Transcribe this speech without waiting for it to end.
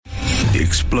The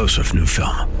explosive new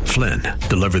film, Flynn,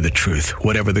 deliver the truth,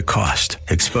 whatever the cost.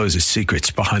 Exposes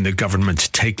secrets behind the government's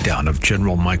takedown of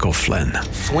General Michael Flynn.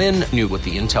 Flynn knew what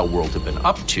the intel world had been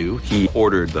up to. He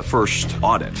ordered the first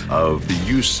audit of the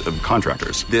use of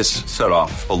contractors. This set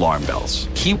off alarm bells.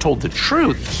 He told the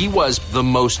truth. He was the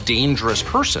most dangerous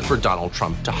person for Donald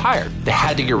Trump to hire. They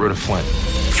had to get rid of Flynn.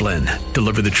 Flynn,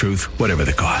 deliver the truth, whatever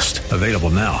the cost. Available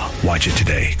now. Watch it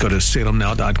today. Go to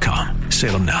salemnow.com.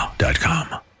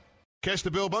 salemnow.com. Catch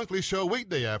the Bill Bunkley Show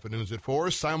weekday afternoons at 4,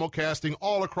 simulcasting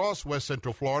all across West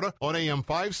Central Florida on AM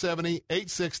 570,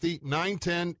 860,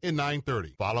 910, and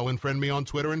 930. Follow and friend me on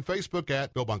Twitter and Facebook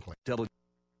at Bill Bunkley.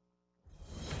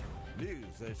 News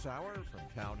this hour from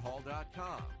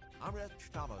townhall.com. I'm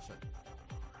Rich Thomason.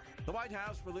 The White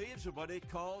House believes that what it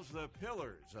calls the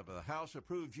pillars of a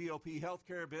House-approved GOP health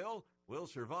care bill will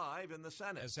survive in the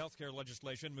Senate. As health care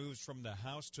legislation moves from the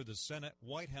House to the Senate,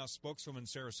 White House spokeswoman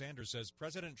Sarah Sanders says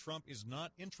President Trump is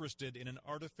not interested in an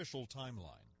artificial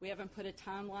timeline. We haven't put a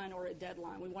timeline or a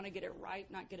deadline. We want to get it right,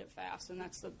 not get it fast, and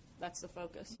that's the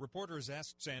focus. Reporters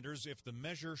asked Sanders if the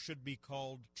measure should be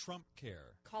called Trump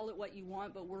Care. Call it what you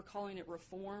want, but we're calling it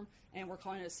reform, and we're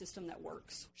calling it a system that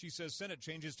works. She says Senate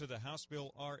changes to the House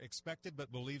bill are expected,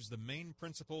 but believes the main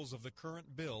principles of the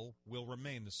current bill will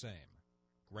remain the same.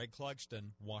 Greg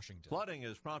Clugston, Washington. Flooding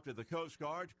has prompted the Coast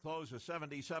Guard to close a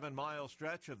 77-mile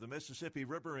stretch of the Mississippi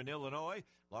River in Illinois,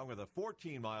 along with a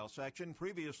 14-mile section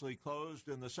previously closed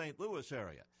in the St. Louis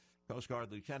area. Coast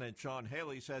Guard Lieutenant Sean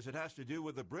Haley says it has to do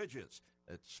with the bridges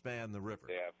that span the river.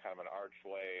 They have kind of an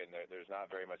archway, and there's not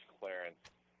very much clearance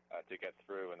to get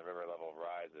through when the river level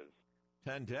rises.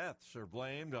 10 deaths are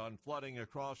blamed on flooding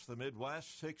across the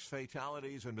Midwest, 6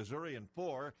 fatalities in Missouri and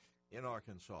 4 in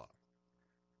Arkansas.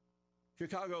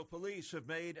 Chicago police have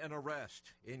made an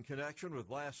arrest in connection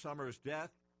with last summer's death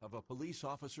of a police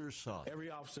officer's son. Every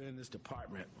officer in this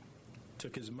department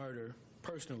took his murder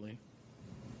personally,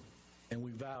 and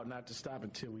we vowed not to stop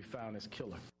until we found his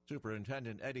killer.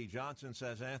 Superintendent Eddie Johnson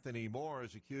says Anthony Moore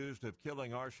is accused of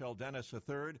killing Arshel Dennis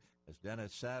III as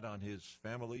Dennis sat on his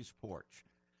family's porch.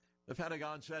 The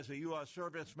Pentagon says a U.S.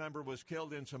 service member was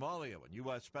killed in Somalia when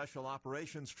U.S. Special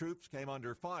Operations troops came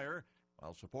under fire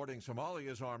while supporting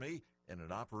Somalia's army in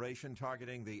an operation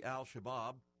targeting the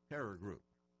Al-Shabaab terror group.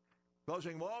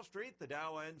 Closing Wall Street, the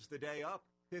Dow ends the day up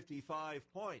 55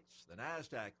 points. The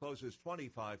Nasdaq closes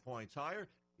 25 points higher.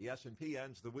 The S&P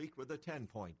ends the week with a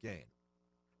 10-point gain.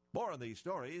 More on these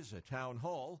stories at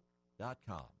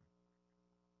townhall.com.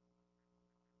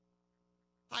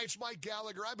 Hi, it's Mike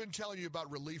Gallagher. I've been telling you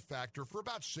about Relief Factor for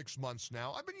about 6 months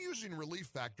now. I've been using Relief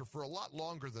Factor for a lot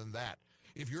longer than that.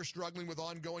 If you're struggling with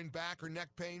ongoing back or neck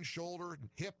pain, shoulder,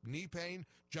 hip, knee pain,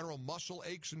 general muscle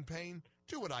aches and pain,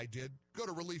 do what I did. Go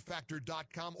to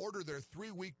ReliefFactor.com, order their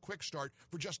 3-week quick start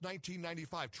for just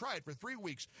 $19.95. Try it for 3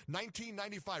 weeks,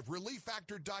 $19.95.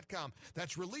 ReliefFactor.com.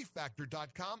 That's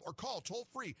ReliefFactor.com, or call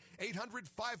toll-free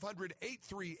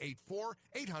 800-500-8384,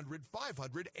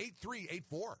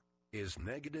 800-500-8384. Is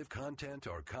negative content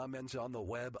or comments on the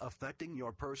web affecting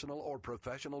your personal or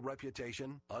professional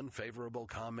reputation? Unfavorable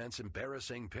comments,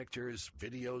 embarrassing pictures,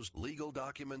 videos, legal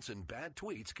documents, and bad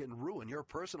tweets can ruin your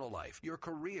personal life, your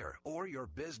career, or your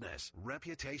business.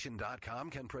 Reputation.com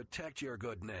can protect your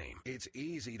good name. It's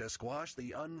easy to squash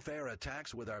the unfair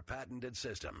attacks with our patented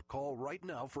system. Call right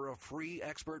now for a free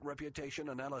expert reputation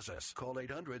analysis. Call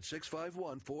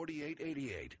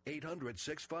 800-651-4888.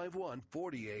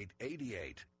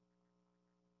 800-651-4888.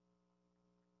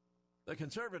 The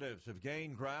Conservatives have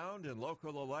gained ground in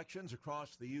local elections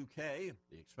across the UK,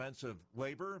 the expense of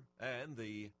Labour and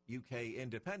the UK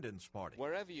Independence Party.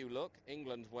 Wherever you look,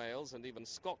 England, Wales and even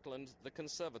Scotland, the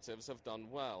Conservatives have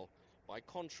done well. By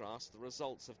contrast, the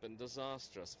results have been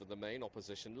disastrous for the main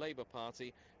opposition Labour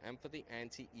Party and for the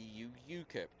anti-EU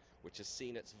UKIP, which has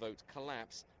seen its vote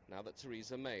collapse now that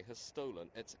Theresa May has stolen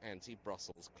its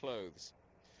anti-Brussels clothes.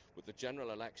 With the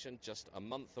general election just a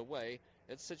month away,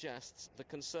 it suggests the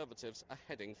Conservatives are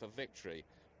heading for victory.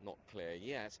 Not clear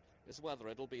yet is whether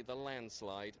it'll be the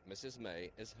landslide Mrs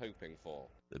May is hoping for.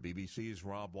 The BBC's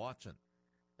Rob Watson.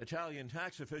 Italian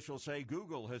tax officials say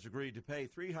Google has agreed to pay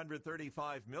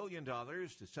 $335 million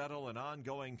to settle an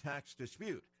ongoing tax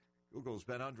dispute. Google's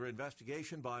been under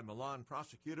investigation by Milan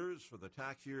prosecutors for the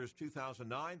tax years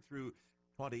 2009 through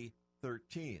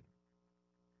 2013.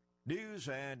 News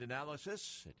and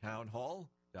analysis at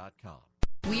townhall.com.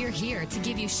 We're here to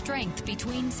give you strength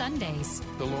between Sundays.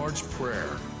 The Lord's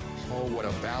Prayer. Oh, what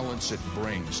a balance it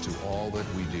brings to all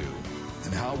that we do.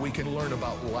 And how we can learn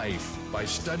about life by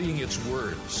studying its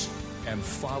words and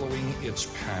following its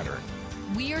pattern.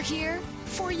 We're here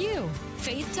For you.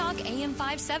 Faith Talk AM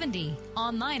 570.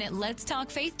 Online at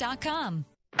letstalkfaith.com.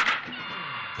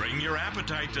 Bring your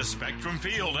appetite to Spectrum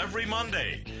Field every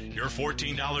Monday. Your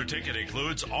 $14 ticket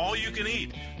includes all you can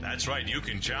eat. That's right, you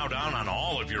can chow down on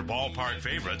all of your ballpark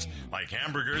favorites, like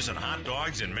hamburgers and hot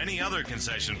dogs and many other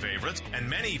concession favorites. And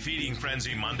many Feeding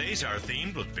Frenzy Mondays are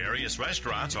themed with various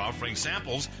restaurants offering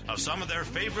samples of some of their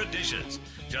favorite dishes.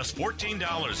 Just $14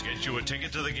 gets you a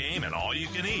ticket to the game and all you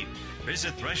can eat.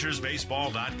 Visit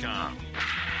ThreshersBaseball.com.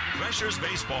 Threshers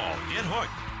Baseball. Get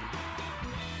hooked.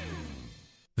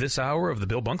 This hour of the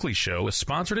Bill Bunkley Show is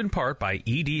sponsored in part by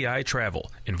EDI Travel,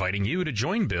 inviting you to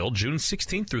join Bill June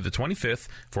 16th through the 25th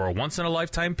for a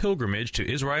once-in-a-lifetime pilgrimage to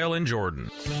Israel and Jordan.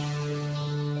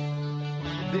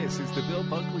 This is the Bill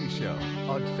Bunkley Show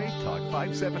on Faith Talk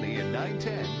 570 and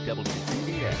 910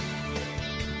 WBBM.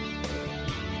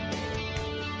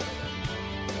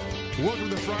 Welcome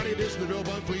to the Friday edition of the Bill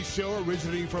Bunkley Show,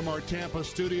 originating from our Tampa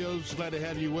studios. Glad to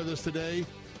have you with us today.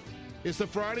 It's the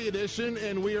Friday edition,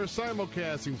 and we are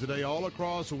simulcasting today all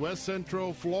across West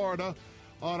Central Florida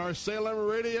on our Salem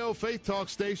Radio Faith Talk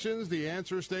stations, the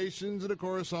Answer stations, and, of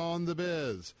course, on the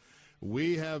Biz.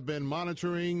 We have been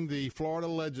monitoring the Florida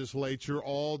legislature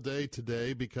all day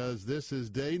today because this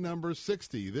is day number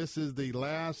 60. This is the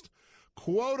last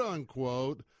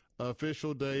quote-unquote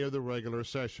official day of the regular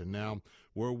session. Now,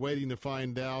 we're waiting to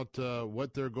find out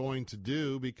what they're going to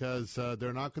do because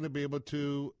they're not going to be able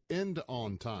to end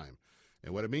on time.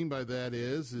 And what I mean by that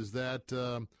is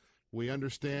that we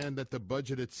understand that the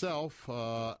budget itself,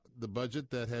 the budget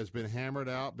that has been hammered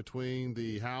out between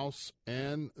the House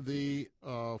and the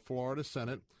Florida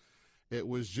Senate, it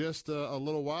was just a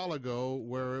little while ago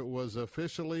where it was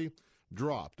officially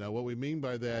dropped. Now, what we mean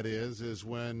by that is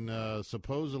when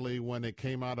supposedly when it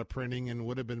came out of printing and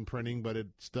would have been printing, but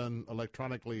it's done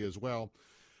electronically as well,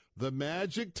 the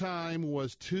magic time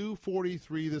was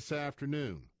 2:43 this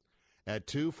afternoon. At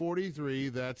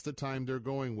 2:43, that's the time they're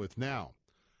going with. Now,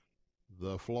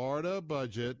 the Florida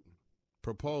budget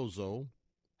proposal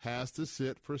has to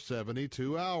sit for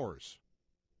 72 hours.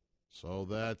 So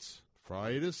that's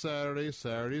Friday to Saturday,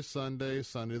 Saturday to Sunday,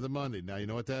 Sunday to Monday. Now, you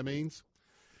know what that means?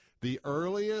 The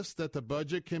earliest that the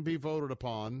budget can be voted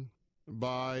upon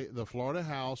by the Florida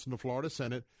House and the Florida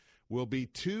Senate will be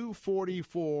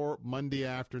 2:44 Monday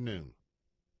afternoon.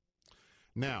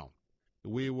 Now,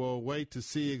 we will wait to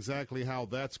see exactly how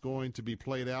that's going to be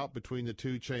played out between the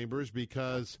two chambers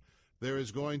because there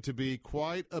is going to be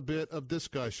quite a bit of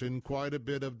discussion, quite a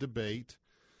bit of debate.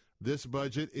 This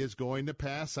budget is going to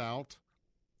pass out.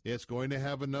 It's going to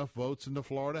have enough votes in the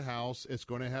Florida House. It's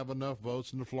going to have enough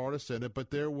votes in the Florida Senate, but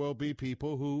there will be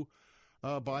people who,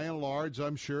 by and large,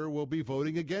 I'm sure, will be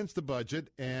voting against the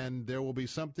budget, and there will be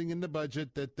something in the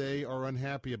budget that they are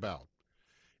unhappy about.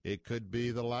 It could be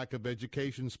the lack of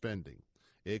education spending.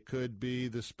 It could be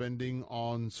the spending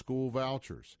on school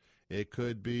vouchers. It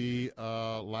could be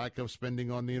lack of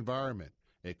spending on the environment.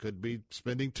 It could be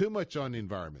spending too much on the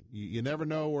environment. You never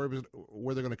know where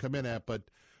they're going to come in at, but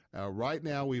right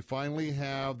now we finally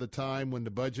have the time when the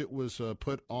budget was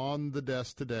put on the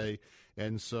desk today,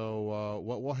 and so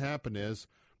what will happen is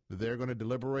they're going to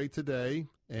deliberate today,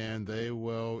 and they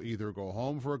will either go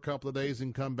home for a couple of days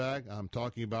and come back. I'm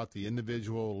talking about the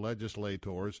individual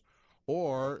legislators,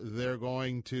 or they're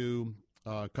going to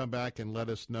come back and let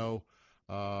us know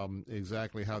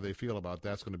exactly how they feel about it.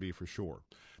 That's going to be for sure.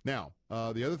 Now,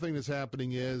 the other thing that's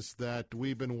happening is that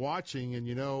we've been watching, and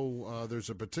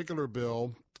there's a particular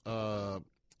bill,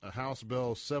 House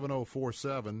Bill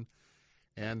 7047,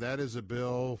 and that is a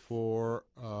bill for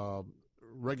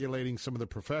regulating some of the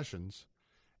professions.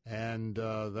 And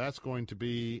that's going to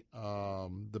be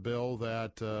the bill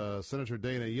that Senator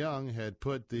Dana Young had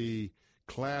put the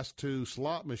Class 2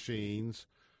 slot machines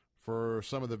for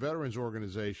some of the veterans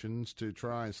organizations to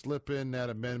try and slip in that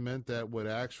amendment that would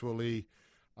actually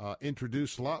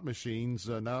introduce slot machines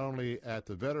not only at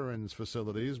the veterans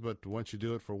facilities, but once you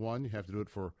do it for one, you have to do it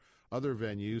for other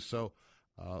venues. So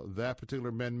that particular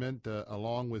amendment,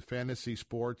 along with fantasy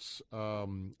sports,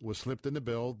 was slipped in the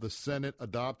bill. The Senate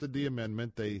adopted the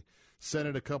amendment. They sent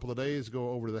it a couple of days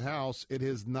ago over to the House. It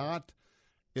has not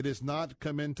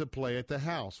come into play at the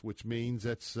House, which means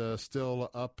it's still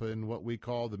up in what we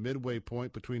call the midway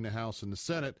point between the House and the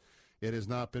Senate. It has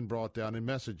not been brought down in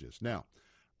messages. Now,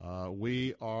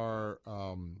 we are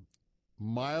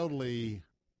mildly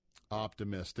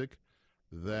optimistic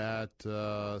that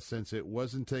since it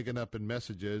wasn't taken up in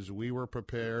messages, we were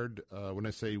prepared. When I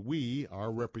say we, our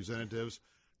representatives,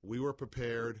 we were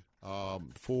prepared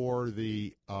for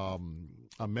the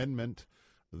amendment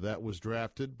that was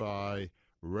drafted by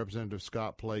Representative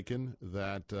Scott Plakin,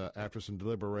 that after some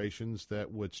deliberations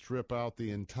that would strip out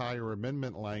the entire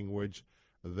amendment language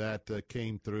that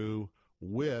came through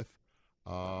with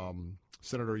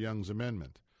Senator Young's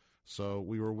amendment. So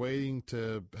we were waiting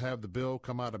to have the bill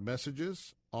come out of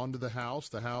messages onto the House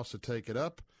to take it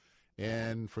up,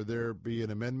 and for there be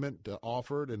an amendment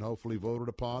offered and hopefully voted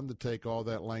upon to take all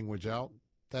that language out.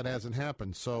 That hasn't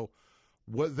happened. So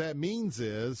what that means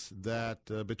is that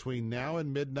between now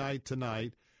and midnight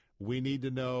tonight, we need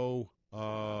to know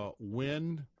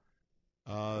when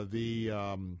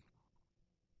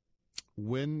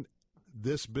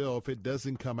this bill, if it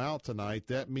doesn't come out tonight,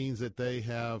 that means that they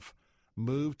have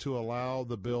moved to allow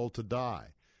the bill to die.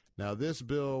 Now, this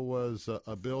bill was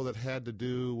a bill that had to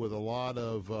do with a lot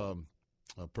of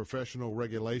professional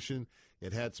regulation.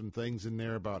 It had some things in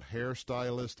there about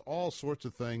hairstylists, all sorts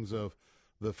of things of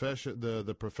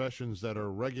the professions that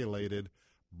are regulated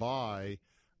by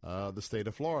the state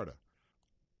of Florida.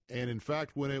 And, in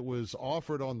fact, when it was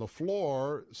offered on the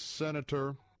floor,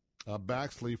 Senator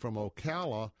Baxley from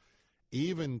Ocala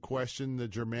even questioned the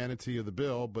germanity of the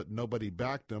bill, but nobody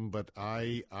backed him. But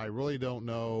I really don't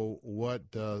know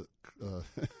what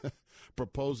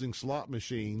proposing slot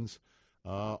machines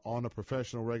on a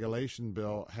professional regulation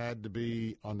bill had to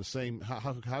be on the same.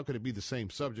 How could it be the same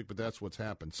subject? But that's what's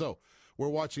happened. So we're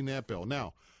watching that bill.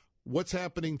 Now, what's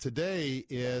happening today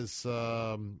is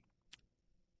the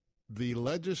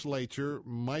legislature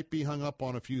might be hung up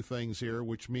on a few things here,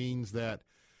 which means that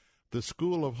the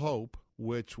School of Hope,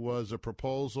 which was a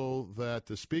proposal that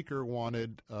the Speaker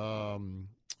wanted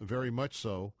very much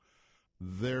so,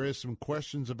 there is some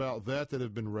questions about that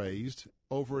have been raised.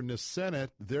 Over in the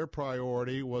Senate, their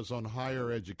priority was on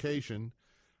higher education.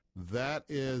 That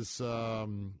is,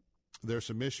 there's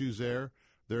some issues there.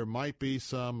 There might be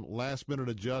some last-minute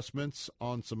adjustments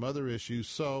on some other issues.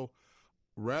 So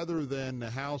rather than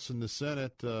the House and the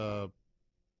Senate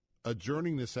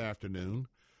adjourning this afternoon,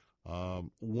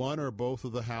 one or both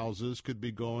of the houses could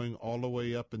be going all the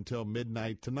way up until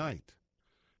midnight tonight.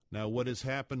 Now, what has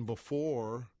happened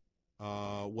before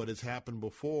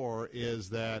is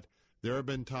that there have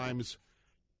been times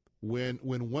when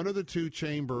one of the two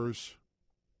chambers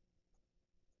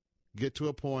get to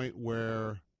a point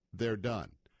where they're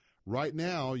done. Right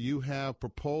now, you have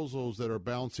proposals that are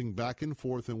bouncing back and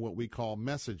forth in what we call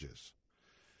messages.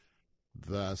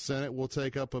 The Senate will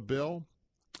take up a bill,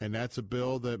 and that's a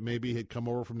bill that maybe had come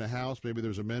over from the House. Maybe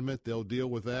there's an amendment. They'll deal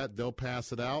with that. They'll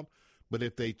pass it out. But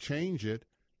if they change it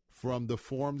from the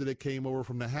form that it came over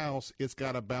from the House, it's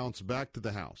got to bounce back to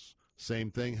the House. Same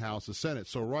thing, House and Senate.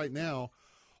 So right now,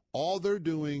 all they're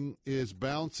doing is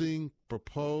bouncing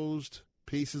proposed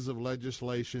pieces of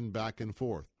legislation back and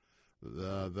forth.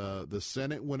 The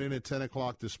Senate went in at 10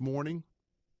 o'clock this morning.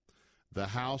 The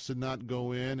House did not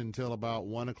go in until about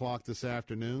 1 o'clock this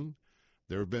afternoon.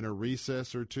 There have been a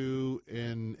recess or two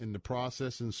in the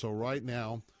process, and so right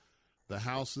now the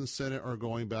House and Senate are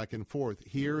going back and forth.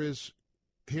 Here is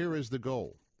the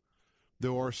goal.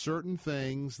 There are certain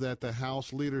things that the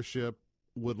House leadership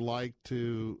would like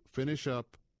to finish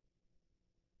up,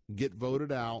 get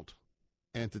voted out,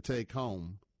 and to take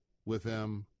home with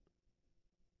them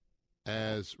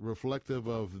as reflective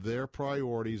of their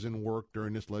priorities and work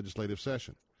during this legislative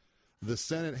session. The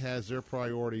Senate has their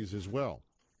priorities as well.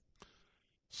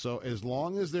 So as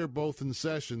long as they're both in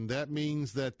session, that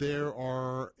means that there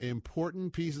are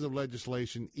important pieces of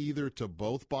legislation either to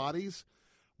both bodies,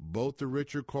 both to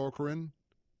Richard Corcoran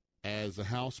as the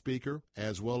House Speaker,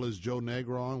 as well as Joe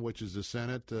Negron, which is the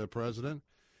Senate President.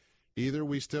 Either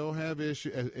we still have issue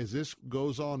as this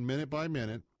goes on minute by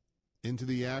minute into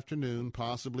the afternoon,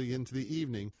 possibly into the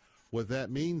evening. What that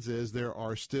means is there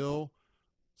are still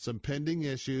some pending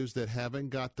issues that haven't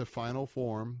got the final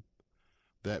form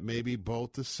that maybe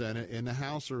both the Senate and the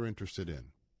House are interested in.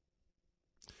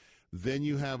 Then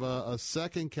you have a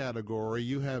second category.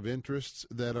 You have interests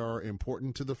that are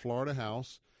important to the Florida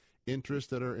House,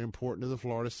 interests that are important to the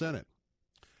Florida Senate.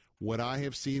 What I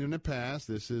have seen in the past,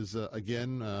 this is,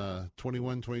 21,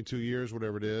 22 years,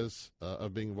 whatever it is,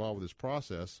 of being involved with this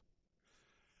process.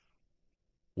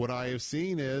 What I have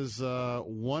seen is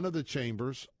one of the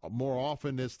chambers, more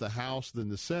often it's the House than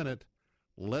the Senate.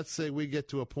 Let's say we get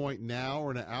to a point now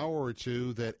or in an hour or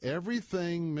two that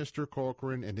everything Mr.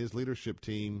 Corcoran and his leadership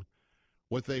team,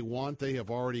 what they want, they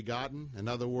have already gotten. In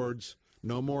other words,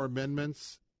 no more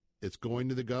amendments. It's going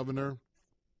to the governor.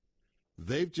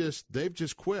 They've just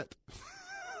quit.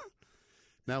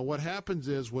 Now, what happens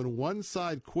is when one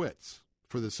side quits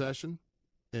for the session,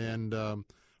 and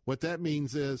what that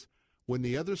means is when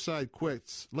the other side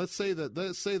quits, let's say that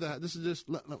this is just,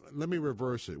 let me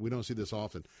reverse it. We don't see this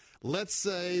often. Let's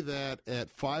say that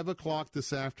at 5 o'clock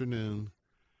this afternoon,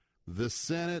 the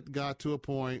Senate got to a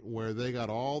point where they got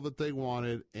all that they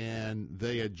wanted and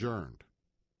they adjourned.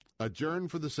 Adjourned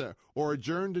for the Senate, or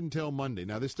adjourned until Monday.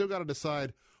 Now, they still got to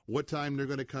decide what time they're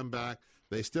going to come back.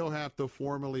 They still have to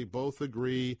formally both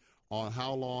agree on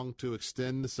how long to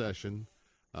extend the session,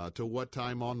 to what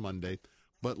time on Monday.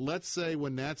 But let's say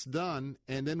when that's done,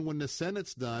 and then when the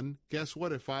Senate's done, guess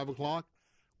what, at 5 o'clock?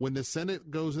 When the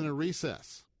Senate goes into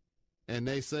recess and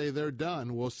they say they're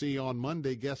done, we'll see on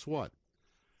Monday, guess what?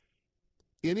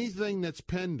 Anything that's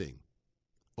pending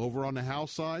over on the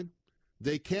House side,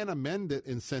 they can't amend it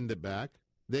and send it back.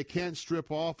 They can't strip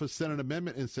off a Senate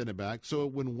amendment and send it back. So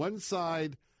when one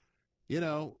side,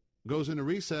 goes into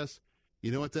recess,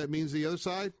 you know what that means to the other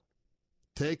side?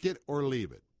 Take it or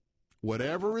leave it.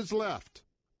 Whatever is left.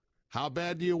 How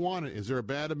bad do you want it? Is there a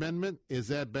bad amendment? Is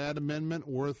that bad amendment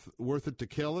worth it to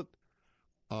kill it?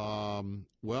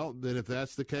 Well, then if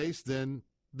that's the case, then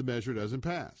the measure doesn't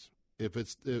pass. If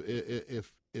it's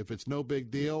no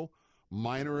big deal,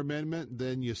 minor amendment,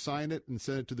 then you sign it and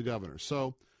send it to the governor.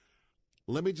 So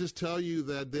let me just tell you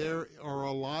that there are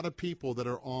a lot of people that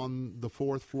are on the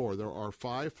fourth floor. There are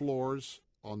 5 floors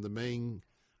on the main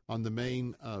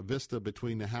vista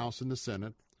between the House and the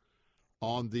Senate.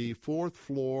 On the 4th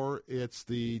floor, it's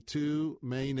the 2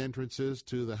 main entrances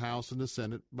to the House and the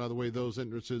Senate. By the way, those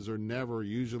entrances are never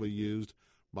usually used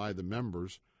by the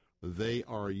members. They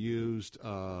are used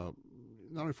not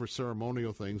only for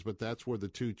ceremonial things, but that's where the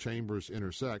 2 chambers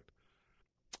intersect.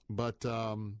 But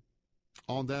on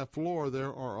that floor,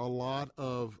 there are a lot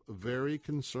of very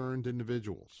concerned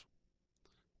individuals.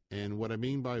 And what I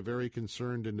mean by very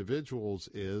concerned individuals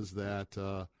is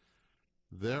that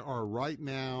there are right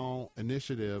now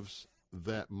initiatives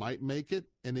that might make it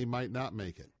and they might not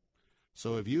make it.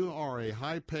 So if you are a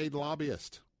high-paid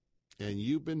lobbyist and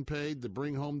you've been paid to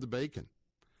bring home the bacon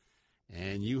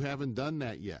and you haven't done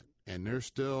that yet, and there's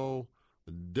still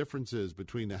differences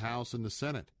between the House and the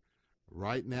Senate,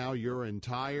 right now your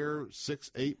entire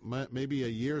 6, 8, maybe a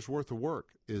year's worth of work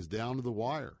is down to the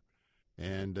wire.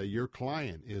 And your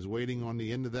client is waiting on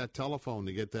the end of that telephone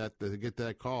to get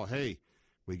that call. Hey,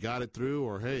 we got it through,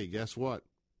 or hey, guess what?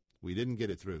 We didn't get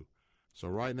it through. So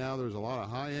right now there's a lot of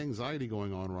high anxiety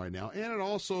going on right now. And it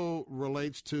also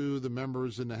relates to the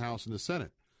members in the House and the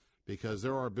Senate, because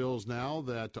there are bills now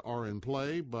that are in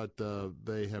play, but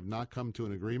they have not come to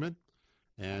an agreement.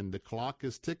 And the clock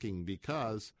is ticking,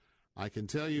 because I can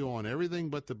tell you on everything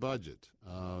but the budget,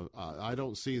 I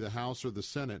don't see the House or the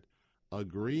Senate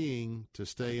agreeing to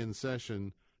stay in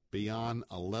session beyond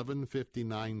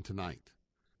 11:59 tonight,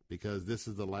 because this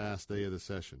is the last day of the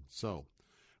session. So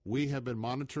we have been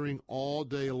monitoring all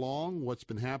day long what's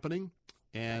been happening,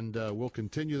 and we'll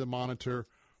continue to monitor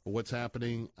what's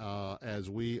happening as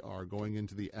we are going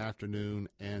into the afternoon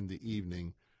and the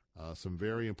evening. Some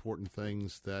very important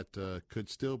things that could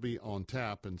still be on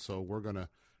tap, and so we're going to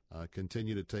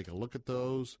continue to take a look at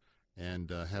those and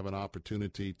have an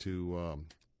opportunity to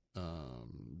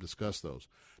discuss those.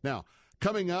 Now,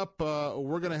 coming up,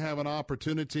 we're going to have an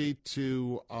opportunity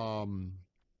to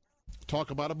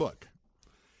talk about a book.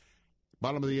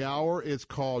 Bottom of the hour, it's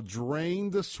called Drain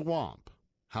the Swamp,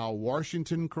 How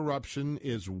Washington Corruption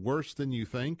is Worse Than You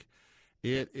Think.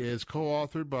 It is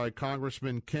co-authored by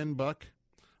Congressman Ken Buck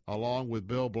along with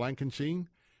Bill Blankenship.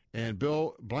 And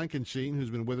Bill Blankenship, who's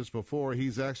been with us before,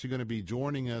 he's actually going to be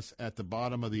joining us at the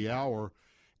bottom of the hour.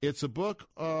 It's a book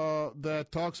that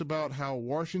talks about how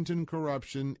Washington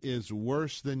corruption is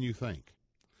worse than you think.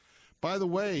 By the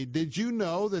way, did you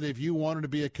know that if you wanted to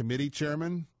be a committee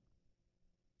chairman,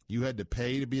 you had to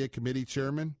pay to be a committee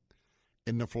chairman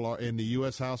in the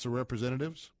U.S. House of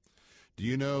Representatives? Do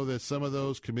you know that some of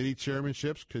those committee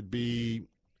chairmanships could be,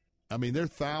 they're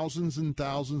thousands and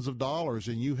thousands of dollars,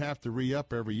 and you have to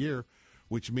re-up every year,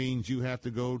 which means you have to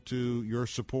go to your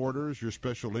supporters, your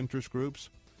special interest groups.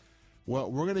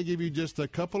 Well, we're going to give you just a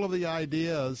couple of the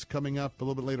ideas coming up a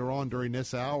little bit later on during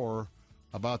this hour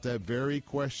about that very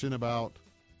question about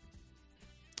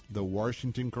the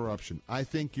Washington corruption. I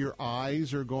think your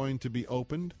eyes are going to be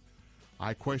opened.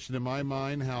 I question in my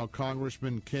mind how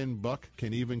Congressman Ken Buck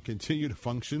can even continue to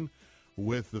function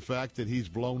with the fact that he's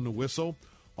blown the whistle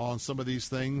on some of these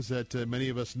things that many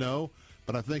of us know.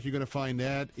 But I think you're going to find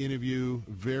that interview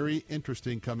very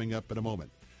interesting coming up in a moment.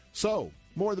 So,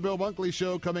 more of the Bill Bunkley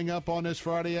Show coming up on this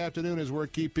Friday afternoon as we're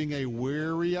keeping a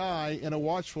wary eye and a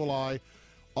watchful eye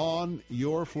on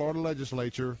your Florida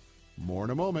legislature. More in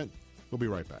a moment. We'll be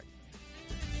right back.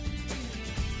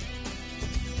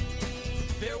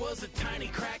 There was was a tiny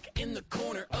crack in the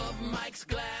corner of Mike's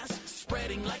glass,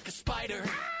 spreading like a spider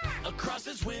across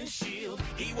his windshield.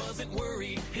 He wasn't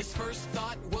worried. His first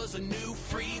thought was a new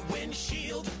free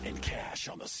windshield and cash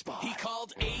on the spot. He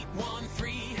called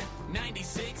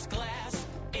 813-96-GLASS.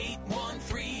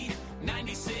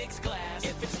 813-96-GLASS.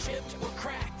 If it's chipped or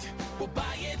cracked, we'll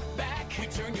buy it back. We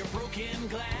turn your broken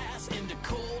glass into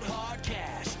cold hard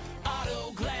cash.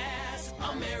 Auto Glass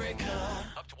America.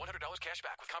 Up to $100 cash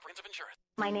back with comprehensive insurance.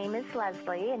 My name is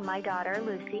Leslie, and my daughter,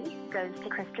 Lucy, goes to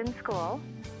Christian school.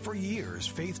 For years,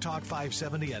 Faith Talk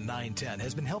 570 and 910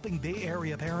 has been helping Bay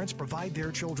Area parents provide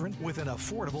their children with an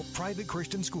affordable private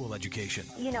Christian school education.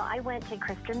 You know, I went to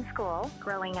Christian school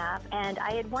growing up, and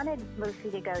I had wanted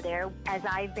Lucy to go there. As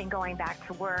I've been going back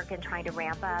to work and trying to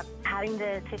ramp up, having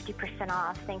the 50%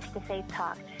 off, thanks to Faith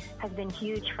Talk, has been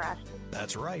huge for us.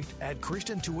 That's right. At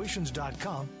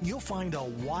ChristianTuitions.com, you'll find a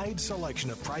wide selection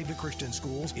of private Christian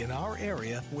schools in our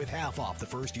area with half off the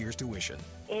first year's tuition.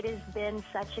 It has been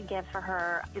such a gift for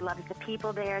her. She loves the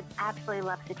people there, absolutely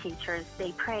loves the teachers.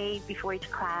 They pray before each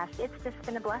class. It's just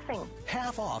been a blessing.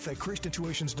 Half off at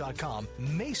ChristianTuitions.com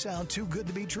may sound too good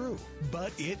to be true,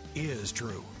 but it is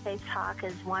true. Faith Talk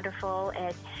is wonderful.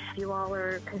 If you all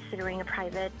are considering a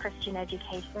private Christian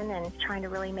education and trying to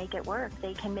really make it work,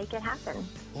 they can make it happen.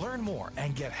 Learn more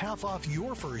and get half off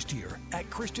your first year at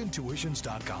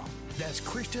ChristianTuitions.com. That's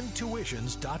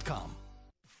ChristianTuitions.com.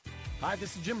 Hi,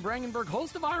 this is Jim Brangenberg,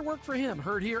 host of I Work for Him,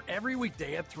 heard here every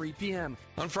weekday at 3 p.m.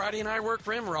 On Friday in I Work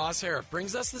for Him, Ross Harrop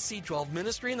brings us the C12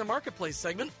 Ministry in the Marketplace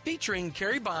segment featuring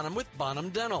Carrie Bonham with Bonham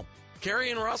Dental. Carrie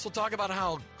and Ross will talk about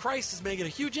how Christ is making a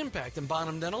huge impact in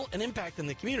Bonham Dental and impact in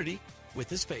the community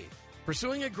with his faith.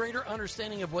 Pursuing a greater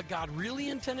understanding of what God really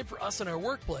intended for us in our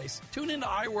workplace, tune into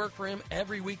I Work for Him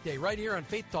every weekday right here on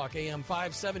Faith Talk AM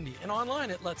 570 and online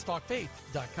at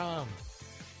letstalkfaith.com.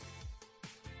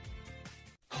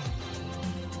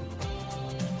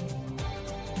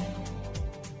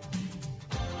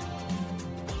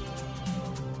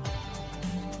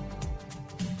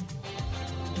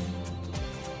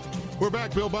 We're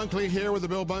back. Bill Bunkley here with the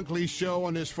Bill Bunkley Show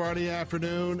on this Friday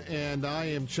afternoon, and I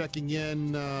am checking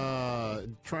in,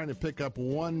 trying to pick up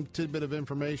one tidbit of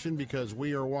information because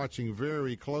we are watching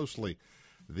very closely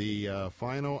the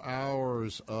final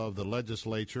hours of the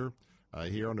legislature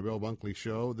here on the Bill Bunkley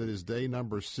Show. That is day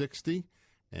number 60,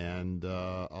 and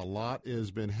a lot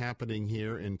has been happening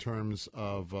here in terms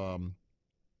of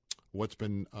what's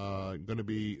been going to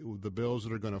be the bills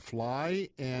that are going to fly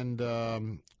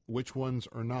and which ones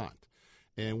are not.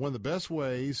 And one of the best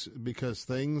ways, because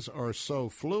things are so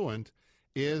fluent,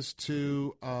 is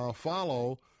to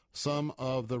follow some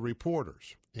of the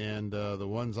reporters. And the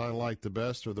ones I like the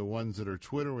best are the ones that are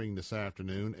twittering this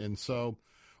afternoon. And so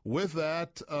with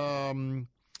that,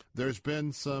 there's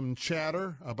been some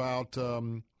chatter about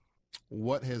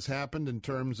what has happened in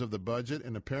terms of the budget.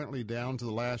 And apparently down to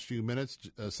the last few minutes,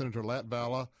 Senator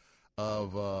Latvala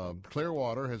of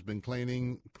Clearwater has been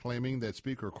claiming that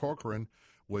Speaker Corcoran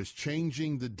was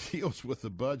changing the deals with the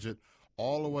budget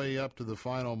all the way up to the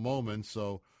final moment.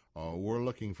 So we're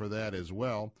looking for that as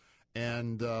well.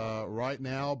 And right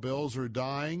now, bills are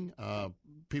dying.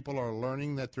 People are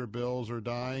learning that their bills are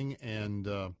dying. And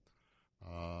now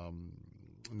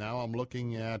I'm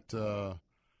looking at one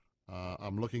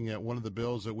of the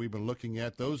bills that we've been looking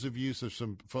at. Those of you, so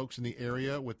some folks in the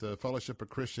area with the Fellowship of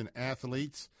Christian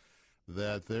Athletes,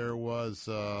 that there was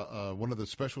one of the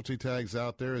specialty tags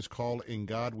out there is called In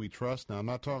God We Trust. Now, I'm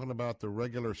not talking about the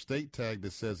regular state tag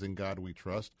that says In God We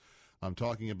Trust. I'm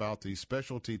talking about the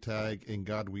specialty tag In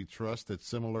God We Trust that's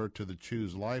similar to the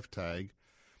Choose Life tag.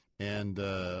 And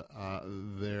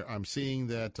I'm seeing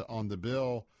that on the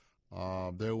bill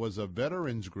there was a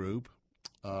veterans group,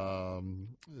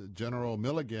 General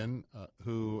Milligan,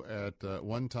 who at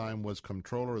one time was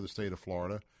comptroller of the state of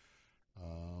Florida.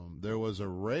 There was a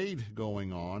raid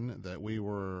going on that we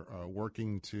were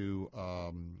working to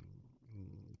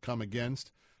come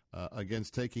against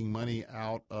taking money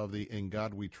out of the In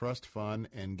God We Trust fund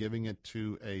and giving it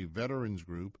to a veterans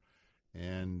group.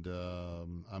 And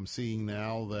I'm seeing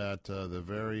now that the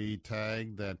very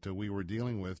tag that we were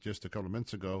dealing with just a couple of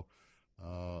minutes ago,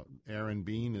 Aaron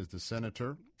Bean is the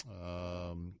senator,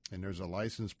 and there's a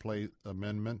license plate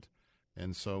amendment.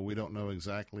 And so we don't know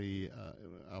exactly.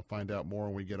 I'll find out more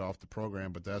when we get off the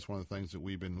program, but that's one of the things that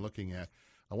we've been looking at.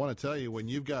 I want to tell you, when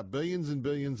you've got billions and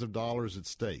billions of dollars at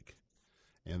stake,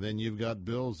 and then you've got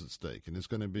bills at stake, and it's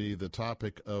going to be the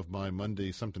topic of my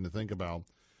Monday, something to think about,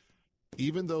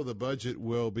 even though the budget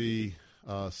will be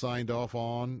signed off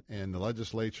on and the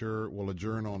legislature will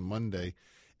adjourn on Monday,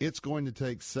 it's going to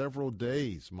take several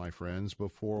days, my friends,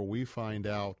 before we find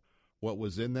out what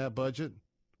was in that budget,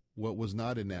 what was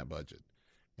not in that budget.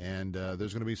 And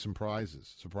there's going to be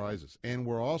surprises. And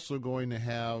we're also going to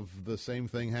have the same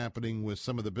thing happening with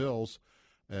some of the bills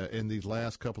in these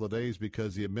last couple of days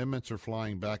because the amendments are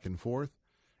flying back and forth.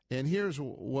 And here's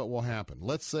what will happen.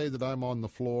 Let's say that I'm on the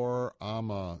floor,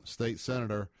 I'm a state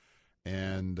senator,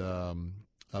 and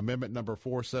amendment number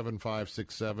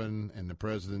 47567, and the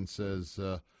president says,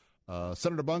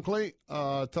 Senator Bunkley,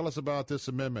 tell us about this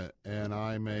amendment. And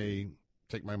I may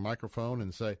take my microphone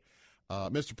and say,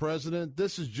 Mr. President,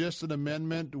 this is just an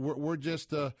amendment. We're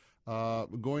just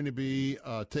going to be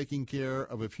taking care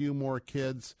of a few more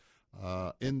kids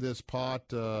in this pot,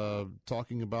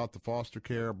 talking about the foster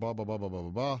care, blah, blah, blah, blah, blah, blah,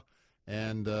 blah.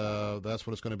 And that's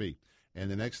what it's going to be. And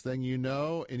the next thing you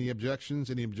know, any objections?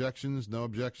 No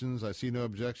objections. I see no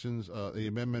objections. The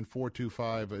amendment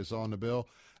 425 is on the bill.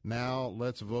 Now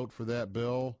let's vote for that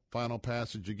bill. Final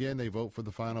passage again. They vote for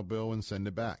the final bill and send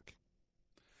it back.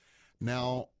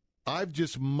 Now, I've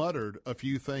just muttered a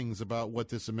few things about what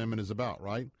this amendment is about,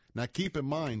 right? Now, keep in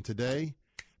mind, today,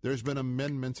 there's been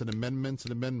amendments and amendments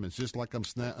and amendments, just like I'm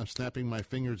snapping my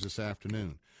fingers this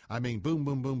afternoon. I mean, boom,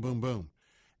 boom, boom, boom, boom.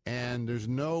 And there's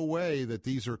no way that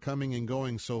these are coming and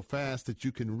going so fast that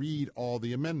you can read all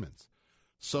the amendments.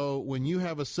 So when you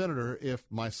have a senator, if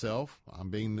myself,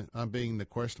 I'm being the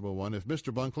questionable one, if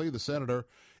Mr. Bunkley, the senator,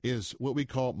 is what we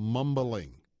call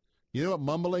mumbling. You know what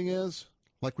mumbling is?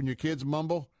 Like when your kids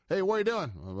mumble, hey, what are you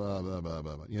doing? Blah, blah, blah,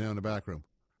 blah, blah. You know, in the back room.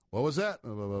 What was that?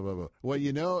 Blah, blah, blah, blah. Well,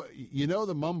 you know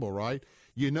the mumble, right?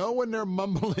 You know when they're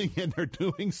mumbling and they're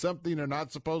doing something they're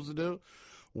not supposed to do?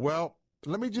 Well,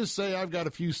 let me just say I've got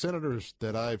a few senators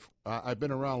that I've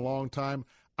been around a long time.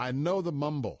 I know the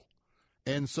mumble.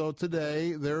 And so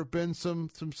today there have been some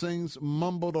things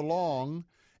mumbled along,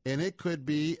 and it could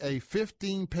be a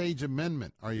 15-page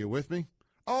amendment. Are you with me?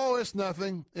 Oh, it's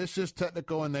nothing. It's just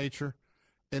technical in nature.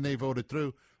 And they voted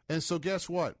through. And so guess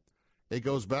what? It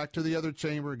goes back to the other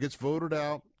chamber, gets voted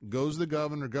out, goes to the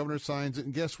governor signs it,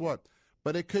 and guess what?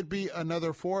 But it could be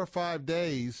another 4 or 5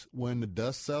 days when the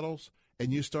dust settles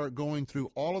and you start going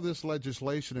through all of this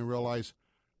legislation and realize,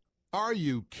 are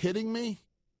you kidding me?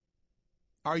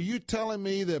 Are you telling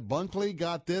me that Bunkley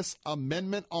got this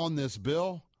amendment on this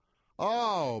bill?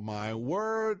 Oh, my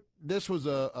word. This was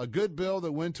a good bill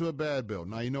that went to a bad bill.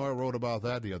 Now, you know I wrote about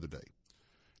that the other day.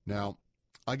 Now,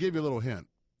 I'll give you a little hint.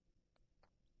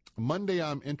 Monday,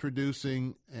 I'm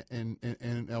introducing, and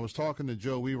I was talking to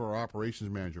Joe Weaver, our operations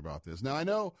manager, about this. Now, I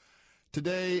know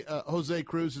today Jose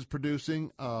Cruz is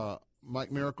producing.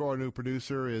 Mike Miracle, our new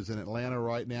producer, is in Atlanta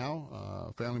right now,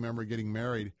 a family member getting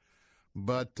married.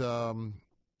 But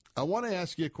I want to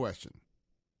ask you a question.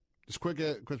 Just quick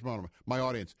question, my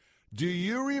audience. Do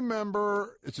you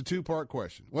remember, it's a two-part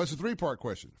question. Well, it's a three-part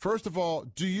question. First of all,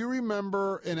 do you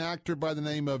remember an actor by the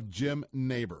name of Jim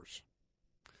Nabors?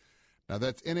 Now,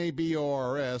 that's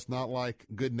Nabors, not like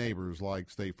Good Neighbors like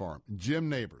State Farm. Jim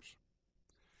Nabors.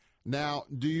 Now,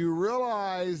 do you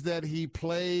realize that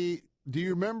do you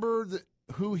remember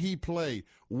who he played?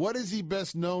 What is he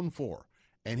best known for?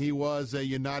 And he was a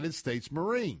United States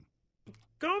Marine.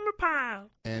 Gomer Pyle.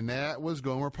 And that was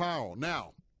Gomer Pyle.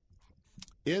 Now,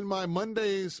 in my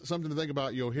Mondays, something to think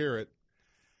about, you'll hear it.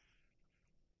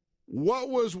 What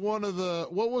was one of the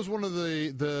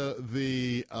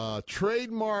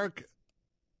trademark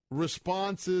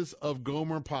responses of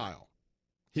Gomer Pyle?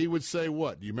 He would say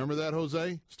what? Do you remember that,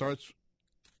 Jose? Starts.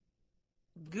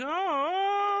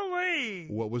 Golly.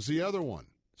 What was the other one?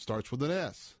 Starts with an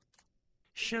S.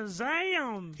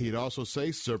 Shazam. He'd also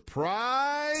say,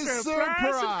 surprise,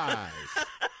 surprise.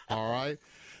 All right.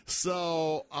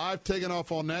 So I've taken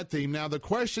off on that theme. Now, the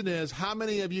question is, how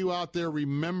many of you out there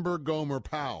remember Gomer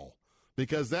Pyle?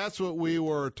 Because that's what we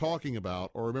were talking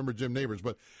about, or remember Jim Nabors.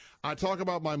 But I talk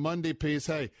about my Monday piece.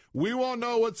 Hey, we won't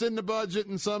know what's in the budget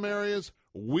in some areas.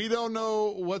 We don't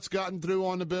know what's gotten through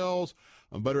on the bills.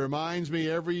 But it reminds me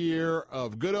every year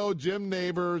of good old Jim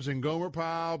Nabors and Gomer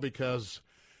Pyle, because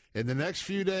in the next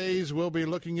few days, we'll be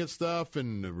looking at stuff,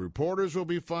 and the reporters will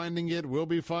be finding it, we'll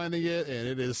be finding it, and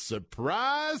it is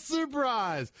surprise,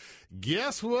 surprise.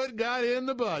 Guess what got in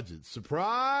the budget?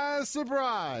 Surprise,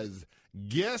 surprise.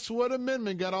 Guess what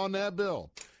amendment got on that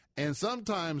bill? And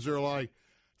sometimes they're like,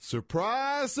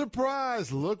 surprise,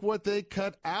 surprise, look what they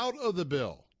cut out of the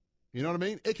bill. You know what I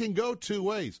mean? It can go two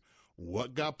ways.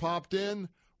 What got popped in?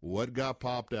 What got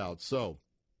popped out? So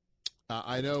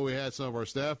I know we had some of our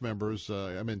staff members.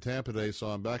 I'm in Tampa today, so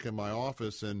I'm back in my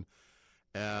office, and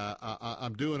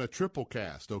I'm doing a triple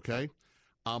cast, okay?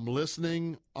 I'm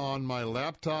listening on my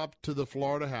laptop to the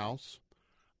Florida House.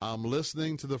 I'm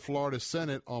listening to the Florida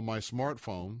Senate on my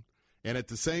smartphone. And at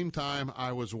the same time,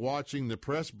 I was watching the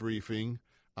press briefing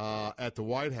at the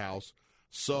White House.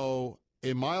 So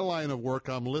in my line of work,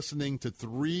 I'm listening to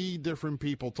 3 different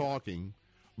people talking,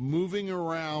 moving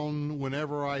around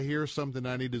whenever I hear something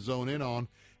I need to zone in on.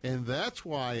 And that's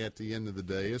why at the end of the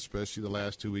day, especially the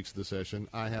last 2 weeks of the session,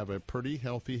 I have a pretty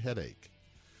healthy headache.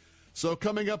 So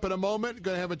coming up in a moment,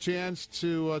 going to have a chance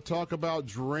to talk about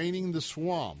Draining the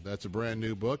Swamp. That's a brand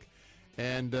new book.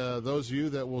 And those of you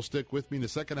that will stick with me in the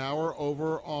second hour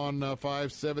over on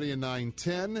 570 and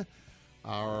 910,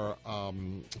 our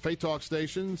Faith Talk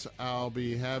stations, I'll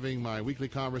be having my weekly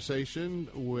conversation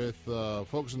with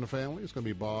folks in the family. It's going to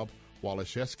be Bob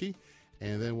Waliszewski.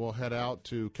 And then we'll head out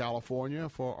to California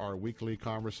for our weekly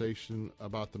conversation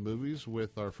about the movies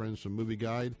with our friends from Movie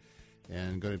Guide,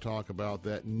 and going to talk about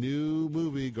that new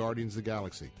movie, Guardians of the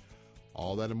Galaxy.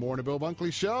 All that and more in the Bill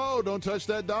Bunkley Show. Don't touch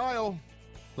that dial.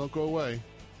 Don't go away,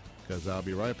 because I'll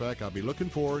be right back. I'll be looking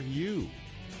for you.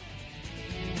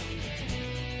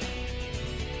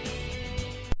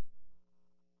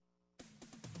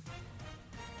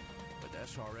 With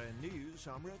SRN News,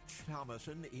 I'm Rich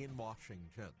Thomason in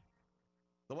Washington.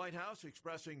 The White House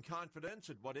expressing confidence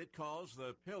that what it calls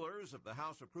the pillars of the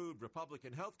House-approved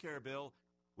Republican health care bill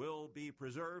will be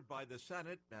preserved by the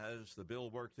Senate as the bill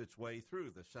works its way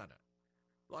through the Senate.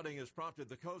 Flooding has prompted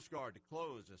the Coast Guard to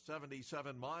close a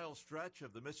 77-mile stretch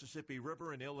of the Mississippi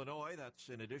River in Illinois. That's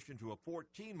in addition to a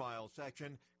 14-mile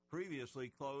section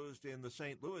previously closed in the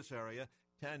St. Louis area.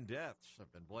 10 deaths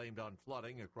have been blamed on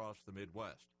flooding across the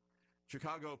Midwest.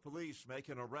 Chicago police make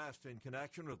an arrest in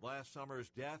connection with last summer's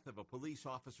death of a police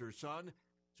officer's son.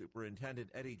 Superintendent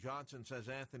Eddie Johnson says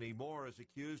Anthony Moore is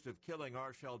accused of killing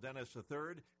Arshel Dennis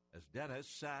III as Dennis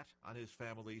sat on his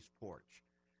family's porch.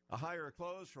 A higher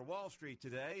close for Wall Street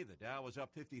today. The Dow was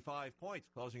up 55 points,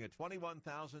 closing at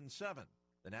 21,007.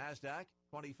 The NASDAQ,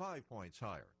 25 points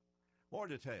higher. More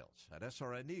details at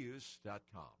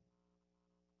srnnews.com.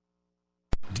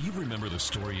 Do you remember the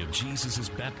story of Jesus'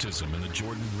 baptism in the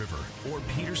Jordan River, or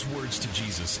Peter's words to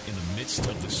Jesus in the midst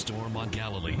of the storm on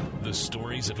Galilee? The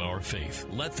stories of our faith.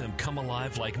 Let them come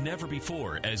alive like never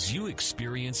before as you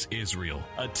experience Israel.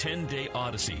 A 10-day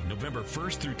odyssey, November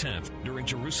 1st through 10th, during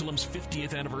Jerusalem's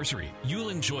 50th anniversary. You'll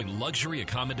enjoy luxury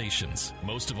accommodations.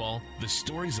 Most of all, the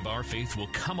stories of our faith will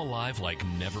come alive like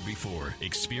never before.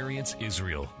 Experience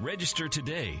Israel. Register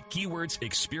today. Keywords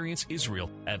Experience Israel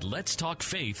at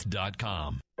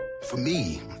letstalkfaith.com. For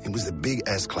me, it was the big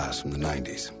S class from the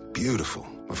 90s. Beautiful.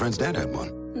 My friend's dad had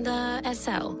one. The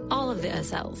SL. All of the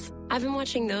SLs. I've been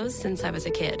watching those since I was a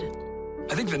kid.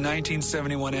 I think the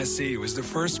 1971 SE was the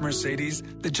first Mercedes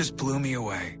that just blew me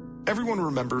away. Everyone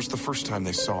remembers the first time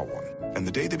they saw one, and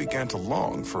the day they began to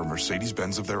long for a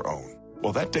Mercedes-Benz of their own.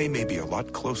 Well, that day may be a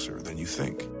lot closer than you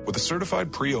think. With a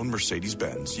certified pre-owned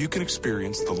Mercedes-Benz, you can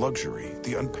experience the luxury,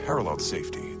 the unparalleled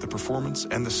safety, the performance,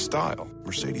 and the style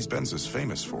Mercedes-Benz is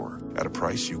famous for at a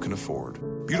price you can afford.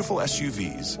 Beautiful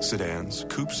SUVs, sedans,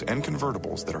 coupes, and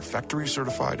convertibles that are factory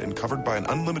certified and covered by an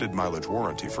unlimited mileage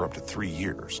warranty for up to 3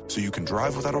 years, so you can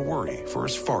drive without a worry for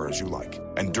as far as you like.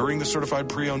 And during the certified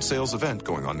pre-owned sales event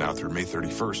going on now through May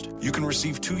 31st, you can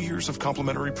receive 2 years of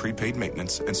complimentary prepaid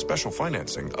maintenance and special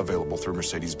financing available through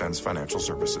Mercedes-Benz Financial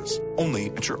Services.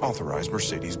 Only at your authorized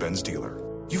Mercedes-Benz dealer.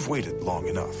 You've waited long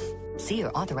enough. See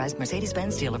your authorized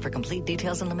Mercedes-Benz dealer for complete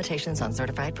details and limitations on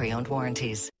certified pre-owned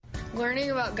warranties.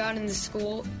 Learning about God in the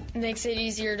school makes it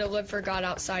easier to live for God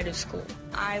outside of school.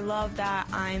 I love that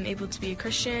I'm able to be a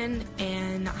Christian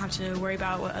and not have to worry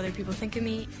about what other people think of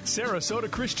me. Sarasota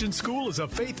Christian School is a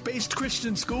faith-based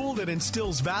Christian school that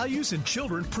instills values in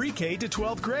children pre-K to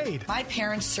 12th grade. My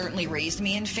parents certainly raised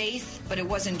me in faith, but it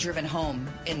wasn't driven home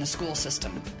in the school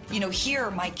system. You know,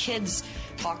 here my kids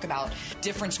talk about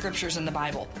different scriptures in the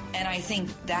Bible, and I think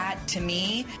that, to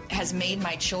me, has made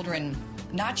my children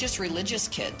not just religious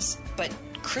kids, but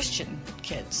Christian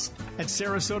kids. At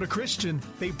Sarasota Christian,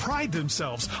 they pride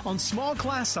themselves on small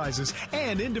class sizes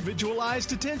and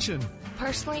individualized attention.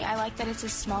 Personally, I like that it's a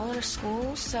smaller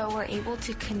school, so we're able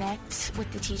to connect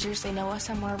with the teachers. They know us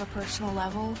on more of a personal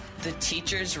level. The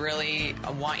teachers really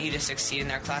want you to succeed in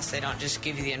their class. They don't just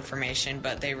give you the information,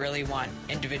 but they really want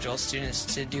individual students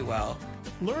to do well.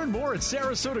 Learn more at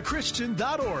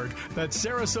sarasotachristian.org. That's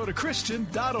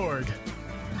sarasotachristian.org.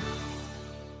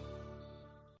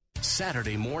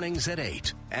 Saturday mornings at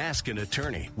 8. Ask an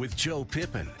Attorney with Joe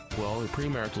Pippin. Well, a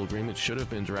premarital agreement should have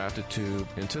been drafted to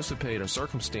anticipate a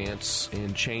circumstance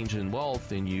in change in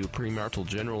wealth, and premarital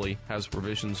generally has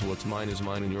provisions, what's mine is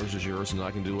mine and yours is yours, and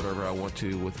I can do whatever I want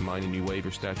to with mine, and you waive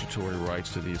your statutory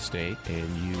rights to the estate,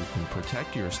 and you can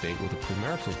protect your estate with a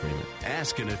premarital agreement.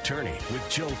 Ask an Attorney with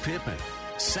Joe Pippin.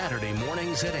 Saturday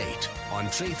mornings at 8 on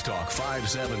Faith Talk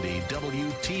 570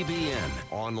 WTBN.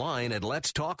 Online at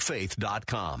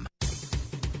letstalkfaith.com.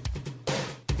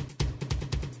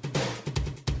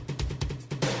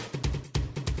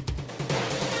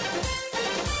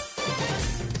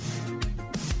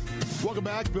 Welcome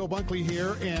back. Bill Bunkley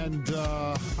here, and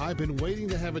I've been waiting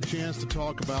to have a chance to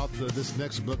talk about this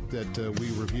next book that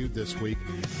we reviewed this week.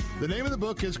 The name of the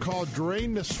book is called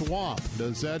Drain the Swamp.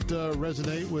 Does that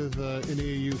resonate with any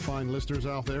of you fine listeners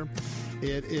out there?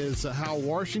 It is How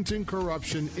Washington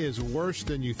Corruption is Worse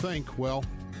Than You Think. Well,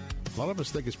 a lot of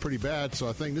us think it's pretty bad, so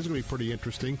I think this is going to be pretty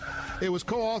interesting. It was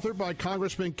co-authored by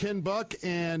Congressman Ken Buck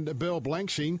and Bill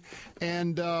Blankenship,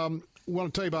 and I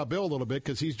want to tell you about Bill a little bit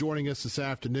because he's joining us this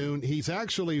afternoon. He's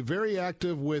actually very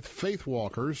active with Faith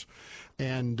Walkers,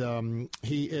 and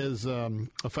he is a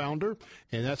founder,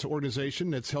 and that's an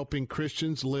organization that's helping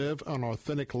Christians live an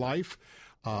authentic life.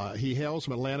 He hails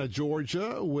from Atlanta,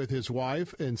 Georgia, with his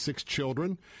wife and 6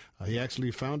 children. He actually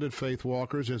founded Faith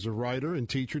Walkers as a writer and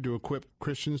teacher to equip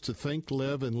Christians to think,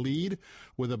 live, and lead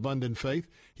with abundant faith.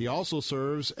 He also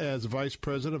serves as Vice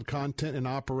President of Content and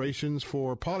Operations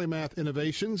for Polymath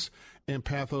Innovations and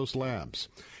Pathos Labs.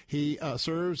 He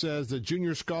serves as the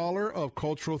Junior Scholar of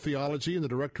Cultural Theology and the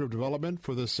Director of Development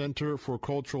for the Center for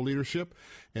Cultural Leadership,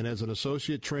 and as an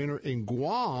Associate Trainer in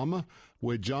Guam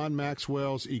with John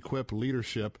Maxwell's Equip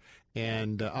Leadership.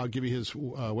 And I'll give you his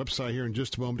website here in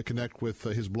just a moment to connect with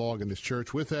his blog and his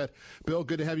church. With that, Bill,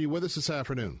 good to have you with us this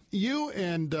afternoon. You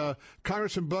and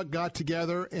Congressman Buck got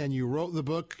together and you wrote the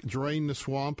book, Drain the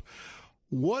Swamp.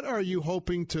 What are you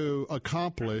hoping to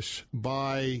accomplish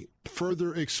by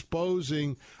further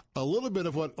exposing a little bit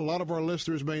of what a lot of our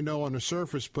listeners may know on the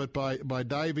surface, but by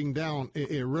diving down,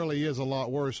 it really is a lot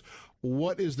worse?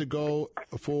 What is the goal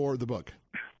for the book?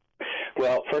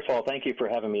 Well, first of all, thank you for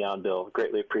having me on, Bill.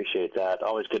 Greatly appreciate that.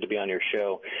 Always good to be on your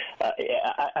show.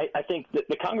 I think that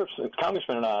the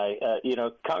Congressman and I,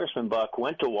 Congressman Buck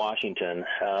went to Washington,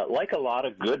 like a lot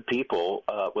of good people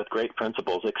with great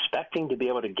principles, expecting to be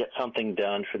able to get something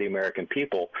done for the American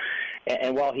people.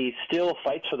 And while he still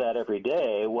fights for that every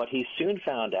day, what he soon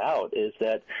found out is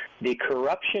that the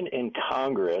corruption in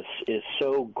Congress is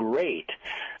so great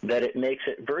that it makes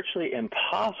it virtually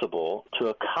impossible to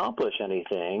accomplish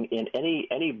anything in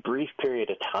any brief period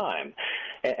of time.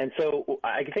 And so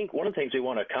I think one of the things we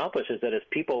want to accomplish is that as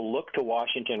people look to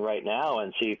Washington right now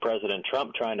and see President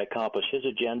Trump trying to accomplish his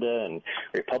agenda and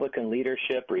Republican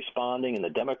leadership responding and the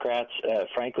Democrats,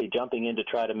 frankly, jumping in to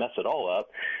try to mess it all up,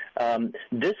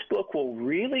 this book will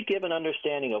really give an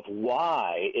understanding of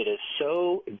why it is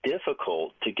so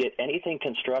difficult to get anything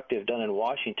constructive done in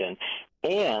Washington.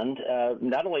 And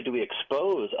not only do we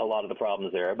expose a lot of the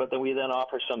problems there, but then we then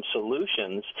offer some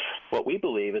solutions, what we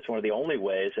believe is one of the only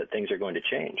ways that things are going to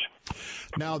change.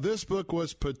 Now, this book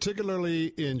was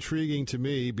particularly intriguing to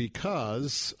me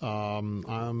because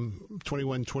I'm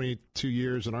 22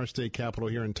 years in our state capital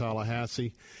here in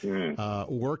Tallahassee,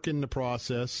 working the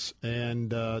process,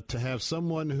 and to have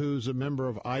someone who's a member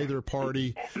of either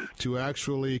party to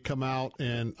actually come out,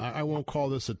 and I won't call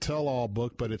this a tell-all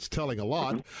book, but it's telling a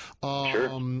lot.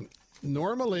 Sure.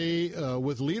 Normally,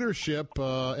 with leadership,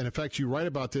 and in fact, you write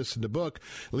about this in the book,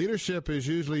 leadership is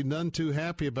usually none too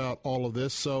happy about all of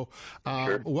this. So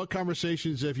what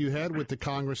conversations have you had with the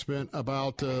congressman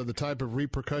about the type of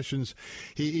repercussions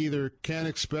he either can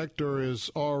expect or is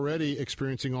already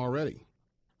experiencing already?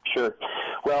 Sure.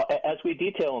 Well, as we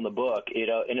detail in the book,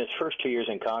 in his first 2 years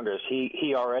in Congress,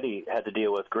 he already had to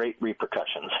deal with great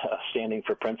repercussions, standing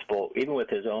for principle, even with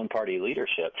his own party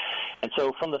leadership. And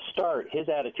so from the start, his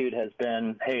attitude has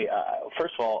been, hey,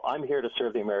 first of all, I'm here to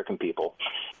serve the American people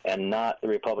and not the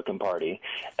Republican Party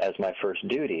as my first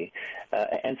duty.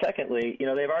 And secondly,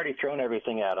 they've already thrown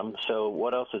everything at him, so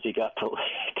what else has he got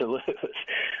to lose?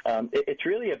 It's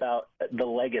really about the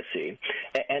legacy.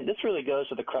 And this really goes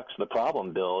to the crux of the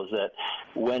problem, Bill, is that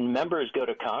when members go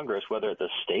to Congress, whether at the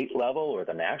state level or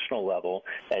the national level,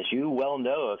 as you well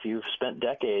know if you've spent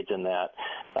decades in that,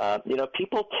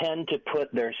 people tend to put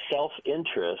their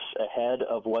self-interests ahead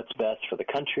of what's best for the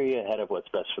country, ahead of what's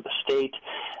best for the state,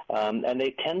 and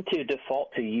they tend to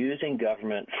default to using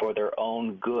government for their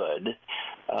own good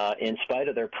in spite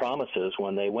of their promises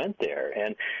when they went there.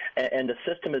 And the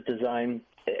system is designed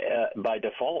by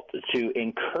default to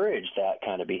encourage that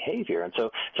kind of behavior. And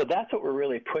so that's what we're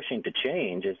really pushing to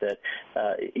change is that,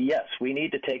 yes, we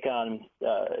need to take on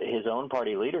his own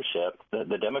party leadership.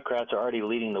 The Democrats are already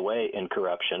leading the way in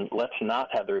corruption. Let's not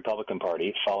have the Republican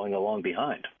Party following along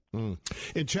behind.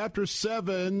 In Chapter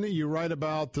 7, you write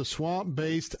about the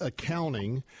swamp-based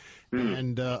accounting.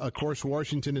 And, of course,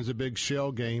 Washington is a big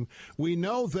shell game. We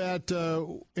know that,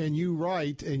 and you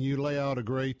write and you lay out a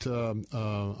great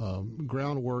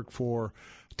groundwork for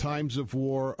times of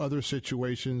war, other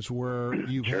situations where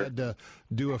you've had to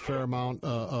do a fair amount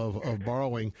of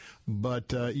borrowing,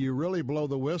 but you really blow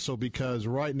the whistle because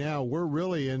right now we're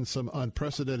really in some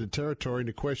unprecedented territory. And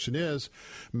the question is,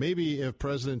 maybe if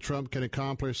President Trump can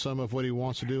accomplish some of what he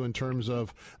wants to do in terms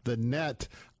of the net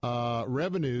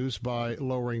revenues by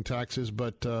lowering taxes,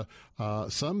 but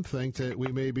some think that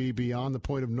we may be beyond the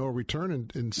point of no return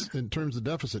in terms of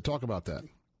deficit. Talk about that.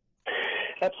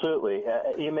 Absolutely.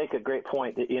 You make a great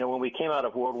point. When we came out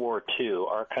of World War II,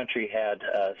 our country had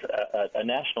a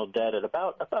national debt at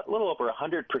about a little over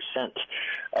 100%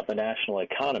 of the national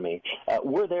economy.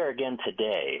 We're there again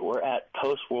today. We're at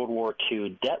post-World War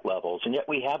II debt levels, and yet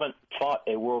we haven't fought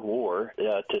a world war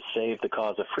to save the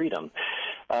cause of freedom.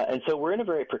 And so we're in a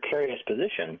very precarious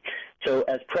position. So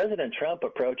as President Trump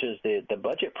approaches the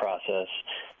budget process,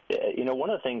 one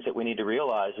of the things that we need to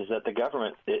realize is that the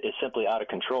government is simply out of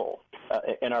control.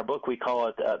 In our book, we call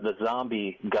it the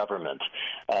zombie government.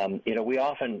 One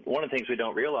of the things we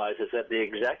don't realize is that the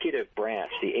executive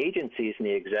branch, the agencies in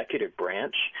the executive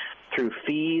branch, through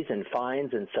fees and fines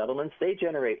and settlements, they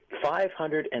generate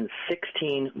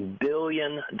 $516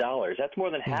 billion. That's more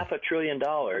than $500 billion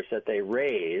that they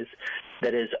raise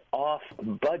that is off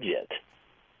budget.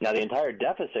 Now, the entire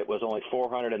deficit was only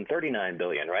 $439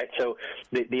 billion, right? So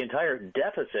the entire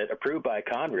deficit approved by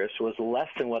Congress was less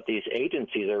than what these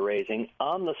agencies are raising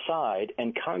on the side,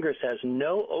 and Congress has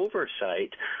no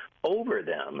oversight over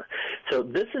them. So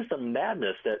this is the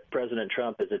madness that President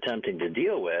Trump is attempting to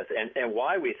deal with, and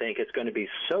why we think it's going to be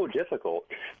so difficult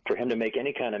for him to make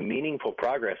any kind of meaningful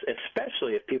progress,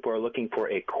 especially if people are looking for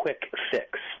a quick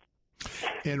fix.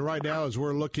 And right now, as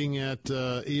we're looking at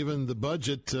even the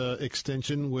budget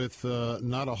extension with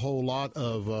not a whole lot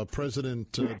of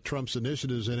President Trump's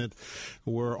initiatives in it,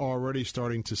 we're already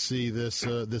starting to see this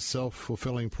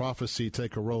self-fulfilling prophecy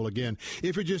take a role again.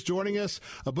 If you're just joining us,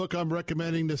 a book I'm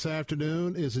recommending this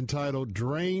afternoon is entitled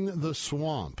Drain the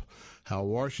Swamp, How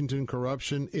Washington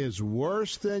Corruption is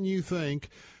Worse Than You Think,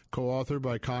 co-authored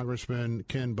by Congressman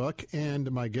Ken Buck and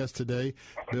my guest today,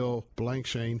 Bill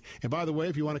Blankshain. And by the way,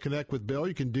 if you want to connect with Bill,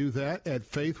 you can do that at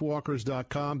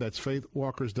faithwalkers.com. That's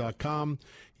faithwalkers.com.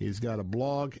 He's got a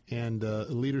blog and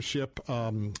leadership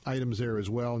items there as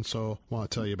well, and so I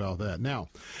want to tell you about that. Now,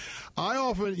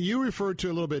 you refer to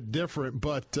a little bit different,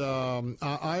 but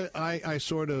I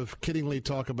sort of kiddingly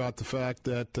talk about the fact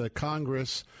that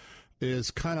Congress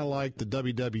is kind of like the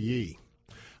WWE.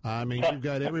 I mean, you've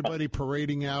got everybody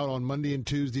parading out on Monday and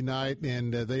Tuesday night,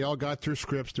 and they all got their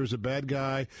scripts. There's a bad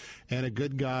guy and a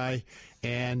good guy.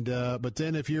 And but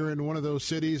then if you're in one of those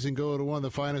cities and go to one of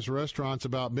the finest restaurants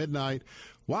about midnight,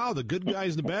 wow, the good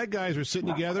guys and the bad guys are sitting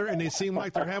together, and they seem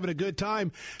like they're having a good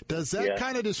time. Does that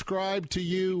kind of describe to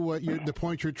you what the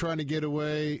point you're trying to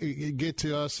get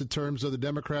to us in terms of the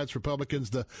Democrats, Republicans,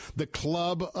 the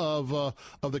club of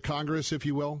the Congress, if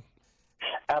you will?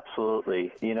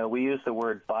 Absolutely. We use the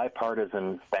word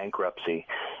bipartisan bankruptcy.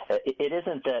 It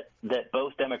isn't that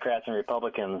both Democrats and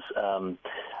Republicans,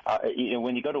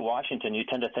 when you go to Washington, you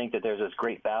tend to think that there's this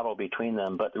great battle between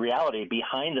them. But the reality,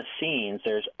 behind the scenes,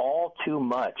 there's all too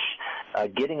much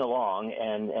getting along,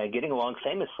 and getting along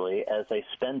famously as they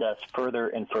spend us further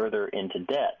and further into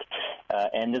debt.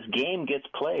 And this game gets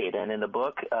played. And in the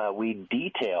book, we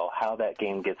detail how that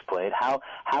game gets played, how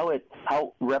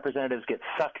representatives get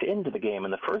sucked into the game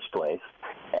in the first place,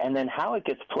 and then how it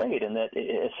gets played, and that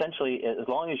essentially, as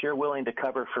long as you're willing to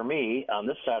cover for me on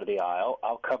this side of the aisle,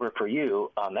 I'll cover for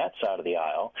you on that side of the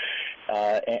aisle.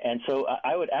 And so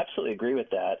I would absolutely agree with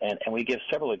that, and we give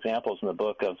several examples in the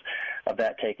book of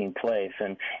that taking place.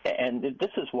 And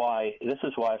this is why,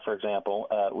 for example,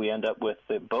 we end up with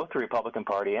both the Republican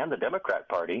Party and the Democrat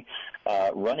Party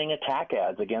running attack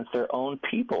ads against their own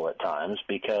people at times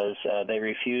because they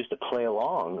refuse to play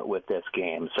along with this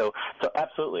game. So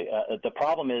absolutely, the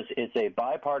problem is a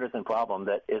bipartisan problem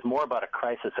that is more about a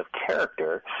crisis of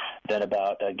character than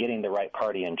about getting the right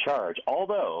party in charge.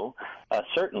 Although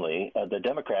certainly the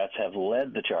Democrats have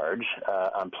led the charge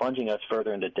on plunging us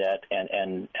further into debt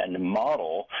and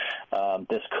model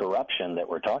this corruption that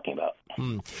we're talking about.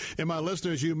 And my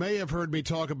listeners, you may have heard me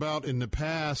talk about in the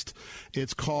past,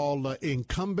 it's called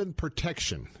incumbent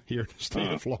protection here in the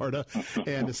state of Florida,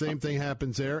 and the same thing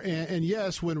happens there. And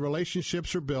yes, when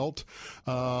relationships are built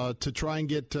to try and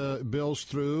get bills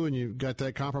through, and you've got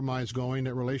that compromise going,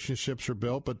 that relationships are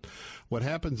built, but what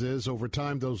happens is over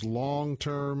time those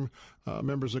long-term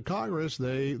members of Congress,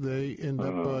 they end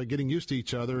up getting used to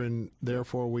each other, and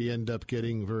therefore we end up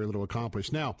getting very little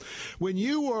accomplished. Now, when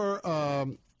you were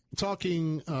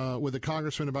talking with a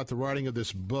congressman about the writing of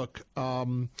this book,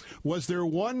 was there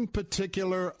one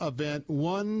particular event,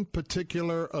 one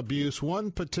particular abuse,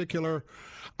 one particular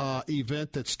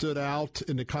event that stood out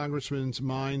in the congressman's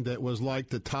mind that was like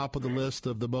the top of the list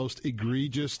of the most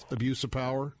egregious abuse of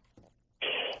power?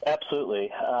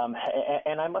 Absolutely.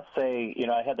 And I must say,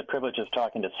 I had the privilege of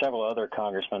talking to several other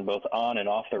congressmen, both on and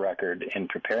off the record, in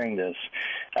preparing this.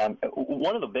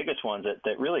 One of the biggest ones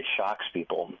that really shocks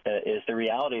people is the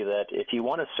reality that if you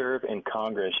want to serve in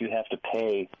Congress, you have to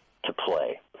pay to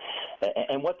play.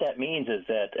 And what that means is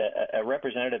that a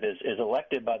representative is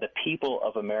elected by the people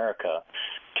of America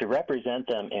to represent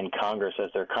them in Congress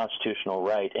as their constitutional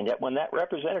right. And yet when that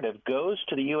representative goes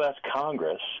to the U.S.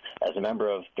 Congress as a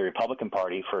member of the Republican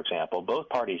Party, for example, both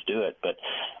parties do it, but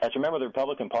as a member of the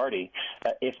Republican Party,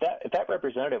 if that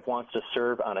representative wants to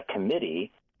serve on a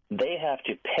committee, they have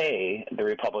to pay the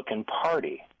Republican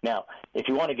Party. Now, if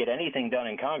you want to get anything done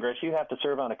in Congress, you have to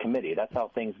serve on a committee. That's how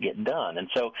things get done. And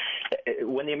so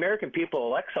when the American people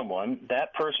elect someone,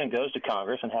 that person goes to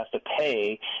Congress and has to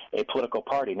pay a political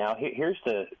party. Now, here's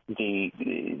the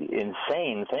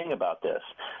insane thing about this.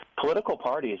 Political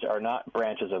parties are not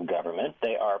branches of government.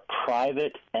 They are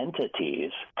private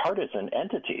entities, partisan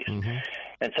entities. Mm-hmm.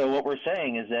 And so what we're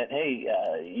saying is that, hey,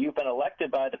 you've been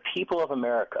elected by the people of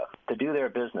America to do their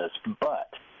business, but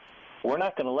we're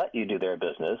not going to let you do their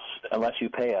business unless you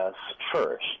pay us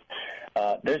first.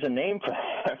 There's a name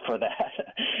for that,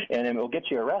 and it will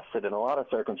get you arrested in a lot of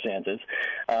circumstances.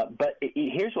 But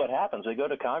here's what happens. We go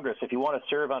to Congress. If you want to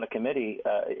serve on a committee,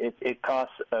 it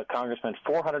costs a congressman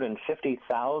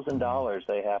 $450,000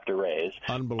 they have to raise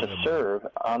to serve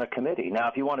on a committee. Now,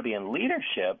 if you want to be in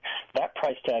leadership, that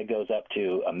price tag goes up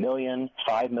to $1 million,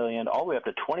 $5 million, all the way up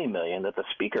to $20 million that the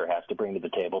Speaker has to bring to the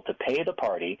table to pay the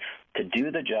party to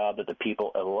do the job that the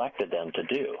people elected them to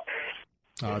do.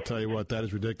 I'll tell you what, that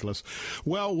is ridiculous.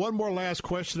 Well, one more last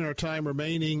question in our time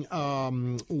remaining.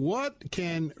 What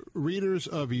can readers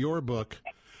of your book,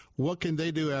 what can they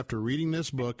do after reading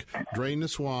this book, Drain the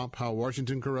Swamp, How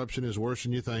Washington Corruption is Worse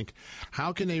Than You Think?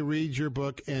 How can they read your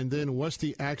book, and then what's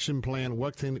the action plan?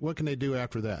 What can they do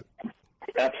after that?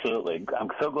 Absolutely. I'm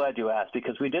so glad you asked,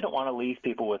 because we didn't want to leave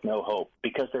people with no hope,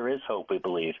 because there is hope, we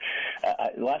believe.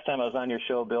 Last time I was on your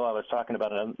show, Bill, I was talking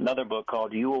about another book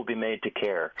called You Will Be Made to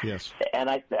Care. Yes. And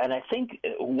I think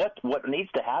what needs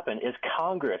to happen is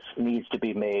Congress needs to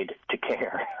be made to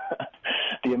care.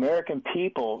 The American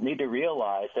people need to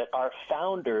realize that our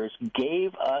founders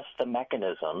gave us the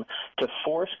mechanism to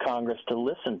force Congress to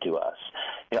listen to us.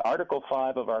 Article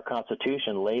 5 of our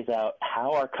Constitution lays out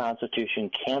how our Constitution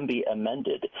can be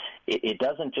amended. It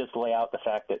doesn't just lay out the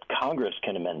fact that Congress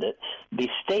can amend it. The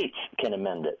states can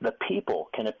amend it. The people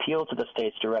can appeal to the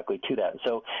states directly to that.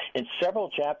 So in several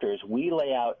chapters, we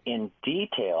lay out in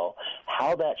detail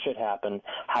how that should happen,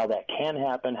 how that can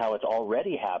happen, how it's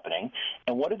already happening,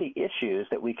 and what are the issues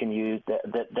that we can use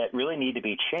that really need to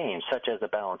be changed, such as a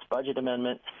balanced budget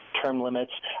amendment, term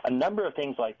limits, a number of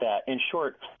things like that. In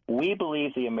short, we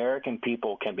believe the American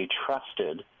people can be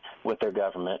trusted with their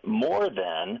government more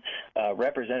than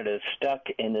representatives stuck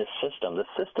in this system. The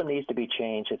system needs to be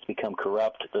changed. It's become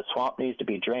corrupt. The swamp needs to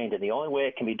be drained. And the only way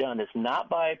it can be done is not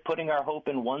by putting our hope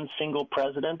in one single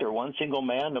president or one single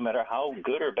man, no matter how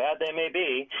good or bad they may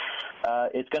be.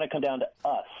 It's going to come down to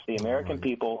us, the American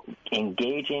people,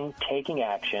 engaging, taking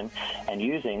action, and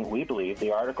using, we believe,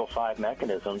 the Article 5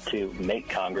 mechanism to make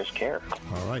Congress care.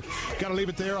 All right. Got to leave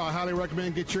it there. I highly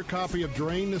recommend get your copy of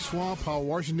Drain the Swamp, How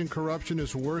Washington Corruption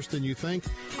is Worse Than You Think,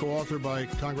 co-authored by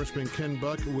Congressman Ken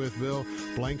Buck with Bill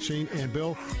Blanksheen. And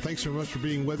Bill, thanks so much for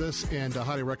being with us, and I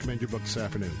highly recommend your book this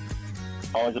afternoon.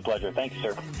 Always a pleasure. Thank you,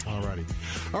 sir. All righty.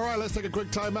 All right, let's take a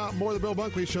quick time out. More of the Bill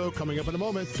Bunkley Show coming up in a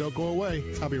moment. Don't go away.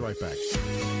 I'll be right back.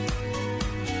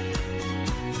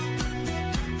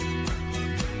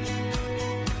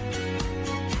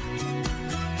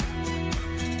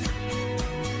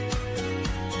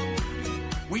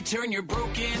 We turn your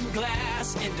broken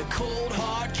glass into cold,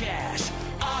 hard cash.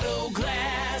 Auto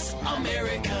Glass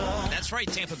America. That's right,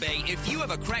 Tampa Bay. If you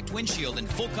have a cracked windshield and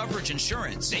full coverage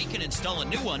insurance, they can install a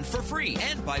new one for free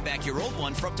and buy back your old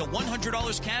one for up to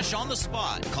 $100 cash on the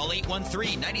spot. Call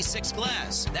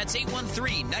 813-96-GLASS. That's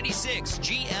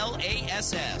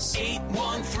 813-96-GLASS.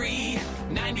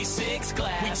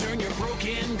 813-96-GLASS. We turn your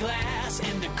broken glass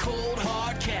into cold,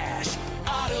 hard cash.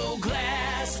 Auto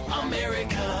Glass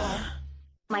America.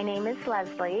 My name is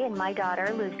Leslie, and my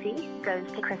daughter, Lucy, goes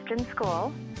to Christian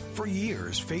school. For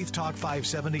years, Faith Talk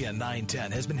 570 and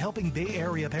 910 has been helping Bay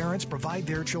Area parents provide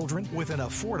their children with an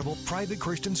affordable private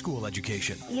Christian school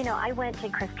education. You know, I went to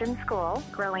Christian school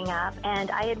growing up, and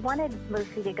I had wanted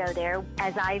Lucy to go there.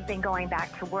 As I've been going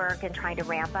back to work and trying to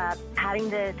ramp up, having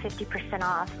the 50%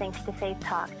 off thanks to Faith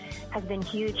Talk has been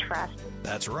huge for us.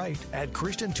 That's right. At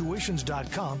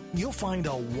ChristianTuitions.com, you'll find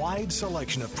a wide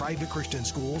selection of private Christian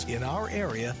schools in our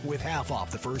area with half off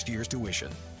the first year's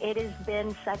tuition. It has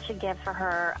been such a gift for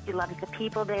her. She loves the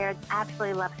people there,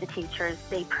 absolutely loves the teachers.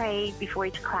 They pray before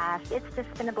each class. It's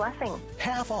just been a blessing.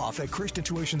 Half off at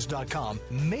ChristianTuitions.com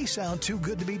may sound too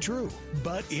good to be true,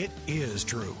 but it is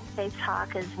true. Faith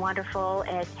Talk is wonderful.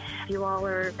 If you all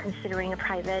are considering a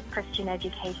private Christian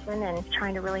education and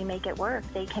trying to really make it work,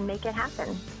 they can make it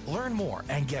happen. Learn more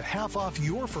and get half off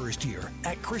your first year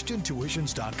at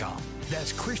ChristianTuitions.com.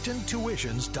 That's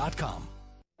ChristianTuitions.com.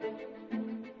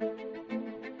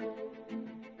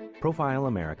 Profile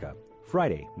America,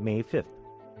 Friday, May 5th.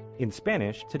 In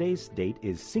Spanish, today's date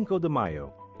is Cinco de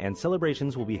Mayo, and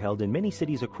celebrations will be held in many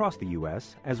cities across the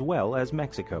U.S. as well as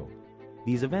Mexico.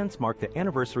 These events mark the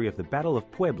anniversary of the Battle of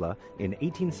Puebla in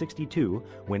 1862,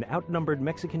 when outnumbered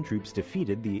Mexican troops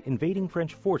defeated the invading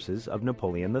French forces of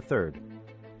Napoleon III.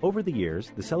 Over the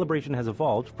years, the celebration has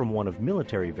evolved from one of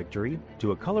military victory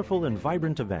to a colorful and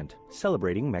vibrant event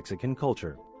celebrating Mexican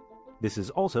culture. This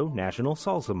is also National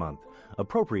Salsa Month,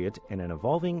 appropriate in an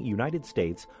evolving United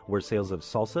States where sales of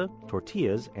salsa,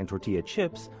 tortillas, and tortilla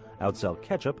chips outsell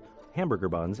ketchup, hamburger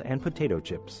buns, and potato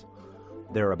chips.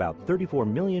 There are about 34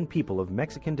 million people of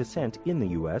Mexican descent in the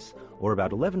U.S., or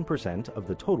about 11% of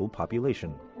the total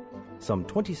population. Some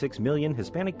 26 million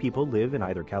Hispanic people live in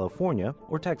either California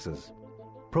or Texas.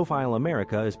 Profile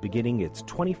America is beginning its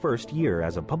 21st year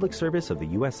as a public service of the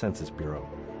U.S. Census Bureau.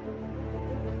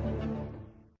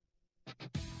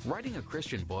 Writing a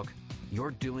Christian book,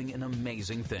 you're doing an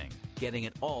amazing thing, getting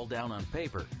it all down on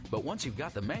paper. But once you've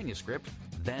got the manuscript,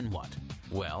 then what?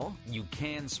 Well, you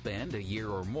can spend a year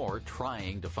or more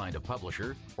trying to find a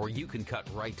publisher, or you can cut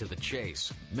right to the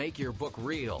chase. Make your book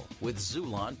real with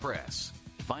Xulon Press.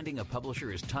 Finding a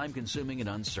publisher is time-consuming and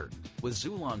uncertain. With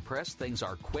Xulon Press, things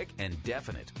are quick and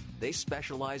definite. They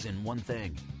specialize in one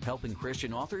thing, helping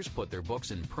Christian authors put their books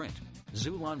in print.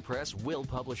 Xulon Press will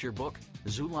publish your book.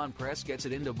 Xulon Press gets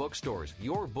it into bookstores.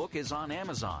 Your book is on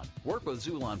Amazon. Work with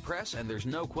Xulon Press and there's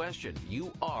no question,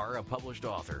 you are a published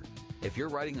author. If you're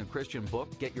writing a Christian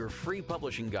book, get your free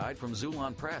publishing guide from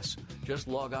Xulon Press. Just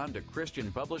log on to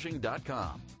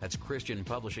ChristianPublishing.com. That's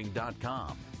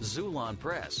ChristianPublishing.com. Xulon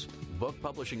Press. Book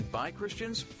publishing by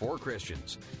Christians for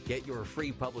Christians. Get your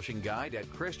free publishing guide at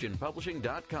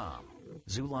ChristianPublishing.com.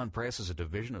 Xulon Press is a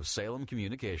division of Salem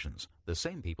Communications, the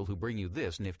same people who bring you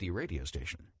this nifty radio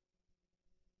station.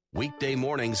 Weekday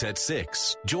mornings at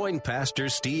 6, join Pastor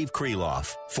Steve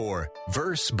Kreloff for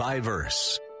Verse by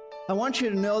Verse. I want you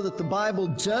to know that the Bible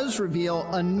does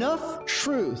reveal enough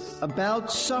truth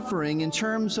about suffering in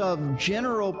terms of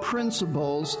general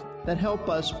principles that help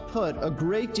us put a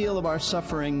great deal of our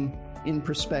suffering in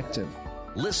perspective.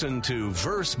 Listen to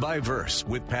Verse by Verse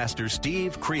with Pastor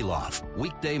Steve Kreloff,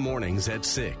 weekday mornings at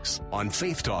 6 on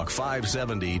Faith Talk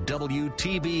 570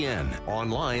 WTBN,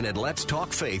 online at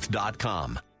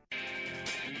letstalkfaith.com.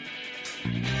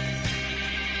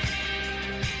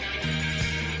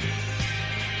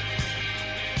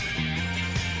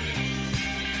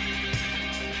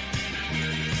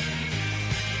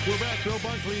 We're back. Bill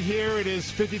Bunkley here. It is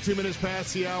 52 minutes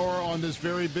past the hour on this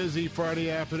very busy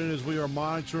Friday afternoon as we are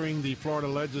monitoring the Florida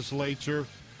legislature.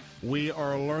 We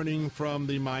are learning from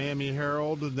the Miami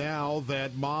Herald now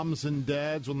that moms and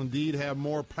dads will indeed have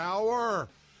more power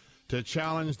to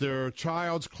challenge their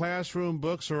child's classroom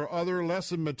books or other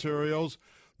lesson materials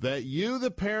that you,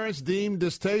 the parents, deem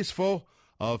distasteful,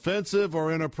 offensive,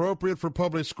 or inappropriate for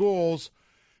public schools,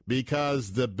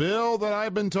 because the bill that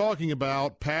I've been talking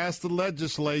about passed the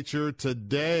legislature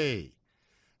today.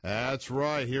 That's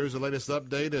right. Here's the latest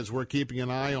update as we're keeping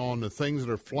an eye on the things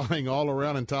that are flying all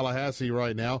around in Tallahassee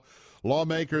right now.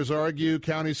 Lawmakers argue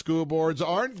county school boards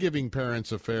aren't giving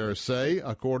parents a fair say,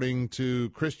 according to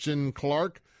Christian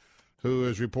Clark, who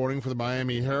is reporting for the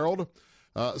Miami Herald,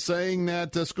 saying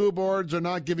that school boards are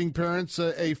not giving parents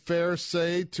a fair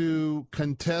say to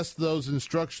contest those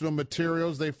instructional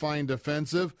materials they find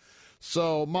offensive.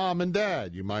 So, Mom and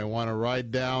Dad, you might want to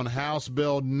write down House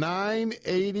Bill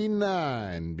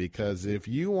 989, because if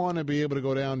you want to be able to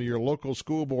go down to your local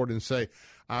school board and say,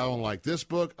 I don't like this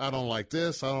book, I don't like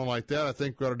this, I don't like that, I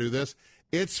think we ought to do this,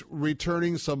 it's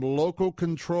returning some local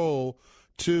control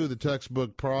to the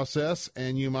textbook process,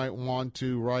 and you might want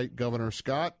to write Governor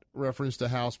Scott, reference to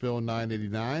House Bill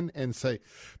 989, and say,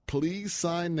 please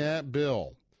sign that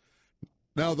bill.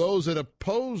 Now, those that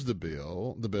oppose the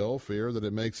bill fear that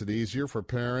it makes it easier for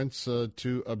parents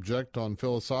to object on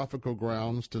philosophical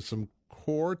grounds to some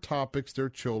core topics their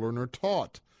children are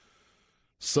taught,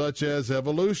 such as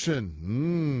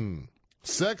evolution,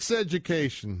 sex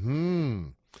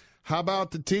education, how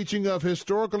about the teaching of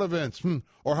historical events,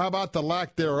 or how about the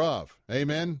lack thereof?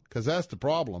 Amen? Because that's the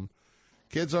problem.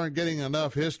 Kids aren't getting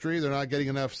enough history. They're not getting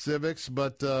enough civics,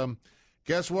 but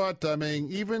guess what? I mean,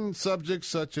 even subjects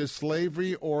such as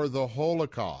slavery or the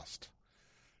Holocaust.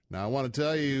 Now, I want to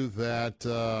tell you that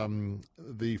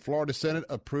the Florida Senate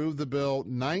approved the bill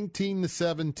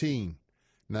 19-17.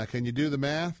 Now, can you do the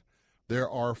math? There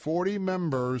are 40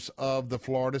 members of the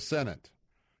Florida Senate.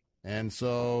 And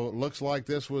so it looks like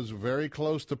this was very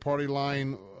close to party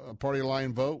line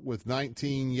vote with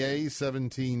 19 yeas,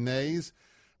 17 nays.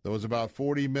 There was about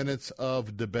 40 minutes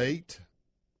of debate.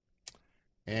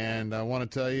 And I want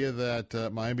to tell you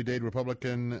that Miami-Dade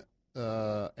Republican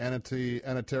Ana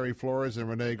Terry Flores and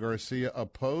Rene Garcia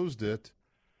opposed it,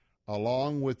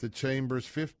 along with the chamber's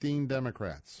 15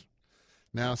 Democrats.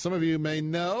 Now, some of you may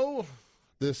know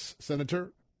this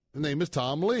senator. His name is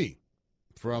Tom Lee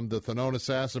from the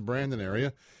Thanona-Sassa-Brandon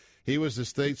area. He was the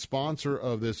state sponsor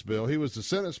of this bill. He was the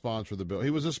Senate sponsor of the bill. He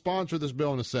was a sponsor of this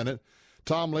bill in the Senate.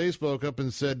 Tom Lee spoke up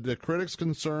and said the critics'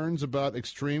 concerns about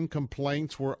extreme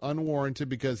complaints were unwarranted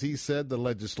because he said the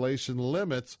legislation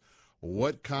limits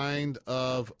what kind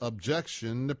of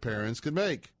objection the parents can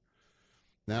make.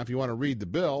 Now, if you want to read the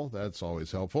bill, that's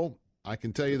always helpful. I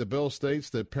can tell you the bill states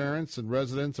that parents and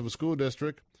residents of a school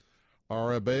district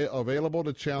are available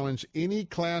to challenge any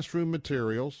classroom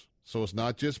materials, so it's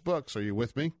not just books. Are you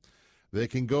with me? They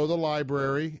can go to the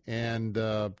library and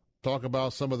talk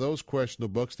about some of those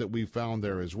questionable books that we found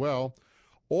there as well,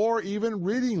 or even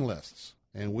reading lists.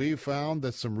 And we found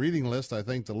that some reading lists, I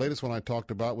think the latest one I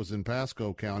talked about was in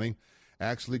Pasco County,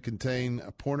 actually contain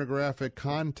pornographic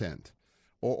content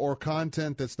or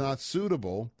content that's not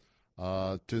suitable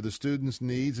to the students'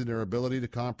 needs and their ability to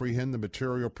comprehend the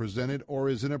material presented, or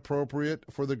is inappropriate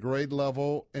for the grade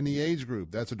level and the age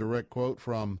group. That's a direct quote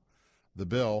from the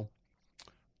bill.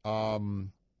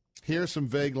 Here's some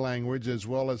vague language, as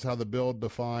well as how the bill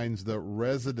defines the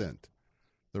resident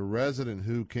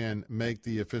who can make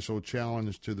the official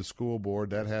challenge to the school board.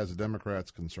 That has the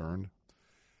Democrats concerned.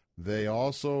 They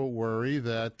also worry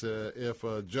that if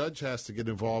a judge has to get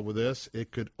involved with this,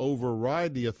 it could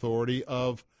override the authority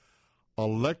of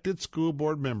elected school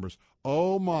board members.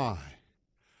 Oh, my.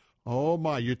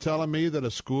 You're telling me that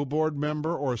a school board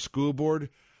member or a school board,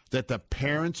 that the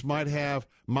parents might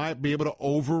be able to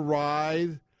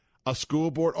override a school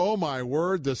board? Oh, my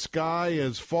word, the sky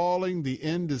is falling, the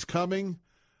end is coming.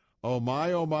 Oh,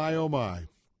 my, oh, my, oh, my.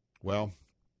 Well,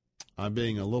 I'm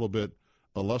being a little bit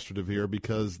illustrative here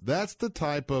because that's the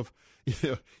type of,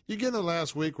 you get in the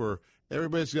last week where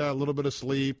everybody's got a little bit of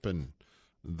sleep and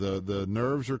the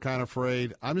nerves are kind of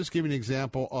frayed. I'm just giving an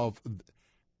example of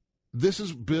this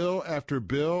is bill after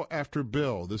bill after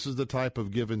bill. This is the type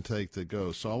of give and take that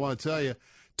goes. So I want to tell you,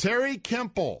 Terry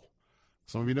Kemple.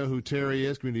 Some of you know who Terry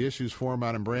is, Community Issues Forum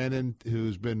out in Brandon,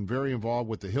 who's been very involved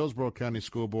with the Hillsborough County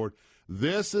School Board.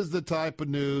 This is the type of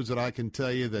news that I can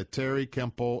tell you that Terry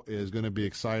Kemple is going to be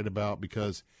excited about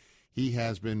because he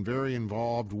has been very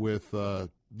involved with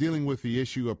dealing with the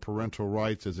issue of parental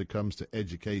rights as it comes to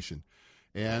education.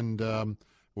 And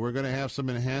we're going to have some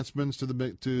enhancements to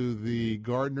the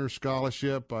Gardner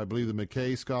Scholarship, I believe the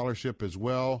McKay Scholarship as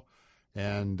well.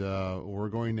 And we're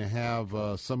going to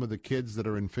have some of the kids that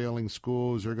are in failing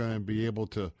schools, they're going to be able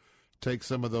to take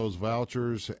some of those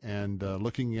vouchers and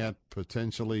looking at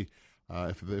potentially,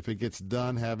 if it gets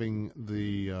done, having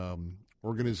the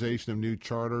organization of new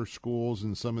charter schools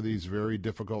in some of these very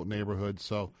difficult neighborhoods.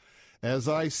 So, as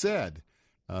I said,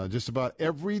 just about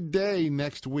every day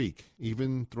next week,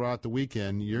 even throughout the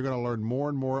weekend, you're going to learn more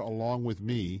and more along with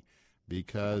me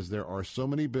because there are so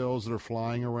many bills that are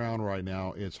flying around right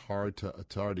now, it's hard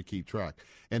to keep track.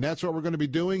 And that's what we're going to be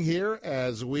doing here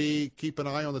as we keep an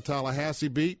eye on the Tallahassee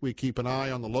beat. We keep an eye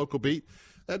on the local beat.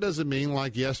 That doesn't mean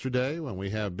like yesterday when we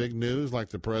have big news like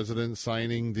the president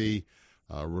signing the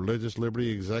Religious Liberty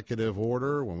Executive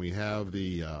Order, when we have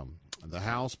the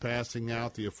House passing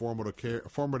out the Affordable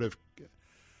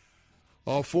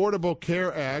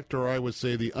Care Act, or I would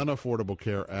say the Unaffordable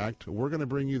Care Act. We're going to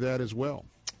bring you that as well.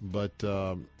 But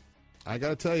I got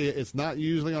to tell you, it's not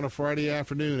usually on a Friday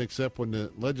afternoon, except when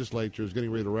the legislature is getting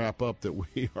ready to wrap up, that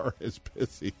we are as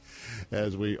busy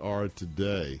as we are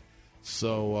today.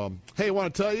 So, hey, I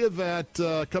want to tell you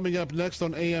that coming up next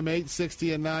on AM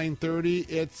 860 and 930,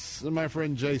 it's my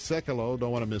friend Jay Sekulow.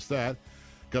 Don't want to miss that.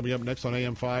 Coming up next on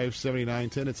AM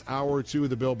 57910, it's hour 2 of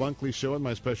the Bill Bunkley Show and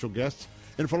my special guests.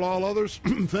 And for all others,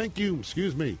 thank you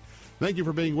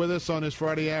for being with us on this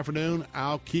Friday afternoon.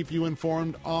 I'll keep you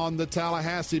informed on the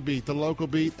Tallahassee beat, the local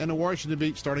beat, and the Washington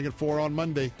beat starting at 4 on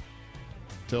Monday.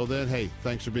 Till then, hey,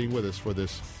 thanks for being with us for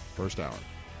this first hour.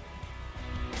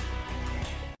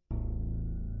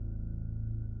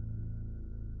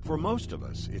 For most of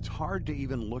us, it's hard to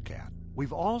even look at.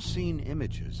 We've all seen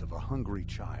images of a hungry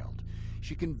child.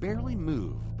 She can barely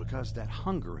move because that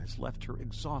hunger has left her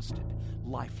exhausted,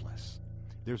 lifeless.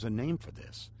 There's a name for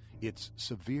this. It's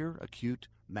severe acute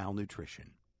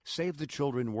malnutrition. Save the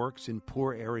Children works in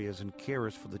poor areas and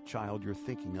cares for the child you're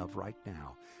thinking of right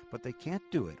now, but they can't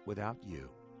do it without you.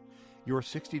 Your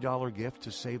 $60 gift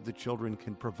to Save the Children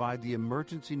can provide the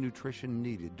emergency nutrition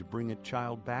needed to bring a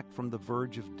child back from the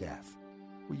verge of death.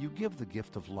 Will you give the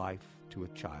gift of life to a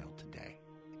child today?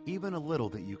 Even a little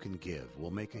that you can give will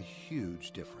make a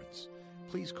huge difference.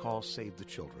 Please call Save the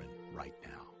Children right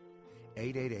now.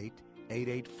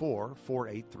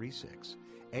 888-884-4836.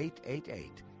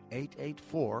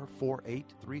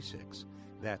 888-884-4836.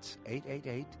 That's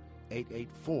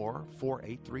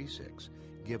 888-884-4836.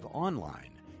 Give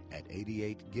online at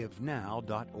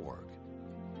 88givenow.org.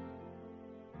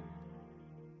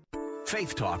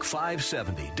 Faith Talk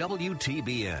 570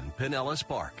 WTBN Pinellas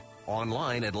Park.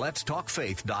 Online at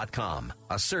letstalkfaith.com,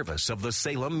 a service of the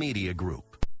Salem Media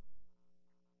Group.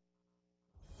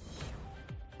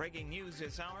 Breaking news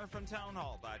this hour from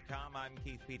townhall.com. I'm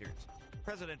Keith Peters.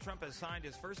 President Trump has signed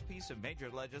his first piece of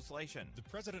major legislation. The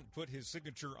president put his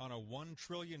signature on a $1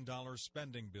 trillion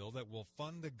spending bill that will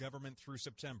fund the government through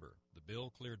September. The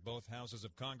bill cleared both houses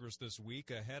of Congress this week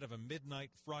ahead of a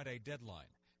midnight Friday deadline.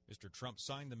 Mr. Trump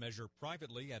signed the measure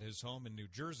privately at his home in New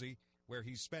Jersey, where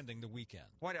he's spending the weekend.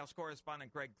 White House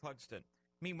correspondent Greg Clugston.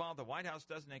 Meanwhile, the White House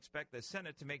doesn't expect the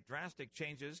Senate to make drastic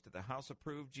changes to the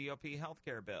House-approved GOP health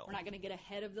care bill. We're not going to get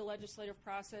ahead of the legislative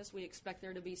process. We expect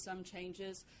there to be some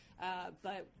changes,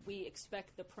 but we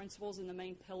expect the principles and the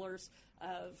main pillars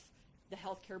of the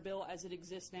health care bill as it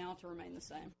exists now to remain the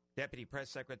same. Deputy Press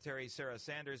Secretary Sarah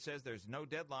Sanders says there's no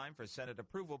deadline for Senate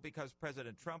approval because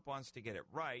President Trump wants to get it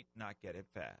right, not get it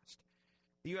fast.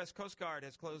 The U.S. Coast Guard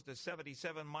has closed a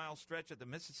 77-mile stretch of the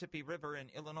Mississippi River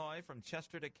in Illinois from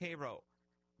Chester to Cairo.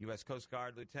 U.S. Coast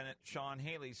Guard Lieutenant Sean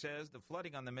Haley says the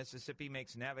flooding on the Mississippi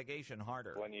makes navigation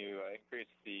harder. When you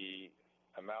increase the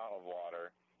amount of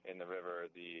water in the river,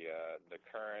 the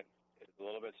current is a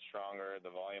little bit stronger,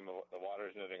 the volume of the water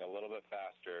is moving a little bit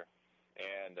faster,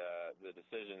 and the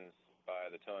decisions by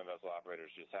the towing vessel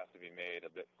operators just have to be made a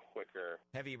bit quicker.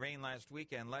 Heavy rain last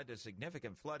weekend led to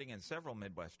significant flooding in several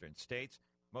Midwestern states.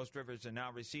 Most rivers are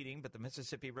now receding, but the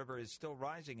Mississippi River is still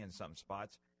rising in some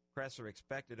spots. Crests are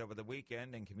expected over the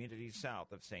weekend in communities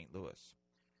south of St. Louis.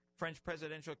 French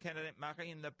presidential candidate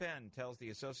Marine Le Pen tells the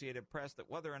Associated Press that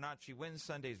whether or not she wins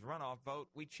Sunday's runoff vote,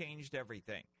 we changed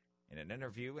everything. In an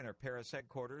interview in her Paris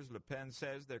headquarters, Le Pen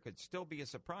says there could still be a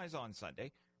surprise on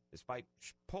Sunday, despite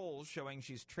polls showing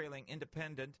she's trailing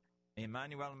independent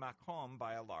Emmanuel Macron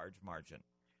by a large margin.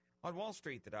 On Wall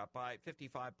Street, the Dow by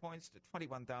 55 points to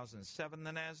 21,007.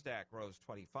 The Nasdaq rose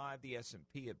 25. The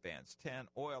S&P advanced 10.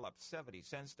 Oil up 70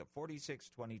 cents to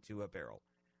 46.22 a barrel.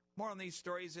 More on these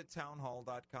stories at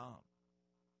townhall.com.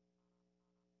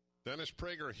 Dennis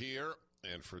Prager here,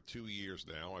 and for 2 years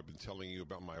now, I've been telling you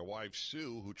about my wife,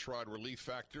 Sue, who tried Relief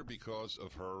Factor because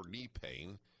of her knee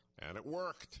pain, and it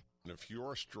worked. And if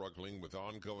you're struggling with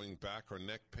ongoing back or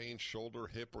neck pain, shoulder,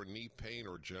 hip, or knee pain,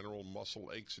 or general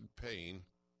muscle aches and pain,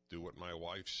 do what my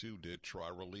wife Sue did. Try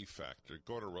Relief Factor.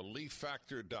 Go to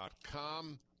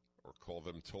ReliefFactor.com or call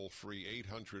them toll-free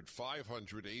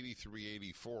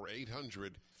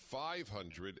 800-500-8384,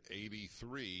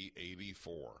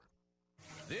 800-500-8384.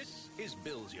 This is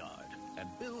Bill's yard, and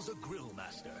Bill's a grill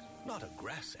master, not a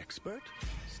grass expert.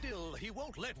 Still, he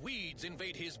won't let weeds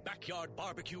invade his backyard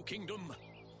barbecue kingdom.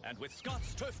 And with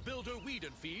Scott's Turf Builder Weed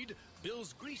and Feed,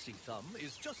 Bill's greasy thumb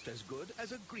is just as good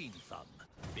as a green thumb.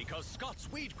 Because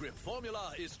Scott's Weed Grip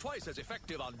formula is twice as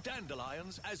effective on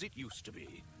dandelions as it used to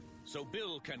be. So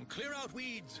Bill can clear out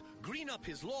weeds, green up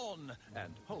his lawn,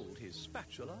 and hold his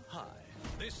spatula high.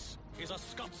 This is a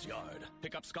Scott's yard.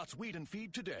 Pick up Scott's Weed and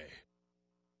Feed today.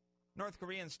 North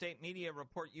Korean state media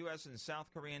report U.S. and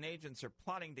South Korean agents are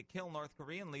plotting to kill North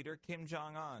Korean leader Kim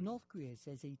Jong-un. North Korea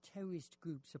says a terrorist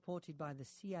group supported by the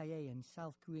CIA and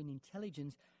South Korean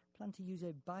intelligence plan to use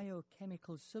a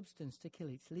biochemical substance to kill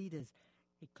its leaders.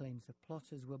 It claims the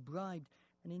plotters were bribed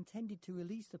and intended to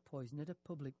release the poison at a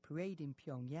public parade in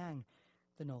Pyongyang.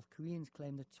 The North Koreans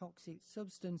claim the toxic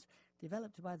substance,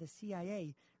 developed by the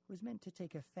CIA, was meant to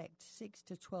take effect 6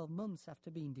 to 12 months after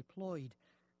being deployed.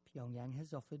 Pyongyang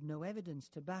has offered no evidence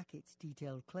to back its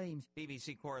detailed claims.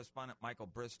 BBC correspondent Michael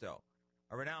Bristow.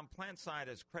 A renowned plant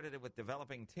scientist credited with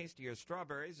developing tastier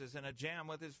strawberries is in a jam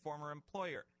with his former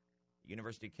employer.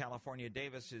 University of California,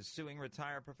 Davis is suing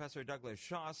retired Professor Douglas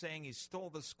Shaw, saying he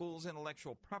stole the school's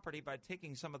intellectual property by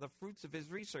taking some of the fruits of his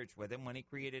research with him when he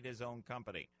created his own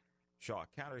company. Shaw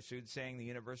countersued, saying the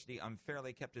university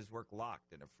unfairly kept his work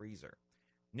locked in a freezer.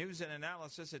 News and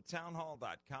analysis at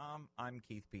townhall.com. I'm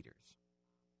Keith Peters.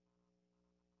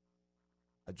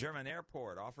 A German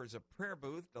airport offers a prayer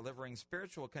booth delivering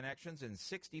spiritual connections in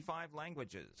 65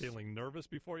 languages. Feeling nervous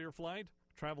before your flight?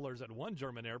 Travelers at one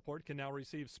German airport can now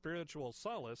receive spiritual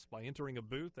solace by entering a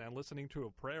booth and listening to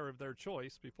a prayer of their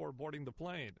choice before boarding the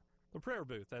plane. The prayer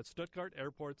booth at Stuttgart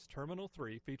Airport's Terminal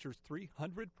 3 features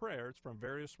 300 prayers from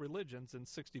various religions in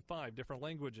 65 different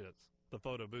languages. The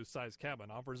photo booth-sized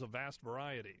cabin offers a vast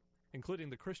variety, including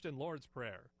the Christian Lord's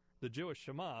Prayer, the Jewish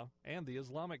Shema, and the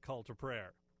Islamic call to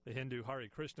prayer. The Hindu Hare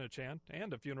Krishna chant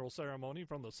and a funeral ceremony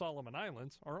from the Solomon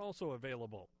Islands are also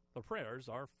available. The prayers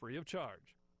are free of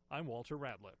charge. I'm Walter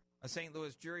Ratliff. A St.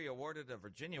 Louis jury awarded a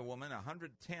Virginia woman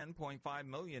 $110.5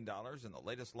 million in the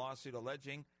latest lawsuit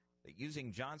alleging that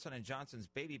using Johnson & Johnson's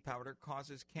baby powder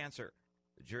causes cancer.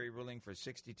 The jury ruling for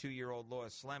 62-year-old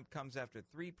Lois Slemp comes after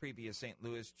 3 previous St.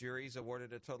 Louis juries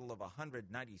awarded a total of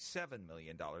 $197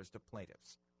 million to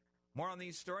plaintiffs. More on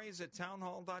these stories at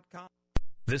townhall.com.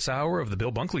 This hour of the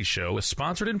Bill Bunkley Show is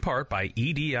sponsored in part by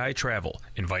EDI Travel,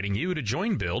 inviting you to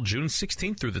join Bill June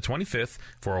 16th through the 25th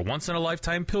for a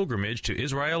once-in-a-lifetime pilgrimage to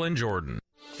Israel and Jordan.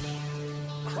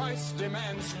 Christ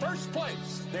demands first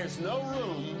place. There's no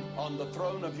room on the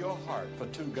throne of your heart for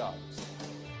two gods.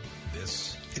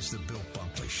 This is the Bill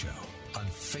Bunkley Show on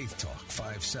Faith Talk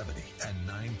 570 and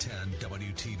 910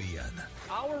 WTBN.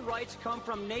 Our rights come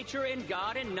from nature and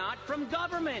God and not from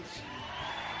government.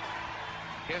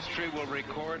 History will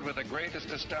record with the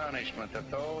greatest astonishment that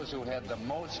those who had the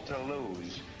most to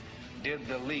lose did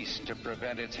the least to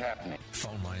prevent its happening.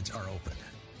 Phone lines are open.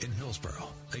 In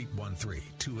Hillsborough,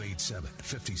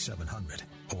 813-287-5700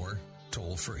 or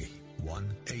toll free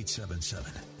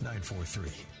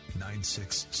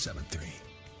 1-877-943-9673.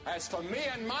 As for me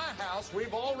and my house,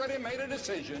 we've already made a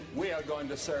decision. We are going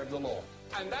to serve the Lord.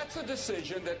 And that's a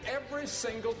decision that every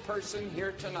single person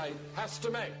here tonight has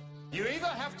to make. You either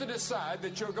have to decide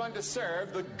that you're going to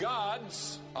serve the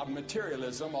gods of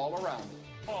materialism all around you,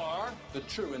 or the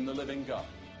true and the living God.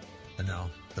 And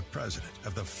now, the president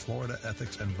of the Florida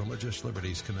Ethics and Religious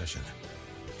Liberties Commission.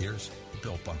 Here's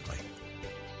Bill Bunkley.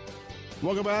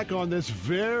 Welcome back on this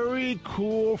very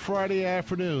cool Friday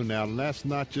afternoon. Now, that's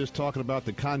not just talking about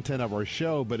the content of our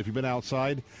show, but if you've been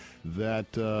outside,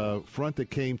 that front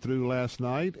that came through last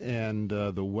night and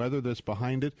the weather that's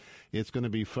behind it, it's going to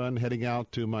be fun heading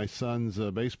out to my son's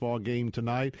baseball game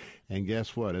tonight. And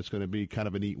guess what? It's going to be kind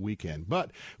of a neat weekend.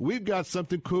 But we've got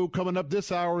something cool coming up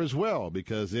this hour as well,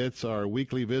 because it's our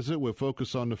weekly visit with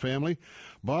Focus on the Family.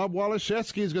 Bob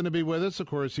Waliszewski is going to be with us. Of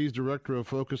course, he's director of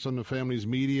Focus on the Family's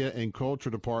Media and Culture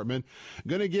Department.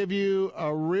 Going to give you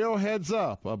a real heads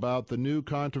up about the new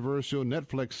controversial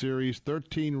Netflix series,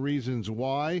 13 Reasons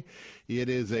Why. It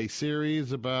is a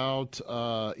series about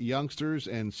youngsters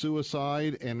and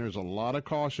suicide, and there's a lot of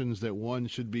cautions that one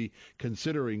should be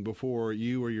considering before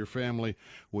you or your family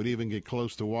would even get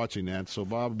close to watching that. So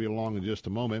Bob will be along in just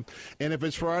a moment. And if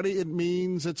it's Friday, it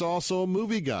means it's also a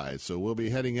movie guide. So we'll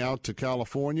be heading out to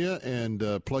California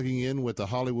and plugging in with the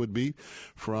Hollywood beat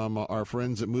from our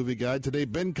friends at Movie Guide. Today,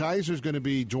 Ben Kaiser is going to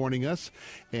be joining us,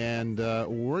 and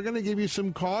we're going to give you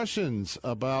some cautions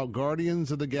about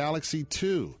Guardians of the Galaxy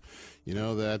 2. You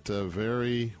know, that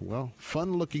very,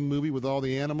 fun-looking movie with all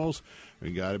the animals.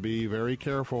 We got to be very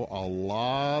careful. A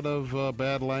lot of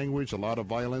bad language, a lot of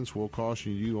violence. We'll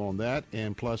caution you on that.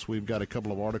 And plus, we've got a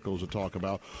couple of articles to talk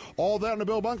about. All that on the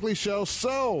Bill Bunkley Show.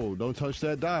 So don't touch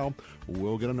that dial.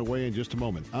 We'll get underway in just a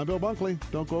moment. I'm Bill Bunkley.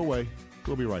 Don't go away.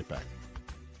 We'll be right back.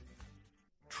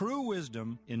 True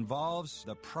wisdom involves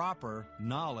the proper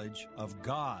knowledge of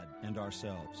God and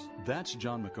ourselves. That's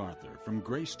John MacArthur from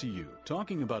Grace to You,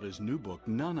 talking about his new book,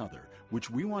 None Other, which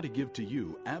we want to give to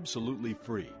you absolutely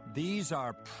free. These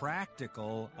are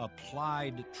practical,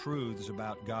 applied truths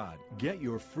about God. Get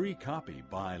your free copy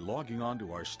by logging on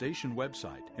to our station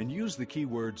website and use the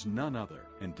keywords None Other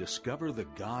and discover the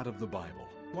God of the Bible.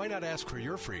 Why not ask for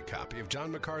your free copy of John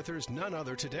MacArthur's None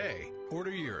Other today?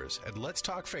 Order yours at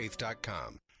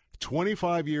letstalkfaith.com.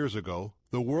 25 years ago,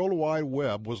 the World Wide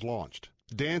Web was launched.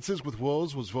 Dances with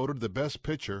Wolves was voted the best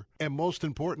picture, and most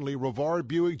importantly, Rivard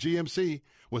Buick GMC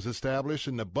was established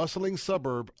in the bustling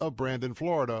suburb of Brandon,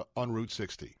 Florida on Route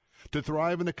 60. To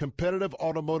thrive in a competitive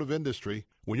automotive industry,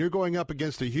 when you're going up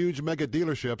against the huge mega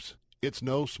dealerships, it's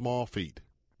no small feat.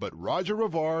 But Roger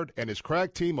Rivard and his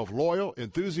crack team of loyal,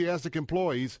 enthusiastic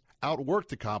employees outwork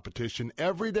the competition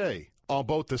every day on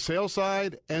both the sales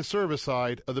side and service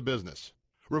side of the business.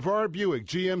 Rivard Buick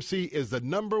GMC is the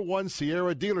 #1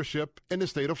 Sierra dealership in the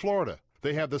state of Florida.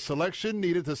 They have the selection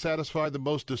needed to satisfy the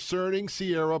most discerning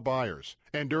Sierra buyers.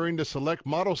 And during the select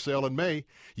model sale in May,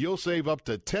 you'll save up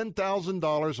to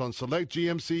 $10,000 on select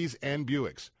GMCs and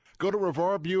Buicks. Go to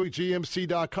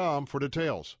RivardBuickGMC.com for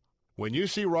details. When you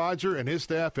see Roger and his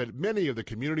staff at many of the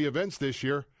community events this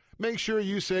year, make sure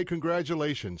you say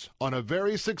congratulations on a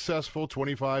very successful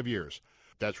 25 years.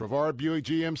 That's Rivard Buick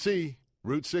GMC,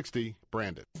 Route 60,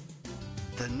 Brandon.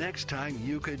 The next time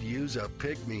you could use a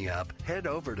pick-me-up, head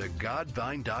over to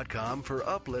Godvine.com for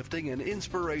uplifting and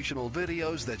inspirational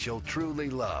videos that you'll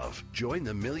truly love. Join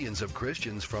the millions of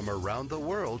Christians from around the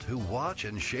world who watch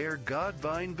and share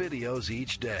Godvine videos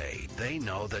each day. They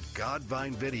know that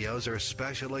Godvine videos are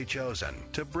specially chosen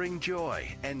to bring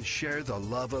joy and share the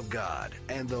love of God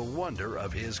and the wonder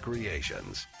of His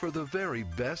creations. For the very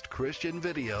best Christian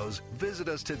videos, visit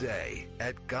us today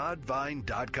at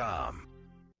Godvine.com.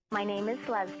 My name is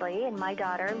Leslie, and my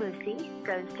daughter, Lucy,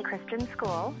 goes to Christian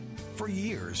school. For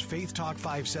years, Faith Talk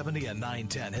 570 and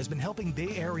 910 has been helping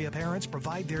Bay Area parents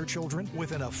provide their children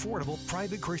with an affordable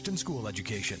private Christian school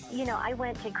education. You know, I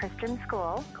went to Christian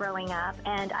school growing up,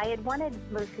 and I had wanted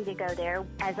Lucy to go there.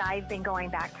 As I've been going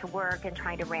back to work and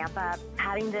trying to ramp up,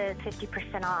 having the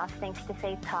 50% off, thanks to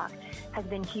Faith Talk, has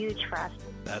been huge for us.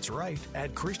 That's right.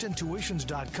 At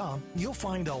ChristianTuitions.com, you'll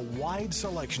find a wide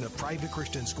selection of private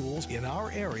Christian schools in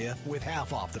our area with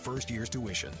half off the first year's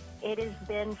tuition. It has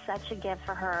been such a gift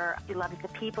for her. She loves the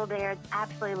people there,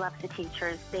 absolutely loves the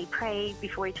teachers. They pray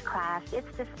before each class.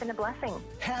 It's just been a blessing.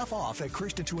 Half off at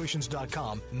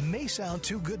ChristianTuitions.com may sound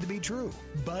too good to be true,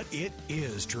 but it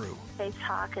is true. Faith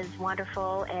Talk is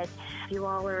wonderful. If you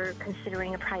all are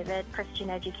considering a private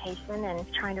Christian education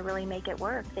and trying to really make it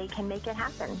work, they can make it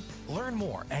happen. Learn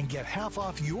more and get half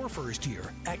off your first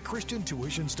year at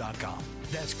ChristianTuitions.com.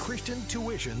 That's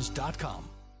ChristianTuitions.com.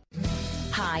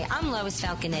 Hi, I'm Lois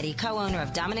Falconetti, co-owner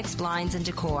of Dominic's Blinds and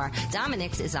Decor.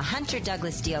 Dominic's is a Hunter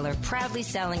Douglas dealer proudly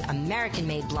selling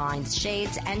American-made blinds,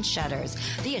 shades, and shutters.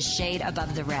 Be a shade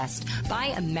above the rest. Buy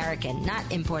American, not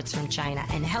imports from China,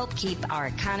 and help keep our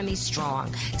economy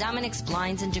strong. Dominic's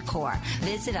Blinds and Decor.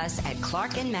 Visit us at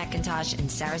Clark and McIntosh in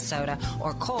Sarasota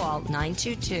or call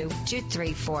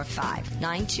 922-2345.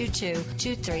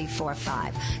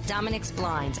 922-2345. Dominic's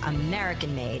Blinds,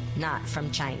 American-made, not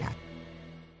from China.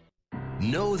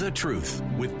 Know the Truth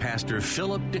with Pastor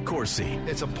Philip DeCourcy.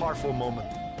 It's a powerful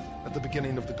moment at the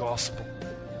beginning of the gospel.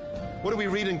 What do we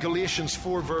read in Galatians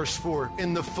 4, verse 4?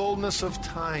 In the fullness of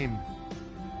time,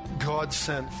 God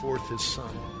sent forth His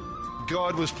Son.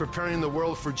 God was preparing the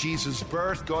world for Jesus'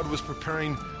 birth. God was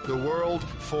preparing the world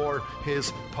for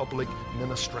His public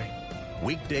ministry.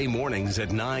 Weekday mornings at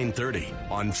 9:30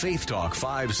 on Faith Talk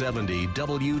 570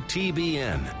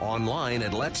 WTBN. Online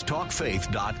at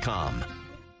letstalkfaith.com.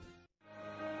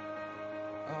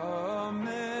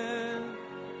 Amen.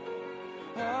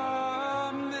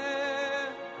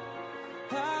 Amen.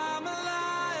 I'm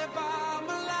alive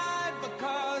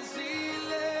because He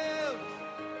lives.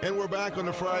 And we're back on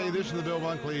the Friday edition of the Bill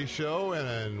Bunkley Show,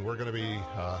 and we're going to be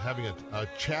having a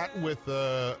chat with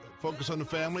Focus on the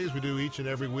Family as we do each and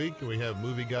every week. And we have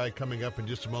Movie Guy coming up in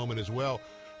just a moment as well.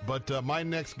 But my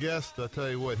next guest, I'll tell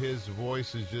you what, his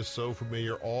voice is just so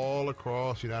familiar all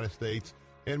across the United States.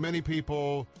 And many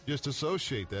people just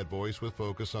associate that voice with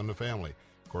Focus on the Family.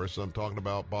 Of course, I'm talking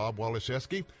about Bob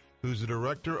Waliszewski, who's the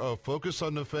director of Focus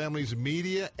on the Family's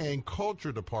Media and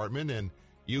Culture Department. And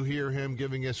you hear him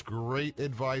giving us great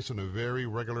advice on a very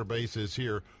regular basis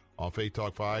here on Faith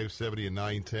Talk 570 and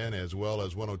 910, as well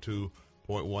as 102.1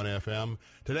 FM.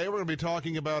 Today, we're going to be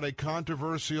talking about a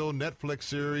controversial Netflix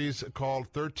series called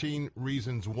 13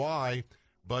 Reasons Why.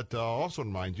 But also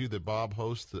remind you that Bob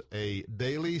hosts a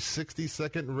daily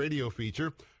 60-second radio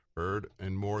feature heard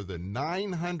in more than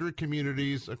 900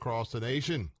 communities across the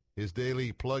nation. His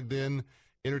daily plugged-in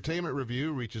entertainment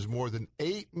review reaches more than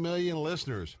 8 million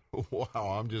listeners. Wow,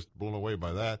 I'm just blown away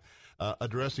by that.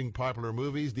 Addressing popular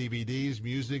movies, DVDs,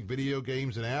 music, video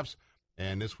games, and apps.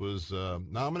 And this was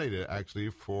nominated, actually,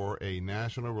 for a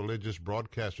National Religious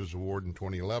Broadcasters Award in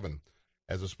 2011.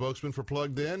 As a spokesman for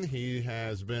Plugged In, he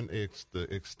has been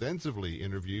extensively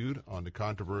interviewed on the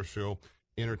controversial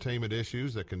entertainment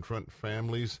issues that confront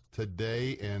families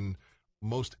today in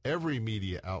most every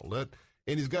media outlet.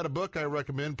 And he's got a book I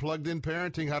recommend, Plugged In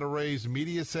Parenting, How to Raise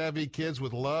Media-Savvy Kids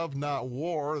with Love, Not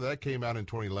War. That came out in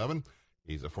 2011.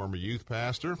 He's a former youth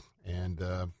pastor, and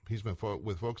he's been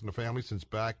with Folks in the Family since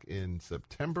back in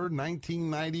September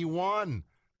 1991.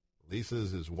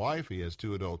 Lisa's his wife. He has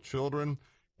 2 adult children,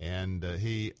 and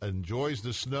he enjoys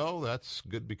the snow. That's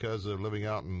good because of living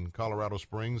out in Colorado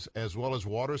Springs, as well as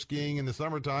water skiing in the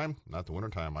summertime, not the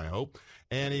wintertime, I hope.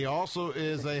 And he also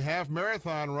is a half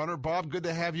marathon runner. Bob, good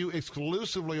to have you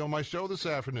exclusively on my show this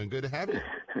afternoon. Good to have you.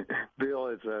 Bill,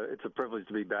 it's a privilege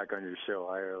to be back on your show.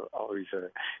 I always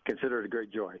consider it a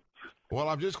great joy. Well,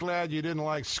 I'm just glad you didn't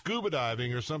like scuba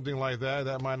diving or something like that.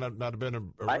 That might not have been a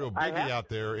real biggie out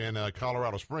there in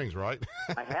Colorado Springs, right?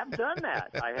 I have done that.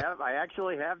 I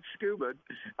actually have scuba.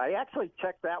 I actually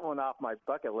checked that one off my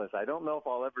bucket list. I don't know if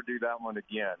I'll ever do that one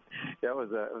again. It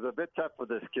was a bit tough for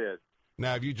this kid.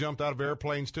 Now, have you jumped out of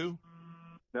airplanes too?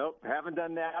 Nope, haven't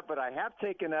done that, but I have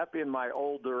taken up in my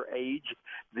older age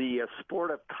the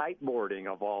sport of kiteboarding,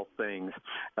 of all things.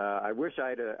 I wish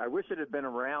it had been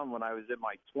around when I was in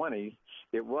my 20s.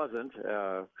 It wasn't,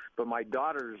 but my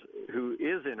daughter, who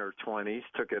is in her 20s,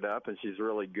 took it up, and she's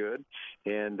really good.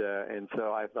 And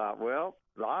so I thought, well,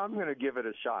 I'm going to give it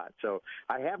a shot. So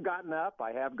I have gotten up.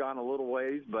 I have gone a little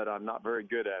ways, but I'm not very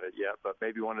good at it yet, but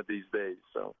maybe one of these days.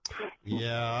 So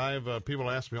yeah, I've people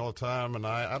ask me all the time, and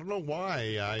I don't know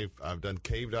why. I've done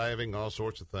cave diving, all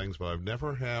sorts of things, but I've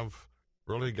never have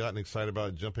really gotten excited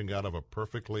about jumping out of a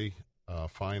perfectly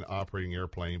fine operating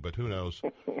airplane, but who knows?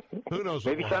 Who knows?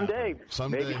 Maybe someday.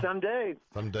 Maybe someday.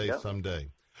 Someday.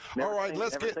 Never all right,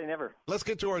 let's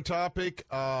get to our topic.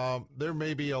 There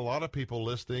may be a lot of people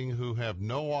listening who have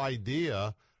no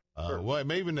idea. Well,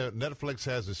 maybe Netflix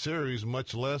has a series,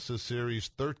 much less a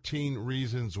series, 13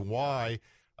 Reasons Why.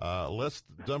 Let's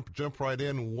jump right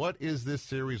in. What is this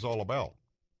series all about?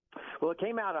 Well, it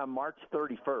came out on March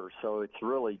 31st, so it's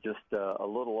really just a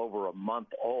little over a month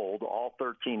old. All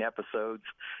 13 episodes,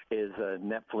 as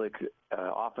Netflix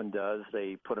often does.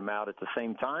 They put them out at the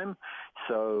same time,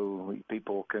 so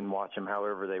people can watch them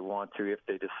however they want to if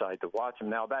they decide to watch them.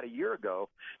 Now, about a year ago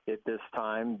at this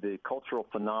time, the cultural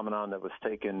phenomenon that was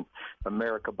taking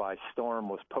America by storm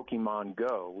was Pokemon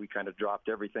Go. We kind of dropped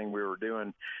everything we were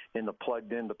doing in the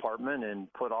plugged-in department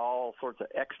and put all sorts of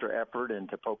extra effort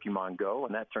into Pokemon Go,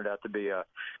 and that turned out to be a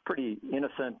pretty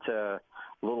innocent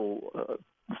little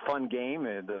fun game.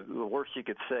 And the worst you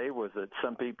could say was that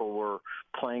some people were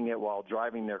playing it while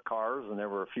driving their cars, and there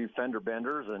were a few fender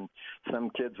benders, and some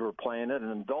kids were playing it,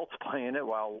 and adults playing it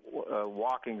while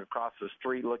walking across the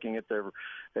street looking at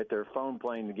their phone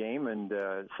playing the game, and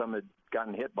some had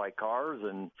gotten hit by cars,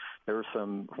 and there was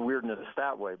some weirdness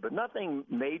that way, but nothing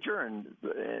major and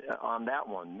on that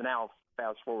one. Now,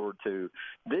 fast forward to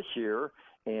this year,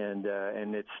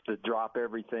 and it's the drop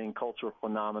everything cultural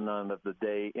phenomenon of the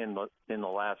day in the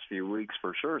last few weeks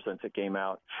for sure since it came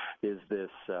out is this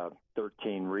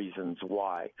 13 Reasons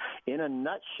Why. In a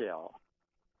nutshell,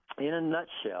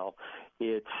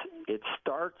 it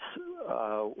starts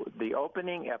the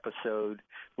opening episode.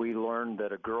 We learned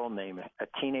that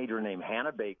a teenager named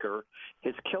Hannah Baker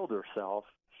has killed herself,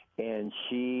 and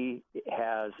she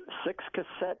has 6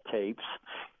 cassette tapes.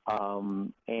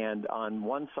 And on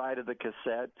one side of the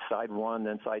cassette, side 1,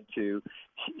 then side 2,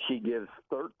 she gives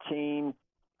 13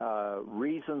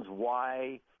 reasons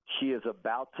why she is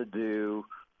about to do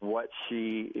what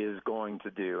she is going to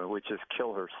do, which is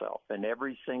kill herself. And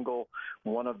every single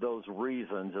one of those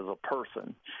reasons is a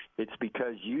person. It's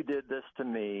because you did this to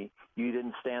me. You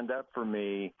didn't stand up for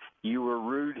me. You were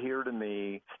rude here to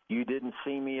me. You didn't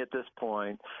see me at this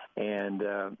point. And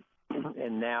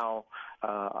now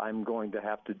I'm going to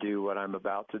have to do what I'm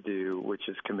about to do, which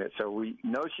is commit. So we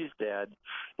know she's dead,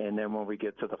 and then when we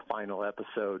get to the final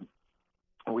episode,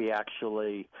 we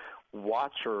actually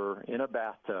watch her in a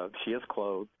bathtub. She is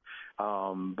clothed,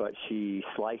 but she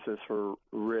slices her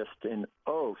wrist in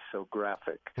so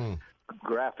graphic.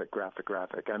 Graphic.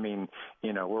 I mean,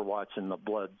 we're watching the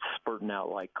blood spurting out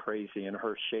like crazy and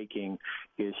her shaking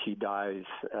as she dies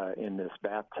in this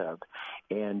bathtub.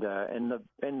 And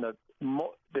the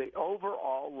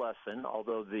overall lesson,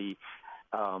 although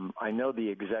I know the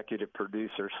executive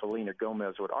producer, Selena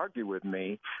Gomez, would argue with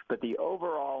me, but the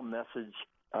overall message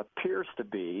appears to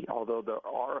be, although there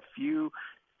are a few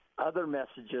other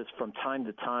messages from time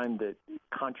to time that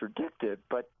contradict it,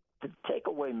 but the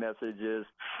takeaway message is,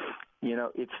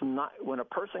 it's not when a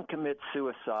person commits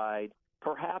suicide,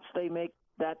 perhaps they make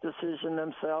that decision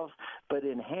themselves, but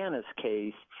in Hannah's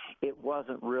case, it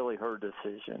wasn't really her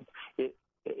decision.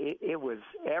 It was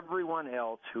everyone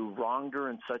else who wronged her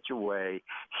in such a way,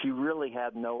 she really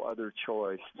had no other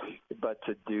choice but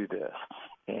to do this.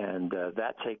 And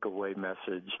that takeaway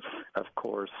message, of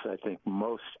course, I think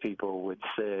most people would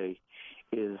say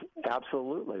is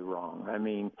absolutely wrong. I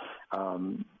mean,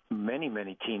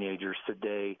 many teenagers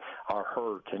today are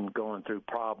hurt and going through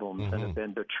problems and have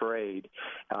been betrayed.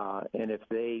 And if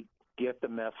they get the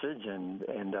message,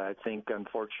 and I think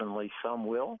unfortunately some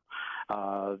will,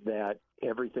 that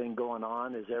everything going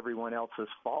on is everyone else's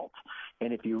fault.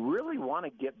 And if you really want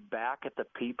to get back at the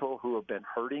people who have been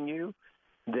hurting you,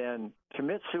 then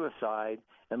commit suicide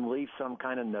and leave some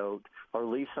kind of note, or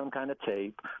leave some kind of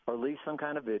tape, or leave some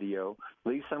kind of video,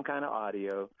 leave some kind of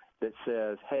audio that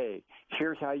says, hey,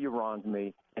 here's how you wronged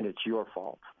me, and it's your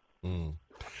fault.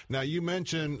 Now, you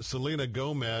mentioned Selena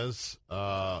Gomez,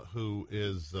 who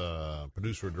is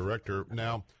producer-director.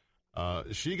 Now,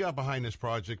 she got behind this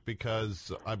project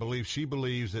because I believe she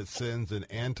believes it sends an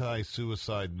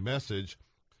anti-suicide message,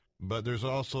 but there's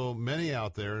also many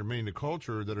out there, many in the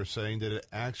culture, that are saying that it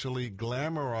actually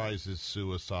glamorizes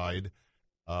suicide.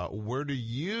 Where do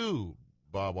you,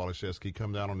 Bob Waliszewski,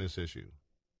 come down on this issue?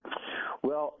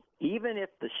 Well, even if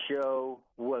the show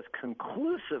was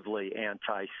conclusively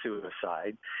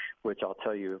anti-suicide, which I'll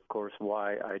tell you, of course,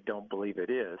 why I don't believe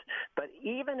it is, but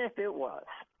even if it was,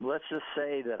 let's just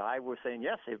say that I was saying,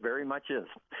 yes, it very much is.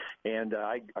 And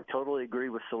I totally agree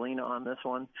with Selena on this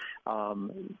one.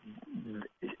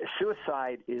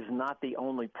 Suicide is not the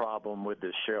only problem with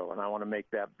this show, and I want to make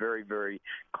that very, very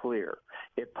clear.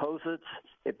 It positions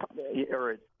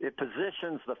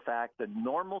the fact that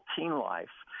normal teen life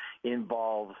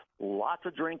involves lots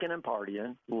of drinking and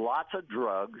partying, lots of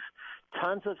drugs,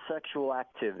 tons of sexual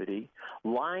activity,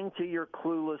 lying to your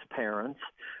clueless parents,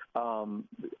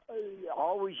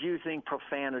 always using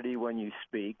profanity when you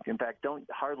speak. In fact, don't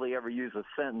hardly ever use a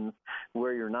sentence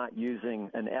where you're not using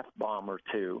an F-bomb or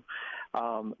two.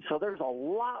 So there's a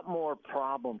lot more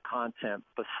problem content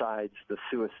besides the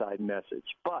suicide message.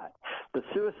 But the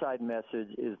suicide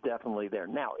message is definitely there.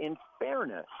 Now, in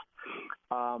fairness,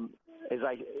 as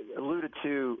I alluded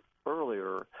to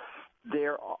earlier,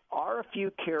 there are a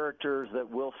few characters that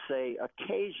will say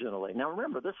occasionally. Now,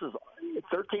 remember, this is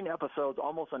 13 episodes,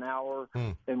 almost an hour,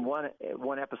 and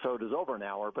one episode is over an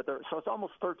hour. So it's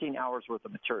almost 13 hours worth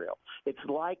of material. It's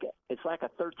like a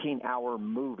 13-hour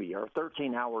movie or a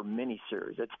 13-hour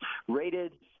miniseries. It's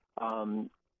rated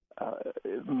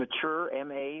mature,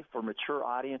 MA, for mature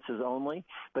audiences only,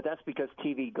 but that's because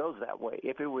TV goes that way.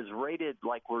 If it was rated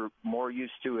like we're more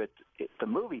used to at the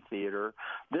movie theater,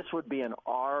 this would be an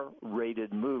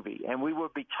R-rated movie, and we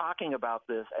would be talking about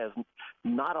this as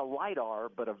not a light R,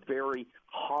 but a very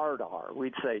hard R.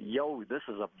 We'd say, yo, this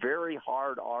is a very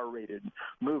hard R-rated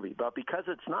movie, but because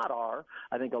it's not R,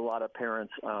 I think a lot of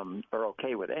parents are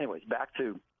okay with it. Anyways, back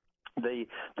to the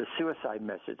suicide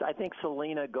message. I think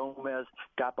Selena Gomez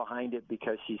got behind it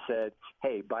because she said,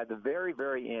 hey, by the very,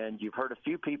 very end, you've heard a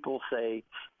few people say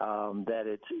that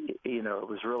it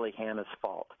was really Hannah's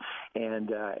fault. And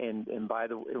by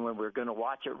the way, when we're going to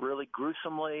watch it really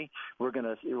gruesomely,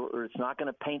 it's not going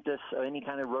to paint us any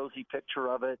kind of rosy picture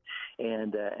of it.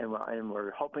 And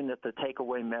we're hoping that the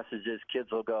takeaway message is kids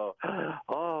will go,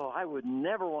 oh, I would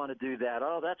never want to do that.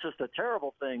 Oh, that's just a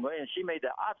terrible thing. And she made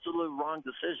the absolute wrong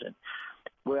decision.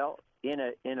 Well, in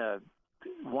a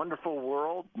wonderful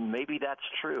world, maybe that's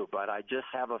true, but I just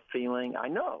have a feeling. I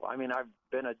know. I mean, I've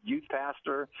been a youth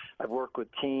pastor. I've worked with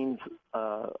teens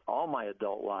all my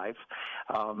adult life,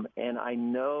 and I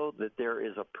know that there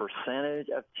is a percentage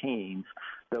of teens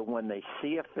that when they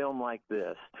see a film like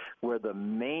this, where the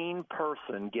main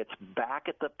person gets back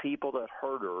at the people that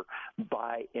hurt her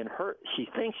she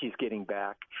thinks she's getting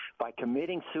back by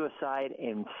committing suicide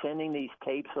and sending these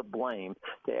tapes of blame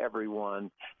to everyone,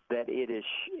 that it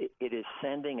is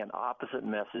sending an opposite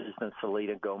message than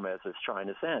Selena Gomez is trying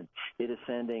to send. It is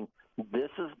sending, this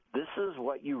is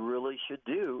what you really should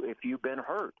do if you've been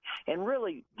hurt. And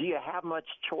really, do you have much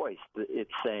choice,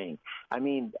 it's saying? I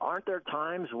mean, aren't there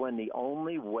times when the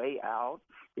only way out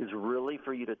is really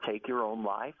for you to take your own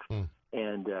life?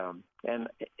 And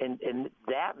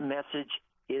that message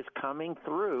is coming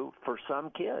through for some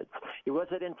kids. Was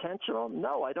it intentional?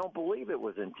 No, I don't believe it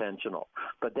was intentional.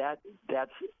 But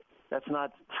that's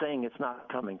not saying it's not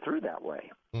coming through that way.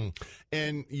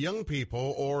 And young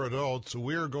people or adults,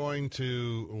 we're going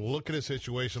to look at a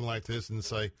situation like this and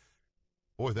say,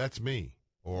 boy, that's me,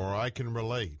 or I can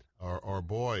relate, or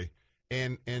boy.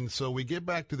 And so we get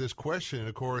back to this question.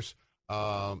 Of course,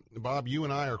 Bob, you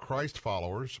and I are Christ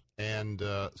followers, and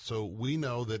so we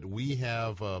know that we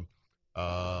have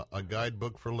a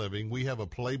guidebook for living. We have a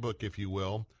playbook, if you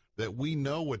will, that we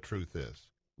know what truth is.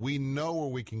 We know where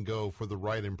we can go for the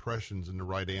right impressions and the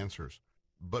right answers.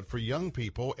 But for young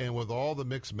people, and with all the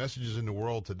mixed messages in the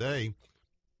world today,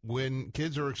 when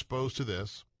kids are exposed to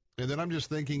this, And then I'm just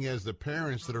thinking, as the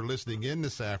parents that are listening in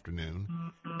this afternoon,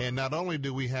 and not only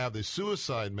do we have the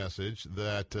suicide message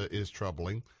that is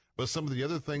troubling, but some of the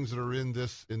other things that are in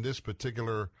this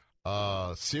particular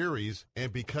series,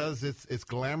 and because it's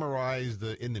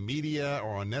glamorized in the media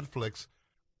or on Netflix,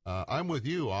 I'm with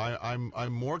you. I'm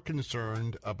more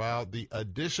concerned about the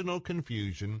additional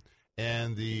confusion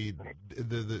and the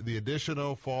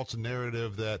additional false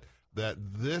narrative that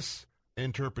this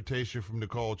interpretation from the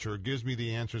culture gives me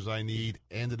the answers I need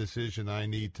and the decision I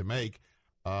need to make.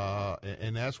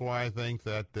 And that's why I think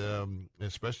that,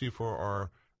 especially for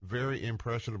our very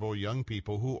impressionable young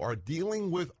people who are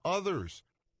dealing with others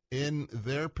in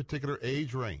their particular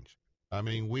age range. I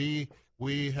mean,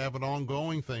 we have an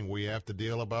ongoing thing. We have to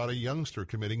deal about a youngster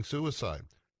committing suicide.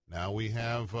 Now we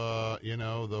have,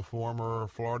 the former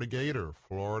Florida Gator,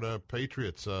 Florida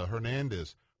Patriots,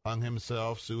 Hernandez, hung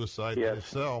himself, suicide in his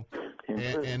cell.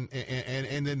 And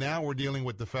then now we're dealing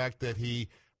with the fact that he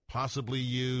possibly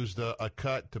used a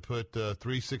cut to put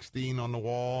 316 on the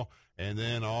wall and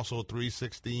then also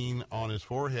 316 on his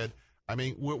forehead. I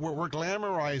mean, we're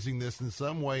glamorizing this in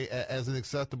some way as an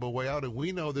acceptable way out, and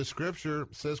we know the Scripture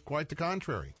says quite the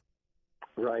contrary.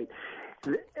 Right.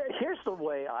 Here's the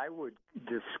way I would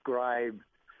describe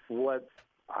what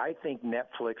I think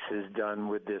Netflix has done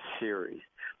with this series.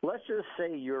 Let's just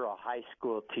say you're a high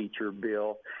school teacher,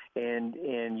 Bill, and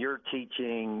you're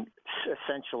teaching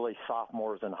essentially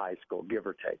sophomores in high school, give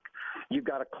or take. You've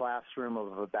got a classroom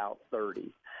of about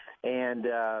 30, and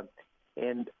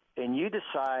you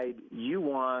decide you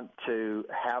want to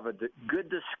have a good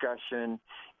discussion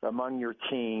among your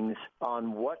teens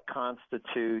on what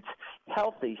constitutes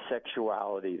healthy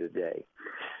sexuality today.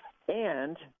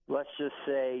 And let's just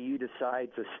say you decide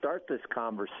to start this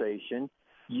conversation.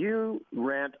 You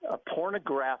rent a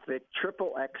pornographic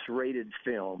XXX rated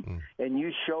film and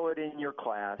you show it in your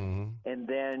class, and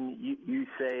then you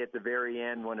say at the very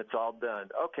end when it's all done,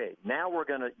 okay, now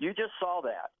you just saw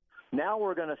that. Now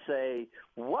we're going to say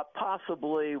what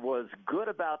possibly was good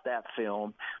about that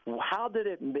film. How did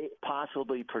it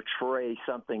possibly portray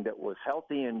something that was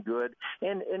healthy and good?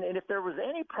 And if there was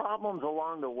any problems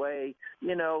along the way,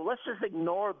 let's just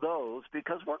ignore those,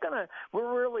 because we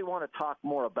really want to talk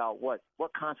more about what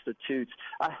constitutes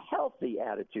a healthy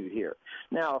attitude here.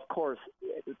 Now, of course,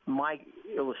 my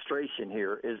illustration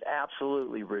here is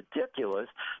absolutely ridiculous,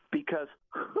 because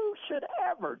who should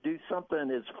ever do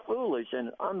something as foolish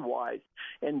and unwise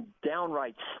and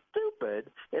downright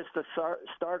stupid as to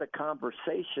start a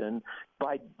conversation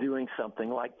by doing something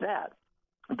like that?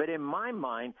 But in my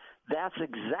mind, that's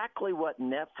exactly what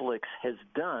Netflix has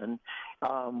done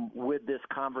with this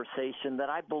conversation, that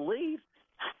I believe,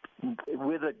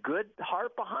 with a good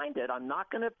heart behind it. I'm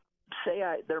not going to say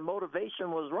their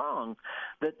motivation was wrong,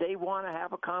 that they want to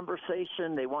have a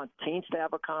conversation. They want teens to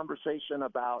have a conversation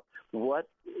about what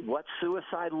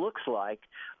suicide looks like.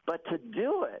 But to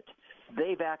do it,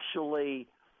 they've actually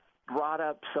brought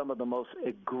up some of the most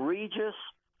egregious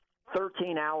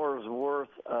 13 hours worth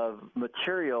of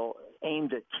material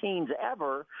aimed at teens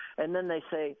ever, and then they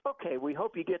say, okay, we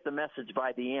hope you get the message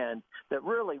by the end that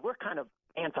really we're kind of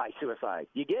anti-suicide.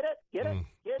 You get it? Get it?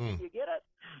 You get it?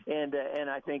 And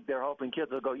I think they're hoping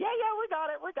kids will go, yeah, we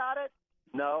got it.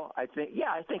 No, I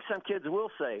think some kids will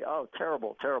say, oh,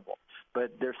 terrible.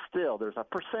 But there's a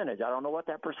percentage. I don't know what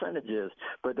that percentage is,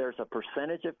 but there's a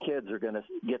percentage of kids are going to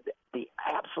get the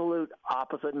absolute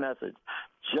opposite message.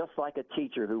 Just like a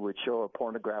teacher who would show a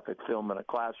pornographic film in a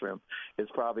classroom is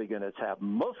probably going to have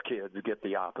most kids get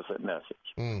the opposite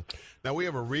message. Now, we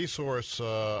have a resource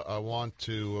I want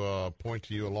to point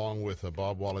to you along with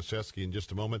Bob Waliszewski in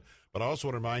just a moment, but I also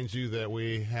want to remind you that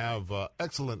we have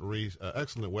excellent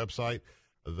website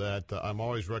that I'm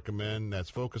always recommend.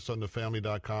 That's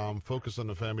FocusOnTheFamily.com,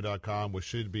 FocusOnTheFamily.com, which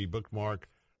should be bookmarked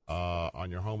on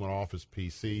your home and office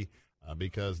PC,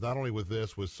 because not only with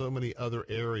this, with so many other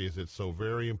areas, it's so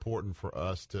very important for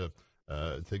us to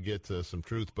get to some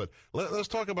truth. But let's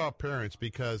talk about parents,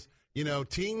 because,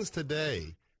 teens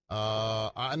today,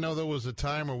 I know there was a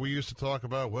time where we used to talk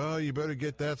about, well, you better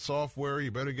get that software,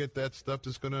 you better get that stuff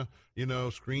that's going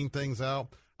to, screen things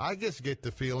out. I just get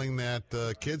the feeling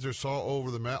that kids are all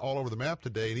over the map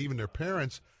today, and even their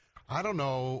parents. I don't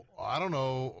know.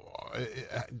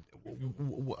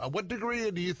 What degree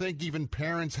do you think even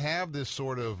parents have this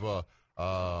sort of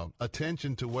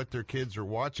attention to what their kids are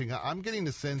watching? I'm getting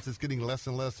the sense it's getting less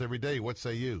and less every day. What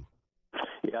say you?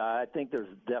 Yeah, I think there's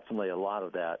definitely a lot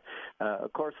of that.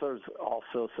 Of course, there's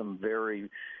also some very,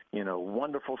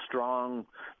 wonderful, strong,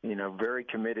 very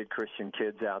committed Christian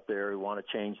kids out there who want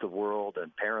to change the world,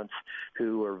 and parents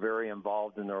who are very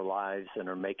involved in their lives and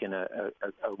are making a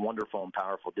wonderful and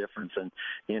powerful difference. And,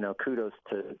 kudos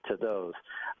to those.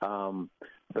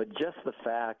 But just the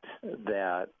fact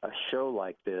that a show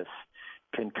like this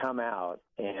can come out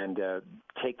and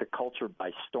take the culture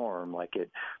by storm like it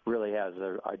really has.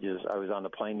 I was on the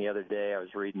plane the other day. I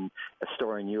was reading a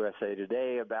story in USA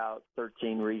Today about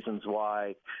 13 reasons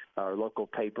why. Our local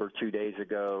paper 2 days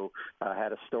ago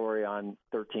had a story on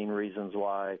 13 reasons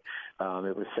why. It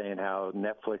was saying how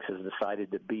Netflix has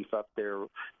decided to beef up their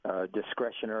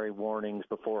discretionary warnings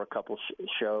before a couple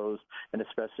shows, and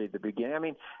especially at the beginning. I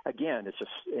mean, again, it's just,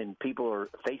 and people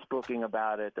are Facebooking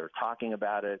about it. They're talking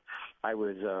about it. I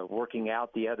was working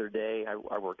out the other day. I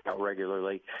work out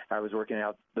regularly. I was working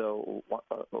out though,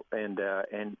 and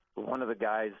one of the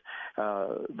guys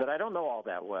that I don't know all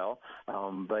that well,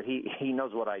 but he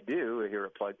knows what I do here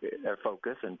at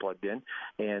Focus and Plugged In,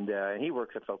 and he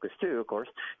works at Focus too, of course.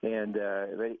 And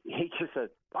he just said,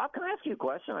 "Bob, can I ask you a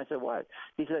question?" I said, "What?"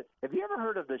 He said, "Have you ever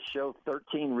heard of the show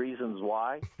 13 Reasons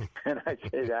Why?" And I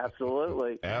said,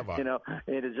 "Absolutely."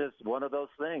 It is just one of those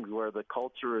things where the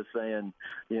culture is saying,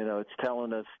 it's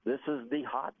telling us this is the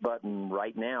hot button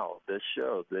right now, this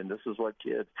show, and this is what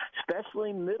kids,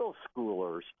 especially middle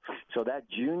schoolers, so that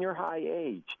junior high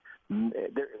age,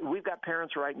 we've got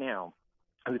parents right now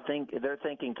who they're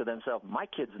thinking to themselves, my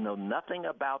kids know nothing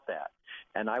about that.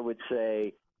 And I would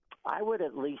say, I would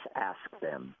at least ask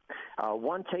them.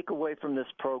 One takeaway from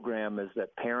this program is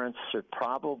that parents should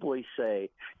probably say,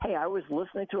 hey, I was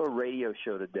listening to a radio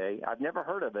show today. I've never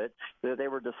heard of it. They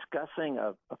were discussing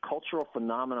a cultural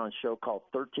phenomenon show called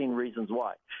 13 Reasons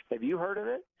Why. Have you heard of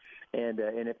it? And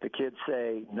if the kids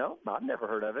say, no, I've never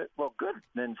heard of it, well, good.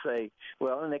 Then say,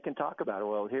 well, and they can talk about it.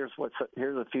 Well, here's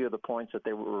a few of the points that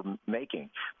they were making.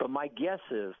 But my guess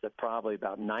is that probably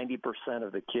about 90%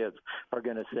 of the kids are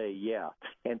going to say, yeah.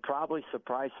 And probably,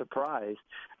 surprise, surprise,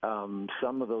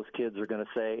 some of those kids are going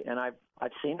to say, and I've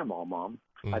seen them all, Mom.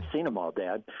 I've seen them all,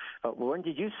 Dad. When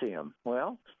did you see them?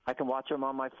 Well, I can watch them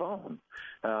on my phone,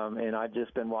 and I've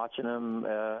just been watching them,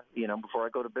 before I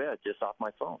go to bed, just off my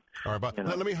phone. All right, but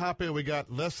let me hop in. We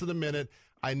got less than a minute.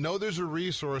 I know there's a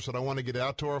resource that I want to get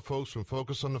out to our folks from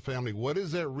Focus on the Family. What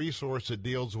is that resource that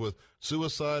deals with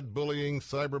suicide, bullying,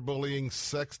 cyberbullying,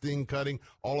 sexting, cutting,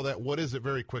 all of that? What is it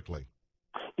very quickly?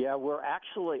 Yeah, we're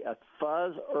actually a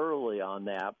fuzz early on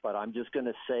that, but I'm just going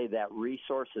to say that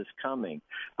resource is coming.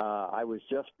 I was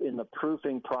just in the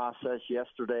proofing process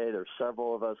yesterday. There's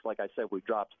several of us. Like I said, we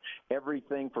dropped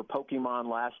everything for Pokemon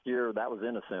last year. That was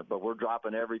innocent, but we're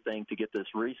dropping everything to get this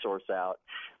resource out.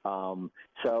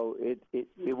 So it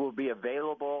will be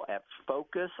available at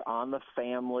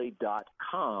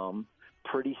FocusOnTheFamily.com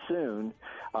pretty soon,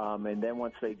 and then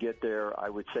once they get there, I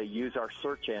would say use our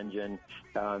search engine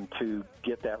to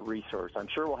get that resource. I'm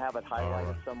sure we'll have it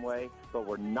highlighted some way, but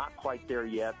we're not quite there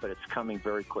yet, but it's coming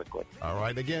very quickly. All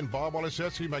right. Again, Bob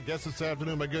Waliszewski, my guest this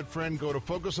afternoon, my good friend. Go to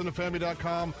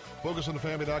FocusOnTheFamily.com,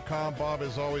 FocusOnTheFamily.com. Bob,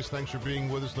 as always, thanks for being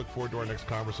with us. Look forward to our next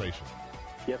conversation.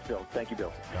 Yes, Bill. Thank you,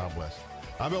 Bill. God bless.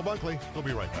 I'm Bill Bunkley. We'll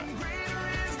be right back.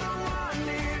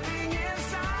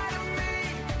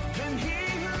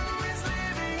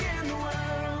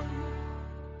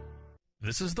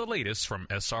 This is the latest from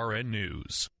SRN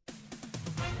News.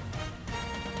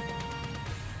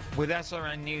 With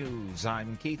SRN News,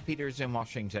 I'm Keith Peters in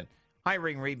Washington.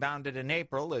 Hiring rebounded in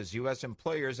April as U.S.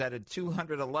 employers added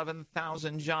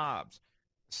 211,000 jobs.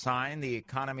 A sign the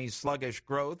economy's sluggish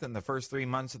growth in the first 3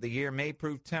 months of the year may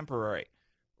prove temporary.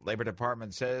 The Labor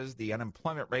Department says the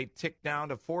unemployment rate ticked down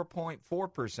to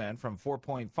 4.4% from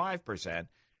 4.5%,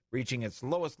 reaching its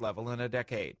lowest level in a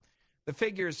decade. The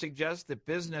figures suggest that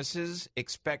businesses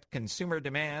expect consumer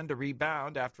demand to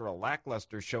rebound after a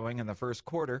lackluster showing in the first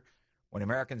quarter, when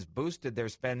Americans boosted their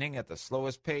spending at the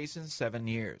slowest pace in 7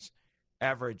 years.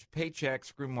 Average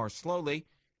paychecks grew more slowly,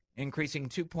 increasing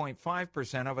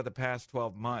 2.5% over the past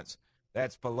 12 months.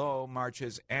 That's below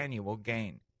March's annual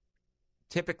gain.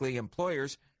 Typically,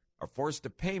 employers are forced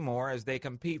to pay more as they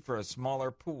compete for a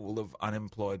smaller pool of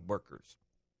unemployed workers.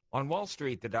 On Wall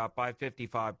Street, the Dow by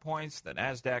 55 points, the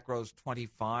Nasdaq rose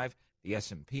 25, the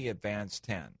S&P advanced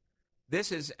 10.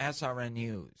 This is SRN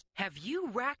News. Have you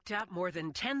racked up more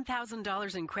than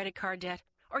 $10,000 in credit card debt?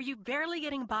 Are you barely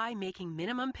getting by making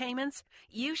minimum payments?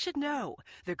 You should know.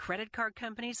 The credit card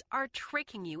companies are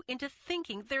tricking you into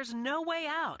thinking there's no way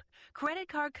out. Credit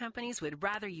card companies would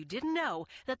rather you didn't know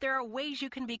that there are ways you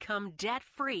can become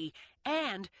debt-free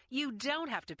and you don't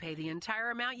have to pay the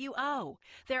entire amount you owe.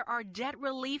 There are debt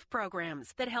relief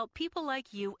programs that help people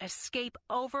like you escape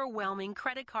overwhelming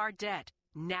credit card debt.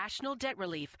 National Debt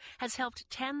Relief has helped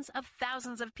tens of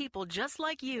thousands of people just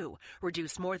like you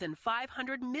reduce more than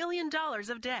 $500 million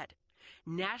of debt.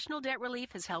 National Debt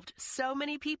Relief has helped so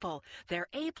many people, they're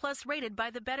A-plus rated by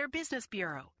the Better Business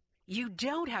Bureau. You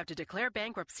don't have to declare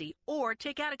bankruptcy or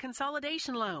take out a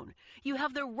consolidation loan. You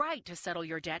have the right to settle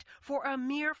your debt for a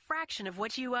mere fraction of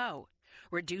what you owe.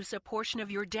 Reduce a portion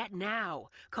of your debt now.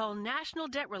 Call National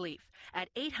Debt Relief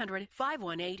at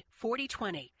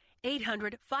 800-518-4020.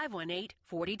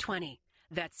 800-518-4020.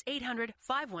 That's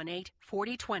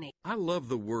 800-518-4020. I love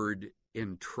the word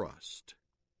entrust.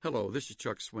 Hello, this is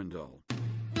Chuck Swindoll.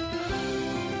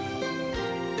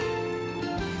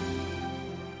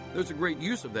 There's a great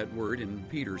use of that word in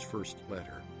Peter's first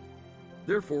letter.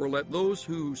 Therefore, let those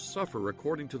who suffer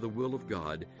according to the will of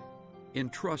God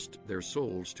entrust their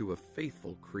souls to a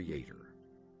faithful Creator.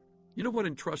 You know what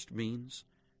entrust means?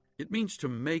 It means to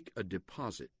make a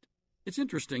deposit. It's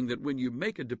interesting that when you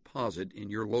make a deposit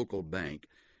in your local bank,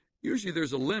 usually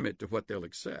there's a limit to what they'll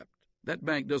accept. That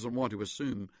bank doesn't want to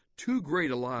assume too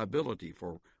great a liability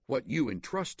for what you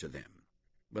entrust to them.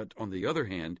 But on the other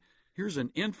hand, here's an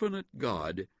infinite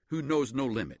God who knows no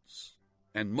limits,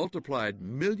 and multiplied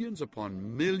millions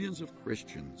upon millions of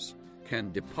Christians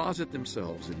can deposit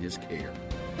themselves in His care.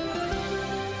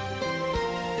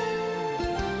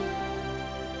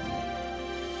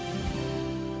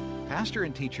 Pastor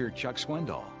and teacher Chuck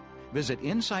Swindoll. Visit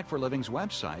Insight for Living's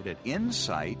website at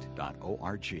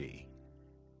insight.org.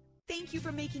 Thank you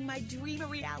for making my dream a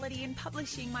reality and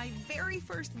publishing my very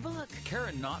first book.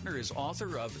 Karen Notner is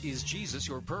author of Is Jesus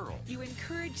Your Pearl? You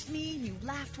encouraged me, you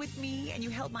laughed with me, and you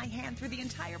held my hand through the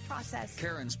entire process.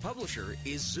 Karen's publisher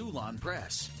is Zulon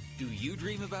Press. Do you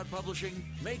dream about publishing?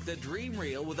 Make the dream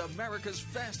real with America's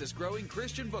fastest growing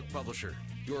Christian book publisher.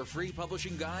 Your free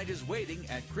publishing guide is waiting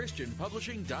at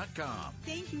ChristianPublishing.com.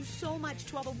 Thank you so much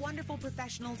to all the wonderful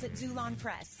professionals at Zulon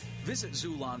Press. Visit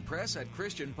Zulon Press at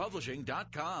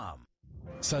ChristianPublishing.com.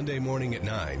 Sunday morning at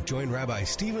 9, join Rabbi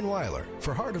Stephen Weiler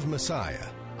for Heart of Messiah.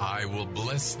 I will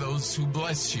bless those who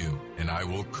bless you, and I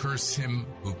will curse him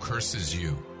who curses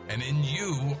you. And in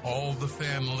you all the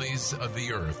families of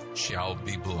the earth shall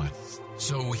be blessed.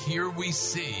 So here we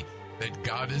see that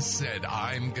God has said,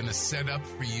 I'm going to set up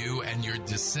for you and your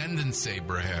descendants,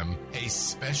 Abraham, a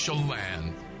special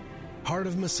land. Heart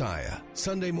of Messiah,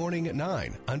 Sunday morning at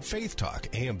 9 on Faith Talk,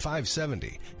 AM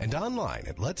 570, and online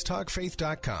at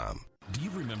letstalkfaith.com. Do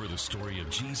you remember the story of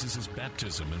Jesus'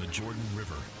 baptism in the Jordan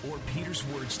River, or Peter's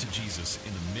words to Jesus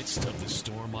in the midst of the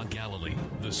storm on Galilee?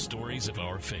 The stories of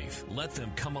our faith. Let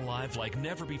them come alive like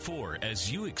never before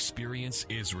as you experience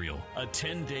Israel. A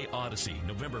 10-day odyssey,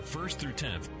 November 1st through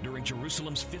 10th, during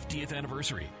Jerusalem's 50th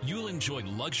anniversary. You'll enjoy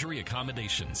luxury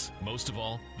accommodations. Most of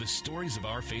all, the stories of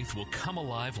our faith will come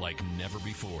alive like never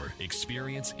before.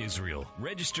 Experience Israel.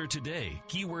 Register today.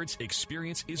 Keywords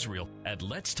Experience Israel at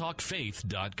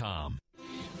letstalkfaith.com.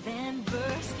 Then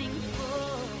bursting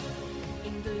forth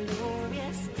in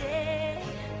glorious day,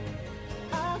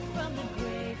 up from the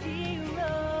grave he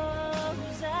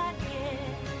rose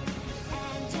again,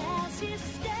 and as he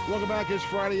stayed. Welcome back. It's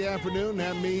Friday afternoon.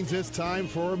 That means it's time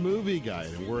for a movie guide,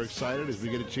 and we're excited as we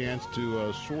get a chance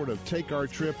to sort of take our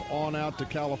trip on out to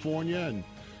California and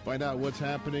find out what's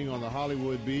happening on the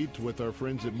Hollywood beat with our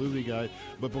friends at Movie Guide.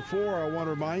 But before, I want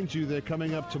to remind you that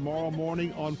coming up tomorrow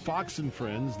morning on Fox and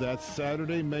Friends, that's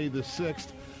Saturday, May the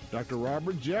 6th, Dr.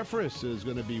 Robert Jeffress is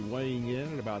going to be weighing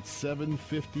in at about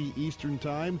 7:50 Eastern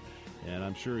Time, and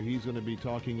I'm sure he's going to be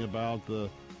talking about the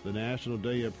National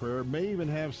Day of Prayer. May even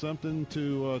have something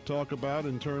to talk about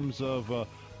in terms of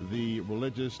the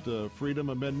Religious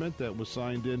Freedom Amendment that was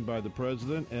signed in by the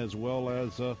President, as well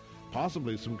as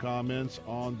possibly some comments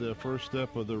on the first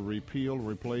step of the repeal,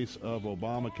 replace of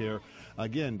Obamacare.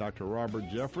 Again, Dr. Robert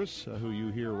Jeffress, who you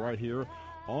hear right here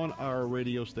on our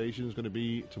radio station, is going to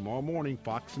be tomorrow morning,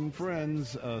 Fox and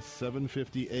Friends,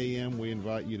 7:50 a.m. We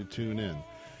invite you to tune in.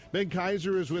 Ben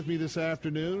Kaiser is with me this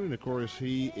afternoon, and of course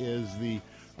he is the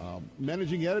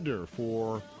managing editor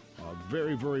for a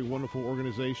very, very wonderful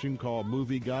organization called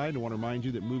Movie Guide. I want to remind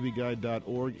you that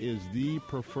movieguide.org is the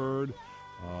preferred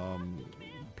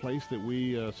place that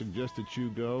we suggest that you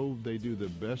go. They do the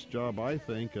best job, I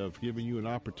think, of giving you an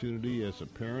opportunity as a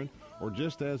parent or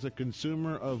just as a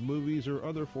consumer of movies or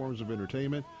other forms of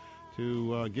entertainment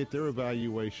to get their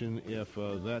evaluation if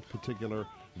that particular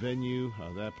venue.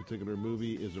 That particular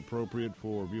movie is appropriate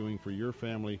for viewing for your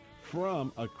family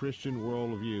from a Christian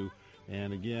worldview.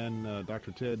 And again,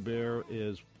 Dr. Ted Baehr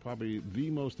is probably the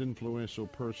most influential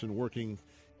person working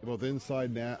both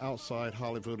inside and outside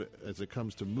Hollywood as it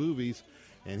comes to movies.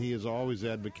 And he is always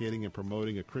advocating and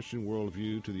promoting a Christian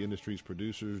worldview to the industry's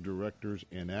producers, directors,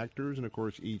 and actors. And, of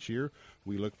course, each year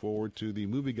we look forward to the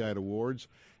Movie Guide Awards.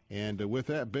 And with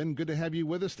that, Ben, good to have you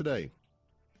with us today.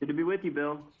 Good to be with you,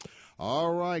 Bill.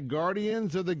 All right,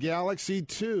 Guardians of the Galaxy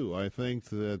 2. I think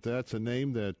that's a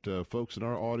name that folks in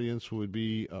our audience would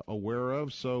be aware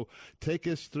of. So take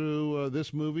us through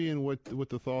this movie and what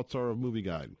the thoughts are of Movie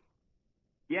Guide.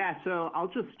 Yeah, so I'll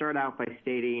just start out by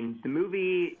stating the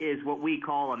movie is what we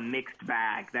call a mixed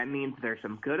bag. That means there's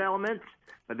some good elements,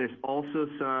 but there's also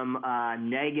some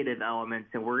negative elements,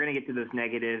 and we're going to get to those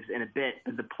negatives in a bit.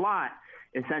 But the plot,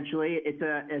 essentially, it's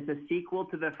a sequel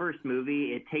to the first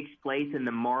movie. It takes place in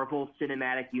the Marvel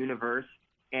Cinematic Universe,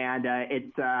 and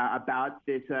it's about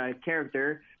this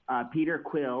character, Peter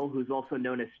Quill, who's also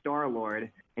known as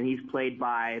Star-Lord, and he's played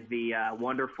by the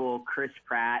wonderful Chris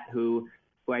Pratt, who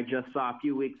I just saw a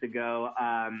few weeks ago.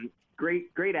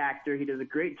 Great actor. He does a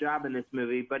great job in this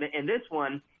movie. But in this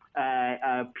one,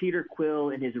 Peter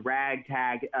Quill and his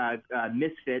ragtag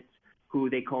misfits, who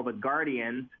they call the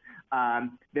Guardians,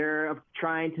 they're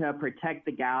trying to protect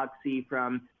the galaxy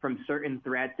from certain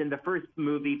threats. In the first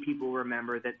movie, people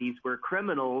remember that these were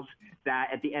criminals that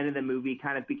at the end of the movie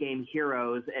kind of became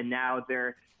heroes, and now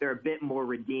they're a bit more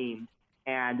redeemed.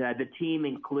 And the team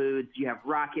includes, you have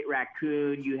Rocket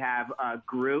Raccoon, you have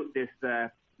Groot,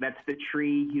 that's the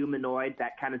tree humanoid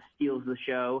that kind of steals the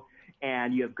show,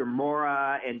 and you have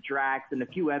Gamora and Drax and a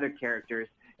few other characters.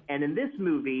 And in this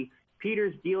movie,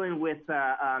 Peter's dealing with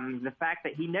the fact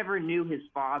that he never knew his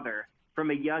father. From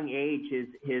a young age,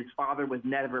 his father was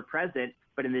never present,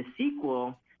 but in the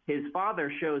sequel, his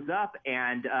father shows up,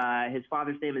 and his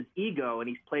father's name is Ego, and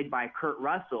he's played by Kurt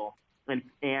Russell.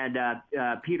 And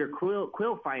Peter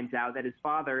Quill finds out that his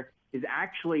father is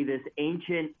actually this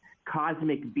ancient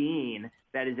cosmic being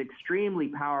that is extremely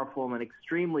powerful and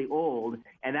extremely old,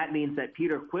 and that means that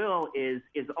Peter Quill is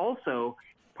also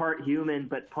part human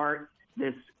but part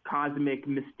this cosmic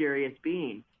mysterious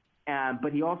being.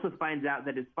 But he also finds out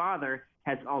that his father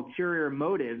has ulterior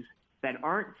motives that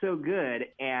aren't so good,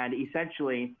 and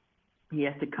essentially he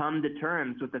has to come to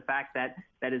terms with the fact that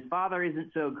his father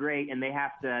isn't so great, and they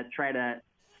have to try to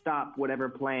stop whatever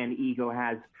plan Ego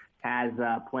has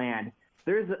planned.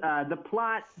 There's the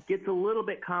plot gets a little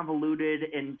bit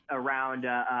convoluted around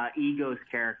Ego's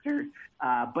character,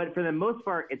 but for the most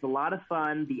part, it's a lot of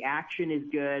fun. The action is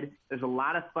good. There's a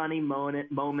lot of funny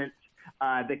moments.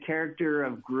 The character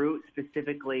of Groot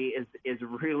specifically is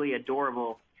really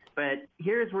adorable. But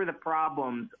here's where the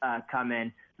problems come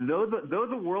in. Though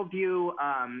the worldview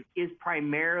is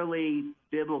primarily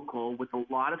biblical, with a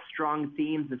lot of strong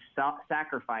themes of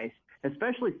self-sacrifice,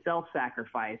 especially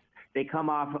self-sacrifice, they come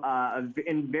off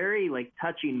in very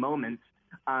touching moments.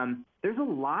 There's a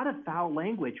lot of foul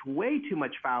language, way too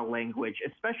much foul language,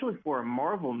 especially for a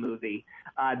Marvel movie.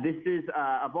 This is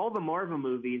of all the Marvel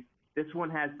movies, this one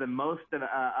has the most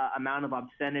amount of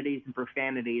obscenities and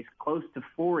profanities, close to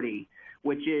 40,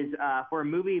 which is for a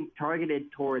movie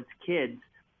targeted towards kids.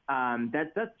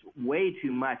 That's way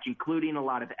too much, including a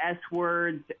lot of S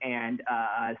words and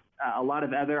a lot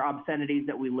of other obscenities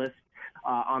that we list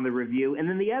on the review. And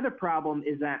then the other problem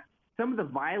is that some of the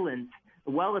violence,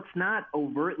 while it's not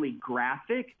overtly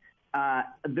graphic,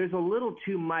 there's a little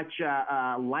too much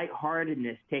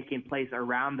lightheartedness taking place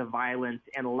around the violence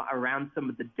and around some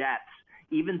of the deaths,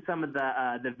 even some of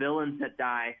the villains that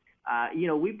die.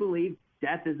 We believe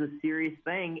death is a serious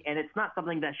thing, and it's not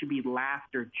something that should be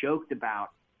laughed or joked about.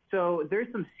 So there's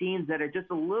some scenes that are just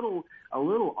a little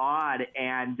odd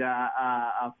and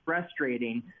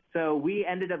frustrating. So we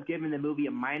ended up giving the movie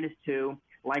a -2.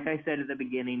 Like I said at the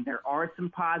beginning, there are some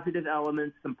positive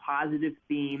elements, some positive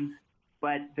themes,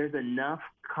 but there's enough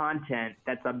content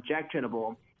that's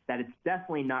objectionable that it's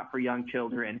definitely not for young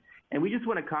children. And we just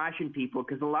want to caution people,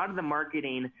 because a lot of the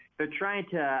marketing, they're trying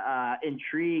to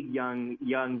intrigue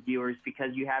young viewers,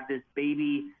 because you have this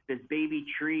baby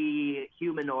tree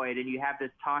humanoid, and you have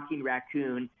this talking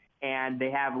raccoon, and they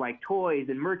have toys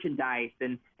and merchandise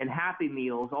and Happy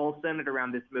Meals all centered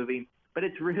around this movie. But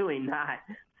it's really not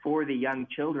for the young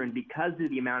children because of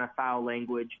the amount of foul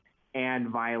language and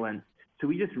violence. So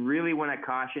we just really want to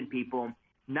caution people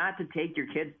not to take your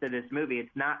kids to this movie.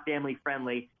 It's not family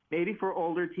friendly. Maybe for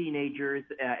older teenagers,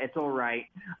 it's all right.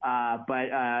 But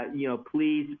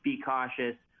please be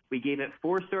cautious. We gave it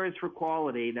 4 stars for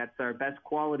quality. That's our best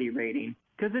quality rating,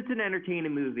 because it's an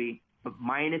entertaining movie. But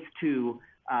 -2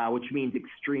 which means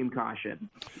extreme caution.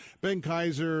 Ben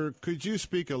Kaiser, could you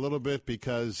speak a little bit,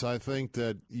 because I think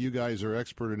that you guys are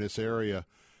expert in this area.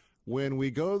 When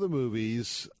we go to the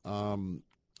movies,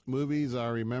 I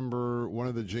remember one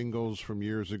of the jingles from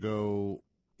years ago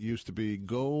used to be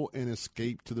 "Go and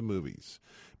escape to the movies,"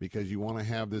 because you want to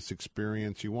have this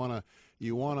experience. You want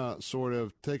to sort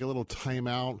of take a little time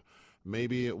out.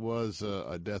 Maybe it was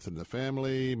a death in the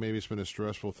family. Maybe it's been a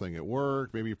stressful thing at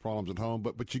work. Maybe problems at home.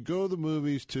 But you go to the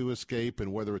movies to escape,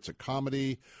 and whether it's a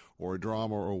comedy or a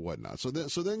drama or whatnot. So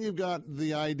then you've got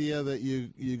the idea that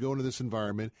you go into this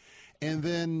environment, and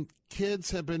then kids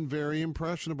have been very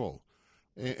impressionable.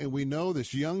 And we know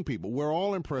this, young people. We're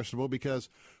all impressionable, because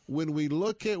when we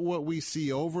look at what we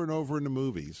see over and over in the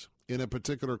movies in a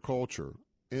particular culture,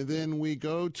 and then we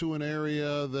go to an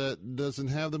area that doesn't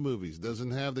have the movies,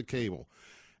 doesn't have the cable,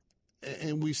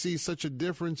 and we see such a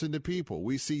difference in the people.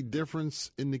 We see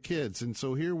difference in the kids. And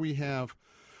so here we have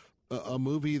a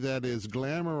movie that is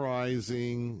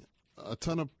glamorizing a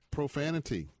ton of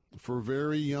profanity for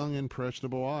very young,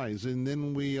 impressionable eyes. And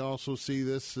then we also see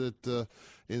this, that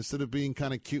instead of being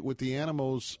kind of cute with the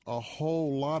animals, a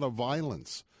whole lot of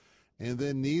violence. And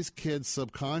then these kids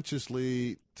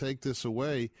subconsciously take this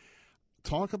away.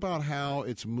 Talk about how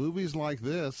it's movies like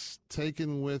this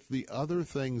taken with the other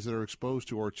things that are exposed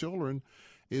to our children.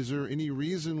 Is there any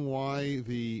reason why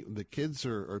the kids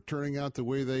are turning out the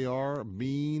way they are,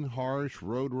 mean, harsh,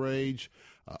 road rage,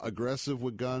 aggressive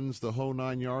with guns, the whole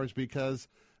 9 yards, because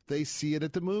they see it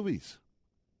at the movies?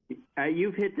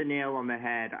 You've hit the nail on the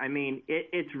head. I mean,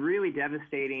 it's really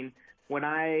devastating when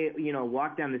I,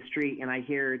 walk down the street and I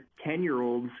hear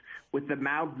 10-year-olds with the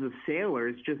mouths of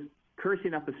sailors just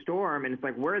cursing up a storm, and it's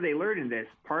like, where are they learning this?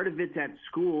 Part of it's at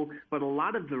school, but a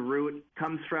lot of the root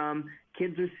comes from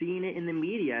kids are seeing it in the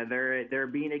media. They're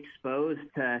being exposed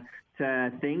to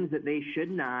things that they should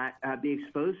not be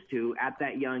exposed to at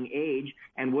that young age.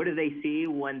 And what do they see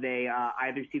when they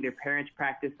either see their parents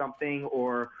practice something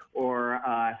or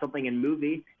something in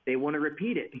movie? They want to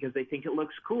repeat it because they think it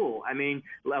looks cool. I mean,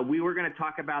 we were going to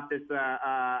talk about this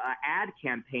ad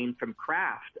campaign from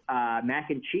Kraft,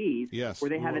 mac and cheese, yes, where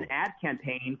they have an ad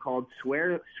campaign called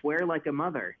 "Swear Like a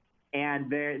Mother," and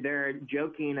they're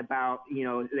joking about,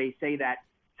 they say that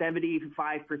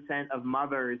 75% of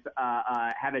mothers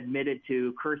have admitted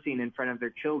to cursing in front of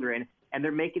their children, and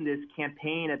they're making this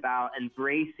campaign about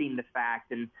embracing the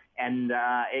fact and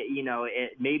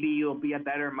maybe you'll be a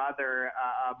better mother,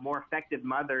 a more effective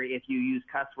mother if you use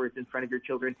cuss words in front of your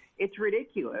children. It's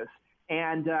ridiculous,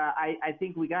 and I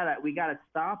think we gotta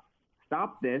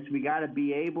stop this. We gotta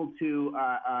be able to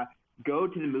go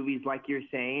to the movies like you're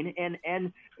saying,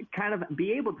 and kind of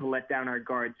be able to let down our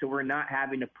guard, so we're not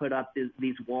having to put up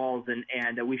these walls,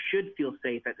 and we should feel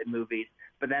safe at the movies,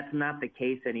 but that's not the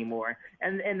case anymore.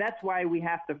 And that's why we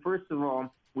have to, first of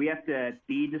all, we have to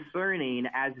be discerning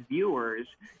as viewers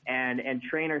and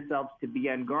train ourselves to be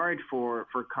on guard for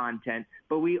content.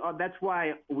 But that's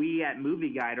why we at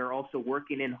Movie Guide are also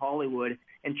working in Hollywood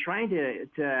and trying to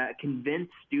convince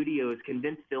studios,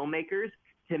 convince filmmakers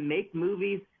to make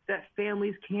movies that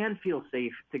families can feel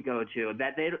safe to go to,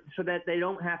 so that they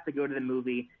don't have to go to the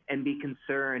movie and be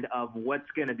concerned of what's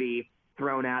going to be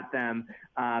thrown at them.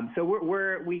 So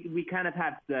we kind of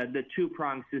have the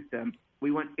two-pronged system. We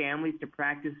want families to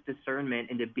practice discernment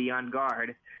and to be on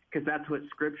guard, because that's what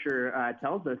Scripture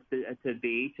tells us to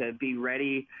be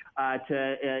ready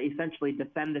to essentially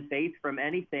defend the faith from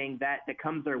anything that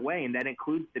comes our way, and that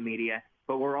includes the media.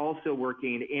 But we're also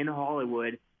working in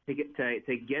Hollywood to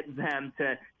get them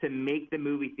to make the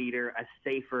movie theater a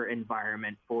safer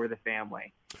environment for the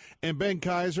family. And Ben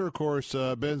Kaiser, of course,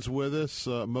 Ben's with us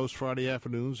most Friday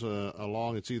afternoons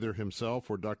along. It's either himself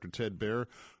or Dr. Ted Baehr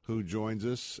who joins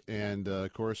us. And,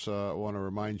 of course, I want to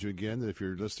remind you again that if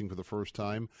you're listening for the first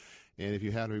time, and if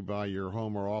you happen to be by your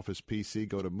home or office PC,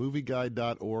 go to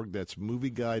movieguide.org. That's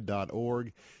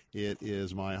movieguide.org. It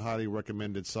is my highly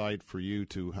recommended site for you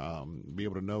to be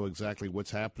able to know exactly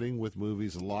what's happening with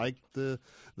movies like the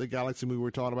Galaxy movie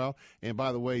we're talking about. And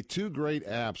by the way, two great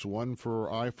apps, one for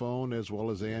iPhone as well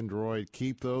as Android.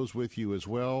 Keep those with you as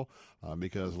well,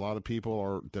 because a lot of people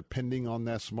are depending on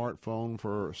that smartphone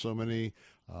for so many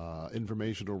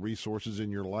informational resources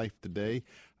in your life today.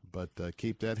 But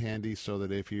keep that handy so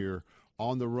that if you're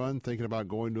on the run thinking about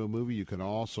going to a movie, you can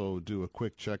also do a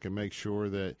quick check and make sure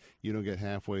that you don't get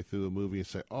halfway through a movie and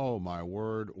say, oh, my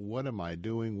word, what am I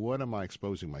doing? What am I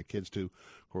exposing my kids to?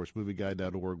 Of course,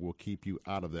 movieguide.org will keep you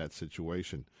out of that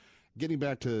situation. Getting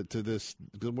back to this,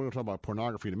 we're going to talk about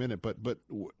pornography in a minute, but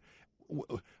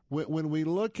when we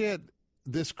look at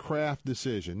this Kraft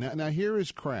decision, now here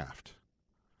is Kraft.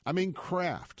 I mean,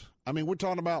 Kraft, I mean, we're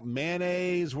talking about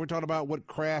mayonnaise. We're talking about what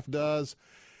Kraft does.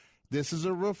 This is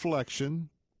a reflection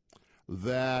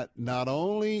that not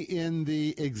only in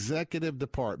the executive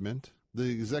department, the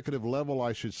executive level,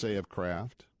 I should say, of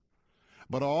Kraft,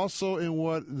 but also in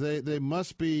what they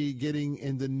must be getting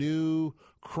in the new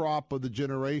crop of the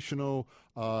generational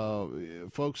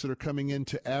folks that are coming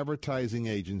into advertising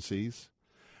agencies.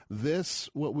 This,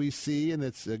 what we see, and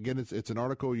it's an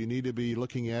article you need to be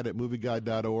looking at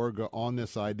movieguide.org on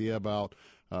this idea about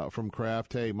from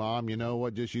Kraft, hey, Mom, you know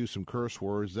what, just use some curse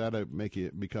words. That'll make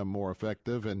it become more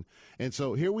effective. And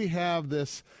so here we have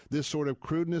this sort of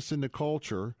crudeness in the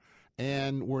culture,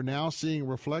 and we're now seeing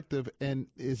reflective. And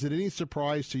is it any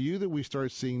surprise to you that we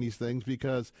start seeing these things?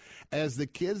 Because as the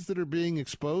kids that are being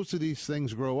exposed to these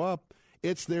things grow up,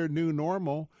 it's their new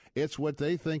normal. It's what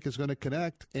they think is going to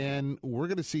connect. And we're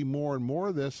going to see more and more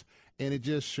of this. And it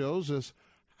just shows us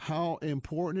how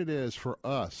important it is for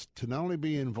us to not only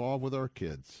be involved with our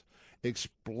kids,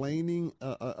 explaining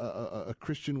a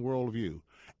Christian worldview,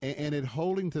 and it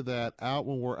holding to that out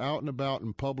when we're out and about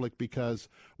in public, because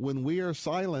when we are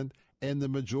silent and the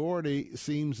majority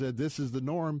seems that this is the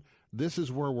norm, this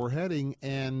is where we're heading.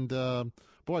 And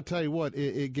boy, I tell you what,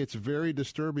 it gets very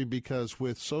disturbing, because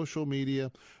with social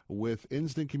media, with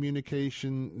instant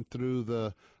communication through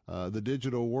the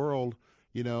digital world,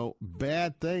 you know,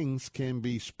 bad things can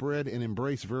be spread and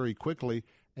embraced very quickly.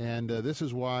 And this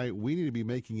is why we need to be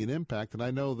making an impact. And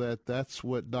I know that that's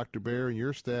what Dr. Baer and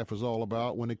your staff is all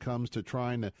about when it comes to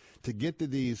trying to get to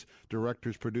these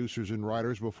directors, producers, and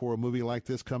writers before a movie like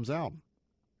this comes out.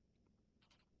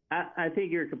 I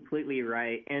think you're completely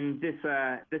right. And this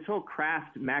whole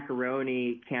Kraft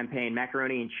macaroni campaign,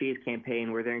 macaroni and cheese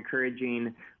campaign, where they're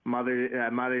encouraging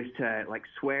mothers to like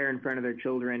swear in front of their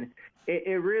children,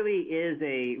 it really is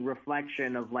a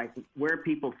reflection of like where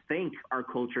people think our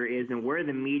culture is and where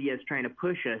the media is trying to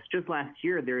push us. Just last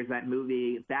year, there was that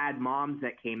movie Bad Moms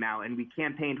that came out, and we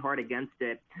campaigned hard against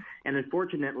it. And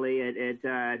unfortunately, it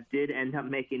did end up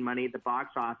making money at the box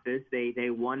office. They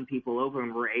won people over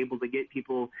and were able to get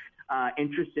people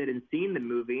interested in seeing the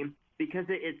movie, because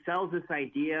it sells this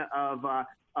idea of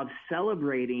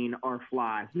celebrating our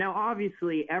flaws. Now,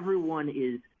 obviously, everyone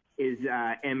is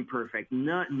imperfect.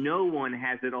 No one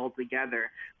has it all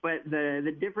together. But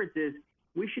the difference is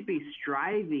we should be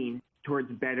striving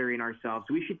towards bettering ourselves.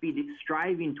 We should be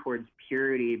striving towards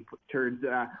purity, towards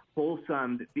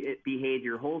wholesome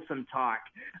behavior, wholesome talk,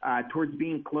 towards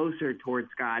being closer towards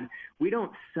God. We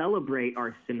don't celebrate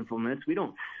our sinfulness. We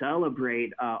don't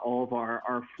celebrate all of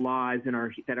our flaws and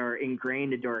that are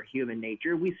ingrained into our human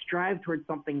nature. We strive towards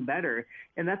something better.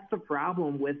 And that's the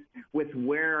problem with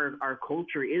where our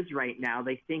culture is right now.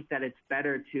 They think that it's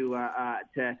better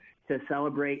to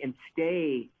celebrate and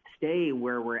stay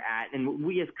where we're at. And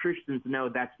we as Christians know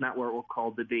that's not where we're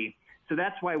called to be. So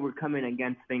that's why we're coming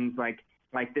against things like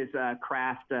this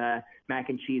Kraft mac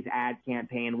and cheese ad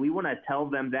campaign. We want to tell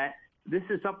them that this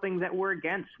is something that we're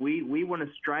against. We want to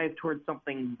strive towards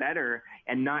something better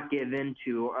and not give in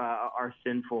to our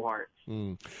sinful hearts.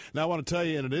 Now, I want to tell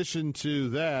you, in addition to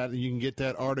that, you can get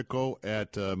that article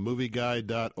at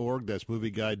movieguide.org. That's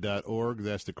movieguide.org.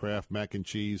 That's the Kraft mac and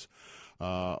cheese.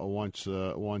 Wants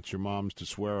your moms to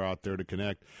swear out there to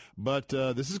connect. But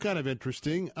this is kind of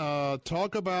interesting.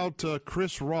 Talk about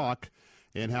Chris Rock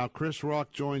and how Chris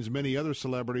Rock joins many other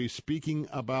celebrities speaking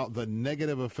about the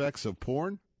negative effects of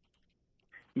porn.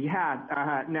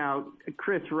 Yeah. Now,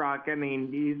 Chris Rock, I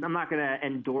mean, I'm not going to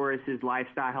endorse his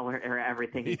lifestyle or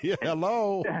everything. Yeah,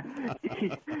 hello.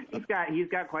 He's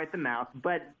got quite the mouth.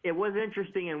 But it was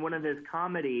interesting in one of his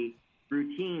comedy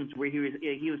routines where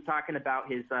he was talking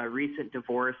about his recent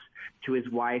divorce to his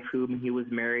wife, whom he was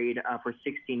married for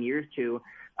 16 years to,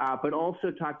 but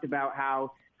also talked about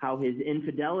how his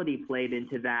infidelity played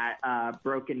into that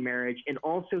broken marriage, and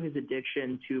also his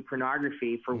addiction to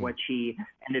pornography, for which he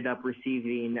ended up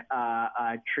receiving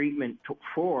treatment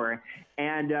for.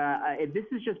 And this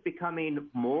is just becoming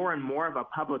more and more of a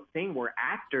public thing where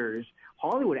actors,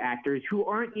 Hollywood actors who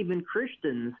aren't even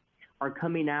Christians, are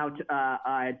coming out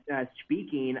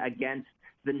speaking against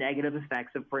the negative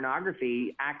effects of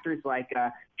pornography. Actors like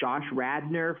Josh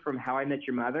Radnor from How I Met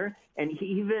Your Mother, and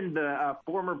even the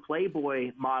former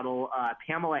Playboy model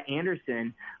Pamela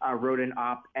Anderson wrote an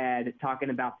op-ed talking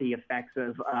about the effects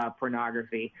of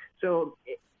pornography. So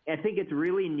I think it's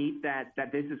really neat that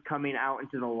this is coming out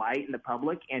into the light in the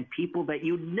public, and people that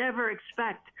you'd never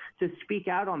expect to speak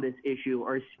out on this issue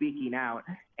are speaking out.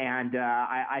 And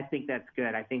I think that's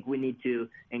good. I think we need to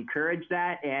encourage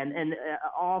that and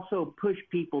also push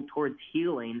people towards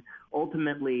healing.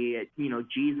 Ultimately,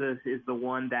 Jesus is the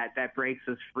one that breaks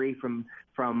us free from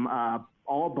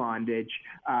all bondage.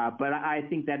 But I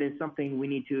think that is something we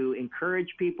need to encourage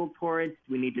people towards.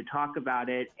 We need to talk about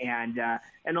it and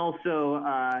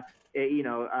also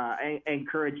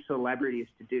encourage celebrities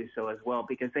to do so as well,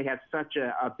 because they have such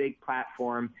a big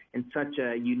platform and such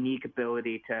a unique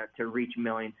ability to reach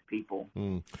millions of people.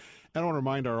 And I want to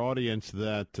remind our audience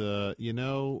that,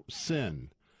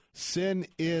 sin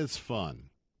is fun.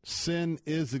 Sin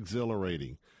is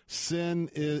exhilarating. Sin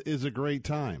is a great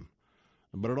time,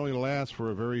 but it only lasts for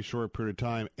a very short period of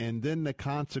time. And then the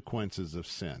consequences of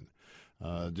sin.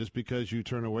 Just because you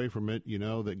turn away from it,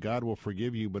 that God will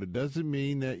forgive you, but it doesn't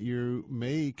mean that you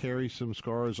may carry some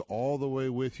scars all the way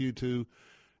with you to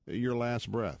your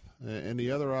last breath. And the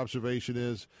other observation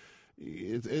is,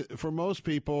 for most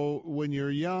people, when you're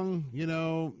young,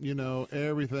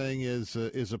 everything is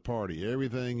a party.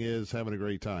 Everything is having a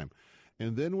great time.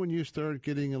 And then when you start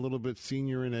getting a little bit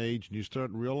senior in age and you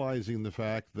start realizing the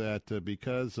fact that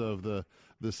because of the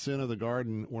sin of the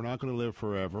garden, we're not going to live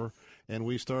forever, and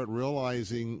we start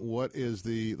realizing what is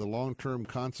the long-term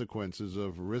consequences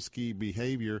of risky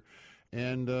behavior,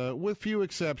 and with few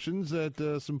exceptions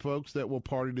that some folks that will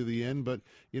party to the end. But,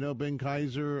 Ben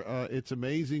Kaiser, it's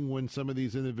amazing when some of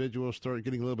these individuals start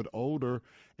getting a little bit older,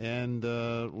 and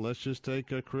let's just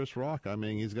take Chris Rock. I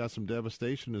mean, he's got some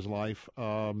devastation in his life.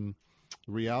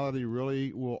 Reality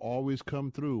really will always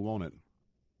come through, won't it?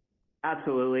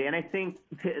 Absolutely. And I think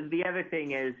the other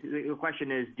thing is, the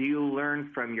question is, do you learn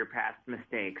from your past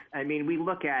mistakes? I mean, we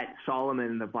look at Solomon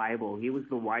in the Bible. He was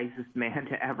the wisest man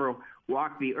to ever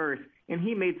walk the earth, and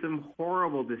he made some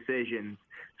horrible decisions.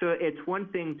 So it's one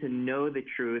thing to know the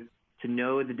truth, to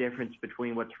know the difference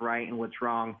between what's right and what's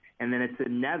wrong, and then it's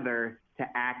another to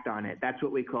act on it. That's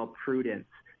what we call prudence,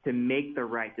 to make the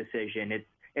right decision.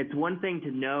 It's one thing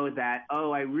to know that,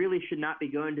 I really should not be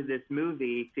going to this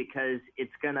movie because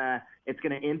it's gonna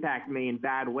impact me in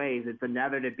bad ways. It's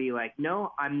another to be like,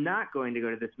 no, I'm not going to go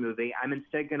to this movie. I'm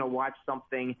instead going to watch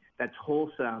something that's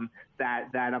wholesome,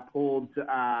 that upholds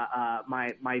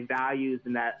my values,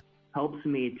 and that helps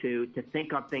me to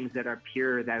think of things that are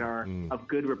pure, that are of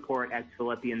good report, as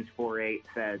Philippians 4:8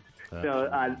 says.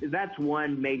 So that's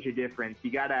one major difference.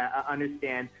 You got to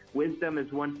understand wisdom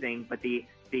is one thing, but the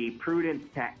prudence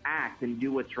to act and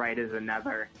do what's right is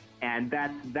another. And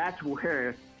that's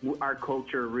where our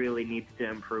culture really needs to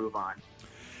improve on.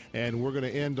 And we're going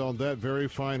to end on that very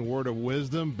fine word of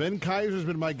wisdom. Ben Kaiser has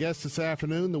been my guest this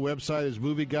afternoon. The website is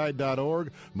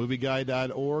movieguide.org.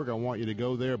 Movieguide.org. I want you to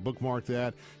go there, bookmark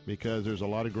that, because there's a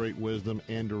lot of great wisdom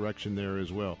and direction there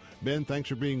as well. Ben, thanks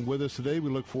for being with us today. We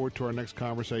look forward to our next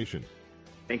conversation.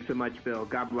 Thanks so much, Bill.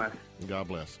 God bless. God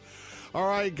bless. All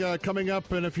right, coming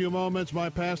up in a few moments, my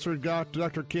pastor,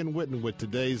 Dr. Ken Whitten, with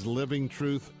today's Living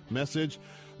Truth message,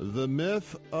 The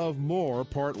Myth of More,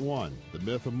 Part 1. The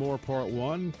Myth of More, Part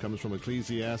 1, comes from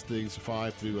Ecclesiastes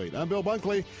 5-8. I'm Bill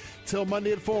Bunkley. Till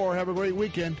Monday at 4, have a great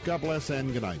weekend. God bless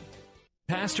and good night.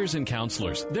 Pastors and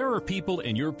counselors, there are people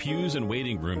in your pews and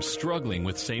waiting rooms struggling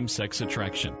with same-sex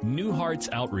attraction. New Hearts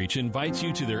Outreach invites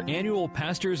you to their annual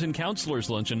Pastors and Counselors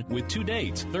Luncheon with 2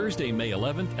 dates, Thursday, May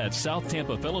 11th at South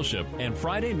Tampa Fellowship and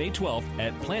Friday, May 12th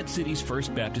at Plant City's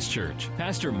First Baptist Church.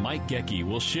 Pastor Mike Gecky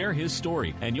will share his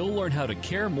story, and you'll learn how to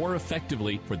care more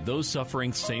effectively for those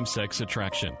suffering same-sex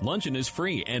attraction. Luncheon is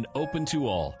free and open to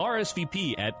all.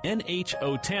 RSVP at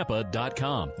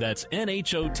NHOTampa.com. That's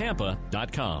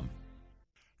NHOTampa.com.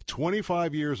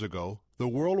 25 years ago, the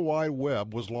World Wide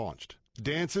Web was launched.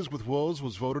 Dances with Wolves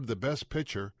was voted the best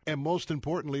picture, and most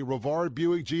importantly, Rivard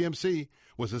Buick GMC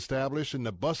was established in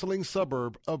the bustling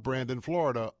suburb of Brandon,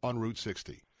 Florida on Route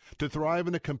 60. To thrive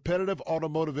in a competitive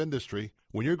automotive industry,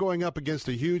 when you're going up against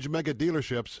the huge mega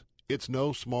dealerships, it's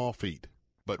no small feat.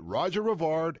 But Roger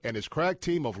Rivard and his crack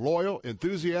team of loyal,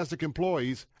 enthusiastic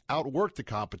employees outwork the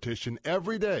competition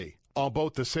every day on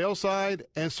both the sales side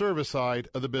and service side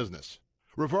of the business.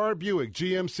 Rivard Buick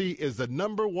GMC is the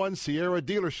 #1 Sierra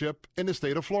dealership in the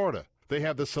state of Florida. They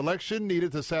have the selection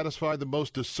needed to satisfy the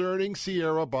most discerning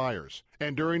Sierra buyers.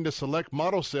 And during the select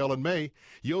model sale in May,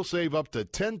 you'll save up to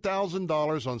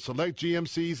 $10,000 on select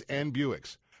GMCs and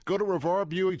Buicks. Go to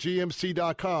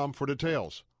RivardBuickGMC.com for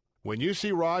details. When you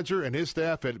see Roger and his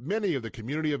staff at many of the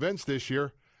community events this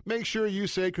year, make sure you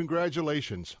say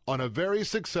congratulations on a very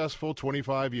successful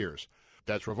 25 years.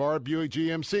 That's Rivard Buick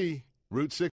GMC,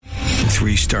 Route 6.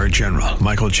 Three-star General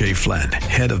Michael J. Flynn,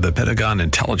 head of the Pentagon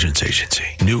Intelligence Agency,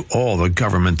 knew all the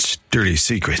government's dirty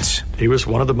secrets. He was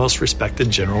one of the most respected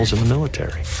generals in the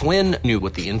military. Flynn knew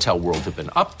what the intel world had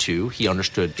been up to. He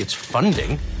understood its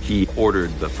funding. He ordered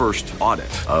the first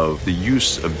audit of the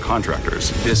use of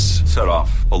contractors. This set off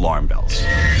alarm bells.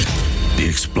 The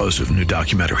explosive new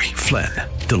documentary, Flynn,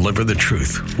 Deliver the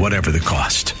Truth, Whatever the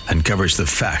Cost, uncovers the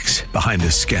facts behind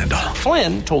this scandal.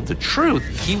 Flynn told the truth.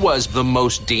 He was the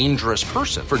most dangerous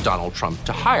person for Donald Trump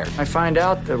to hire. I find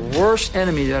out the worst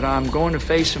enemy that I'm going to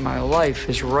face in my life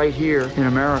is right here in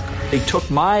America. They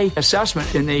took my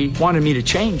assessment and they wanted me to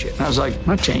change it. And I was like, I'm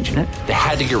not changing it. They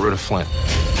had to get rid of Flynn.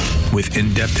 With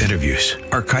in-depth interviews,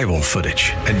 archival footage,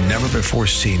 and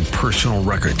never-before-seen personal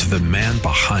records of the man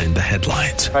behind the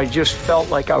headlines. I just felt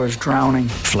like I was drowning.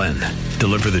 Flynn,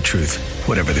 Deliver the Truth,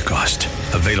 Whatever the Cost.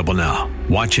 Available now.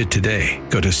 Watch it today.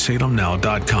 Go to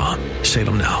salemnow.com.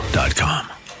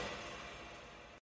 salemnow.com.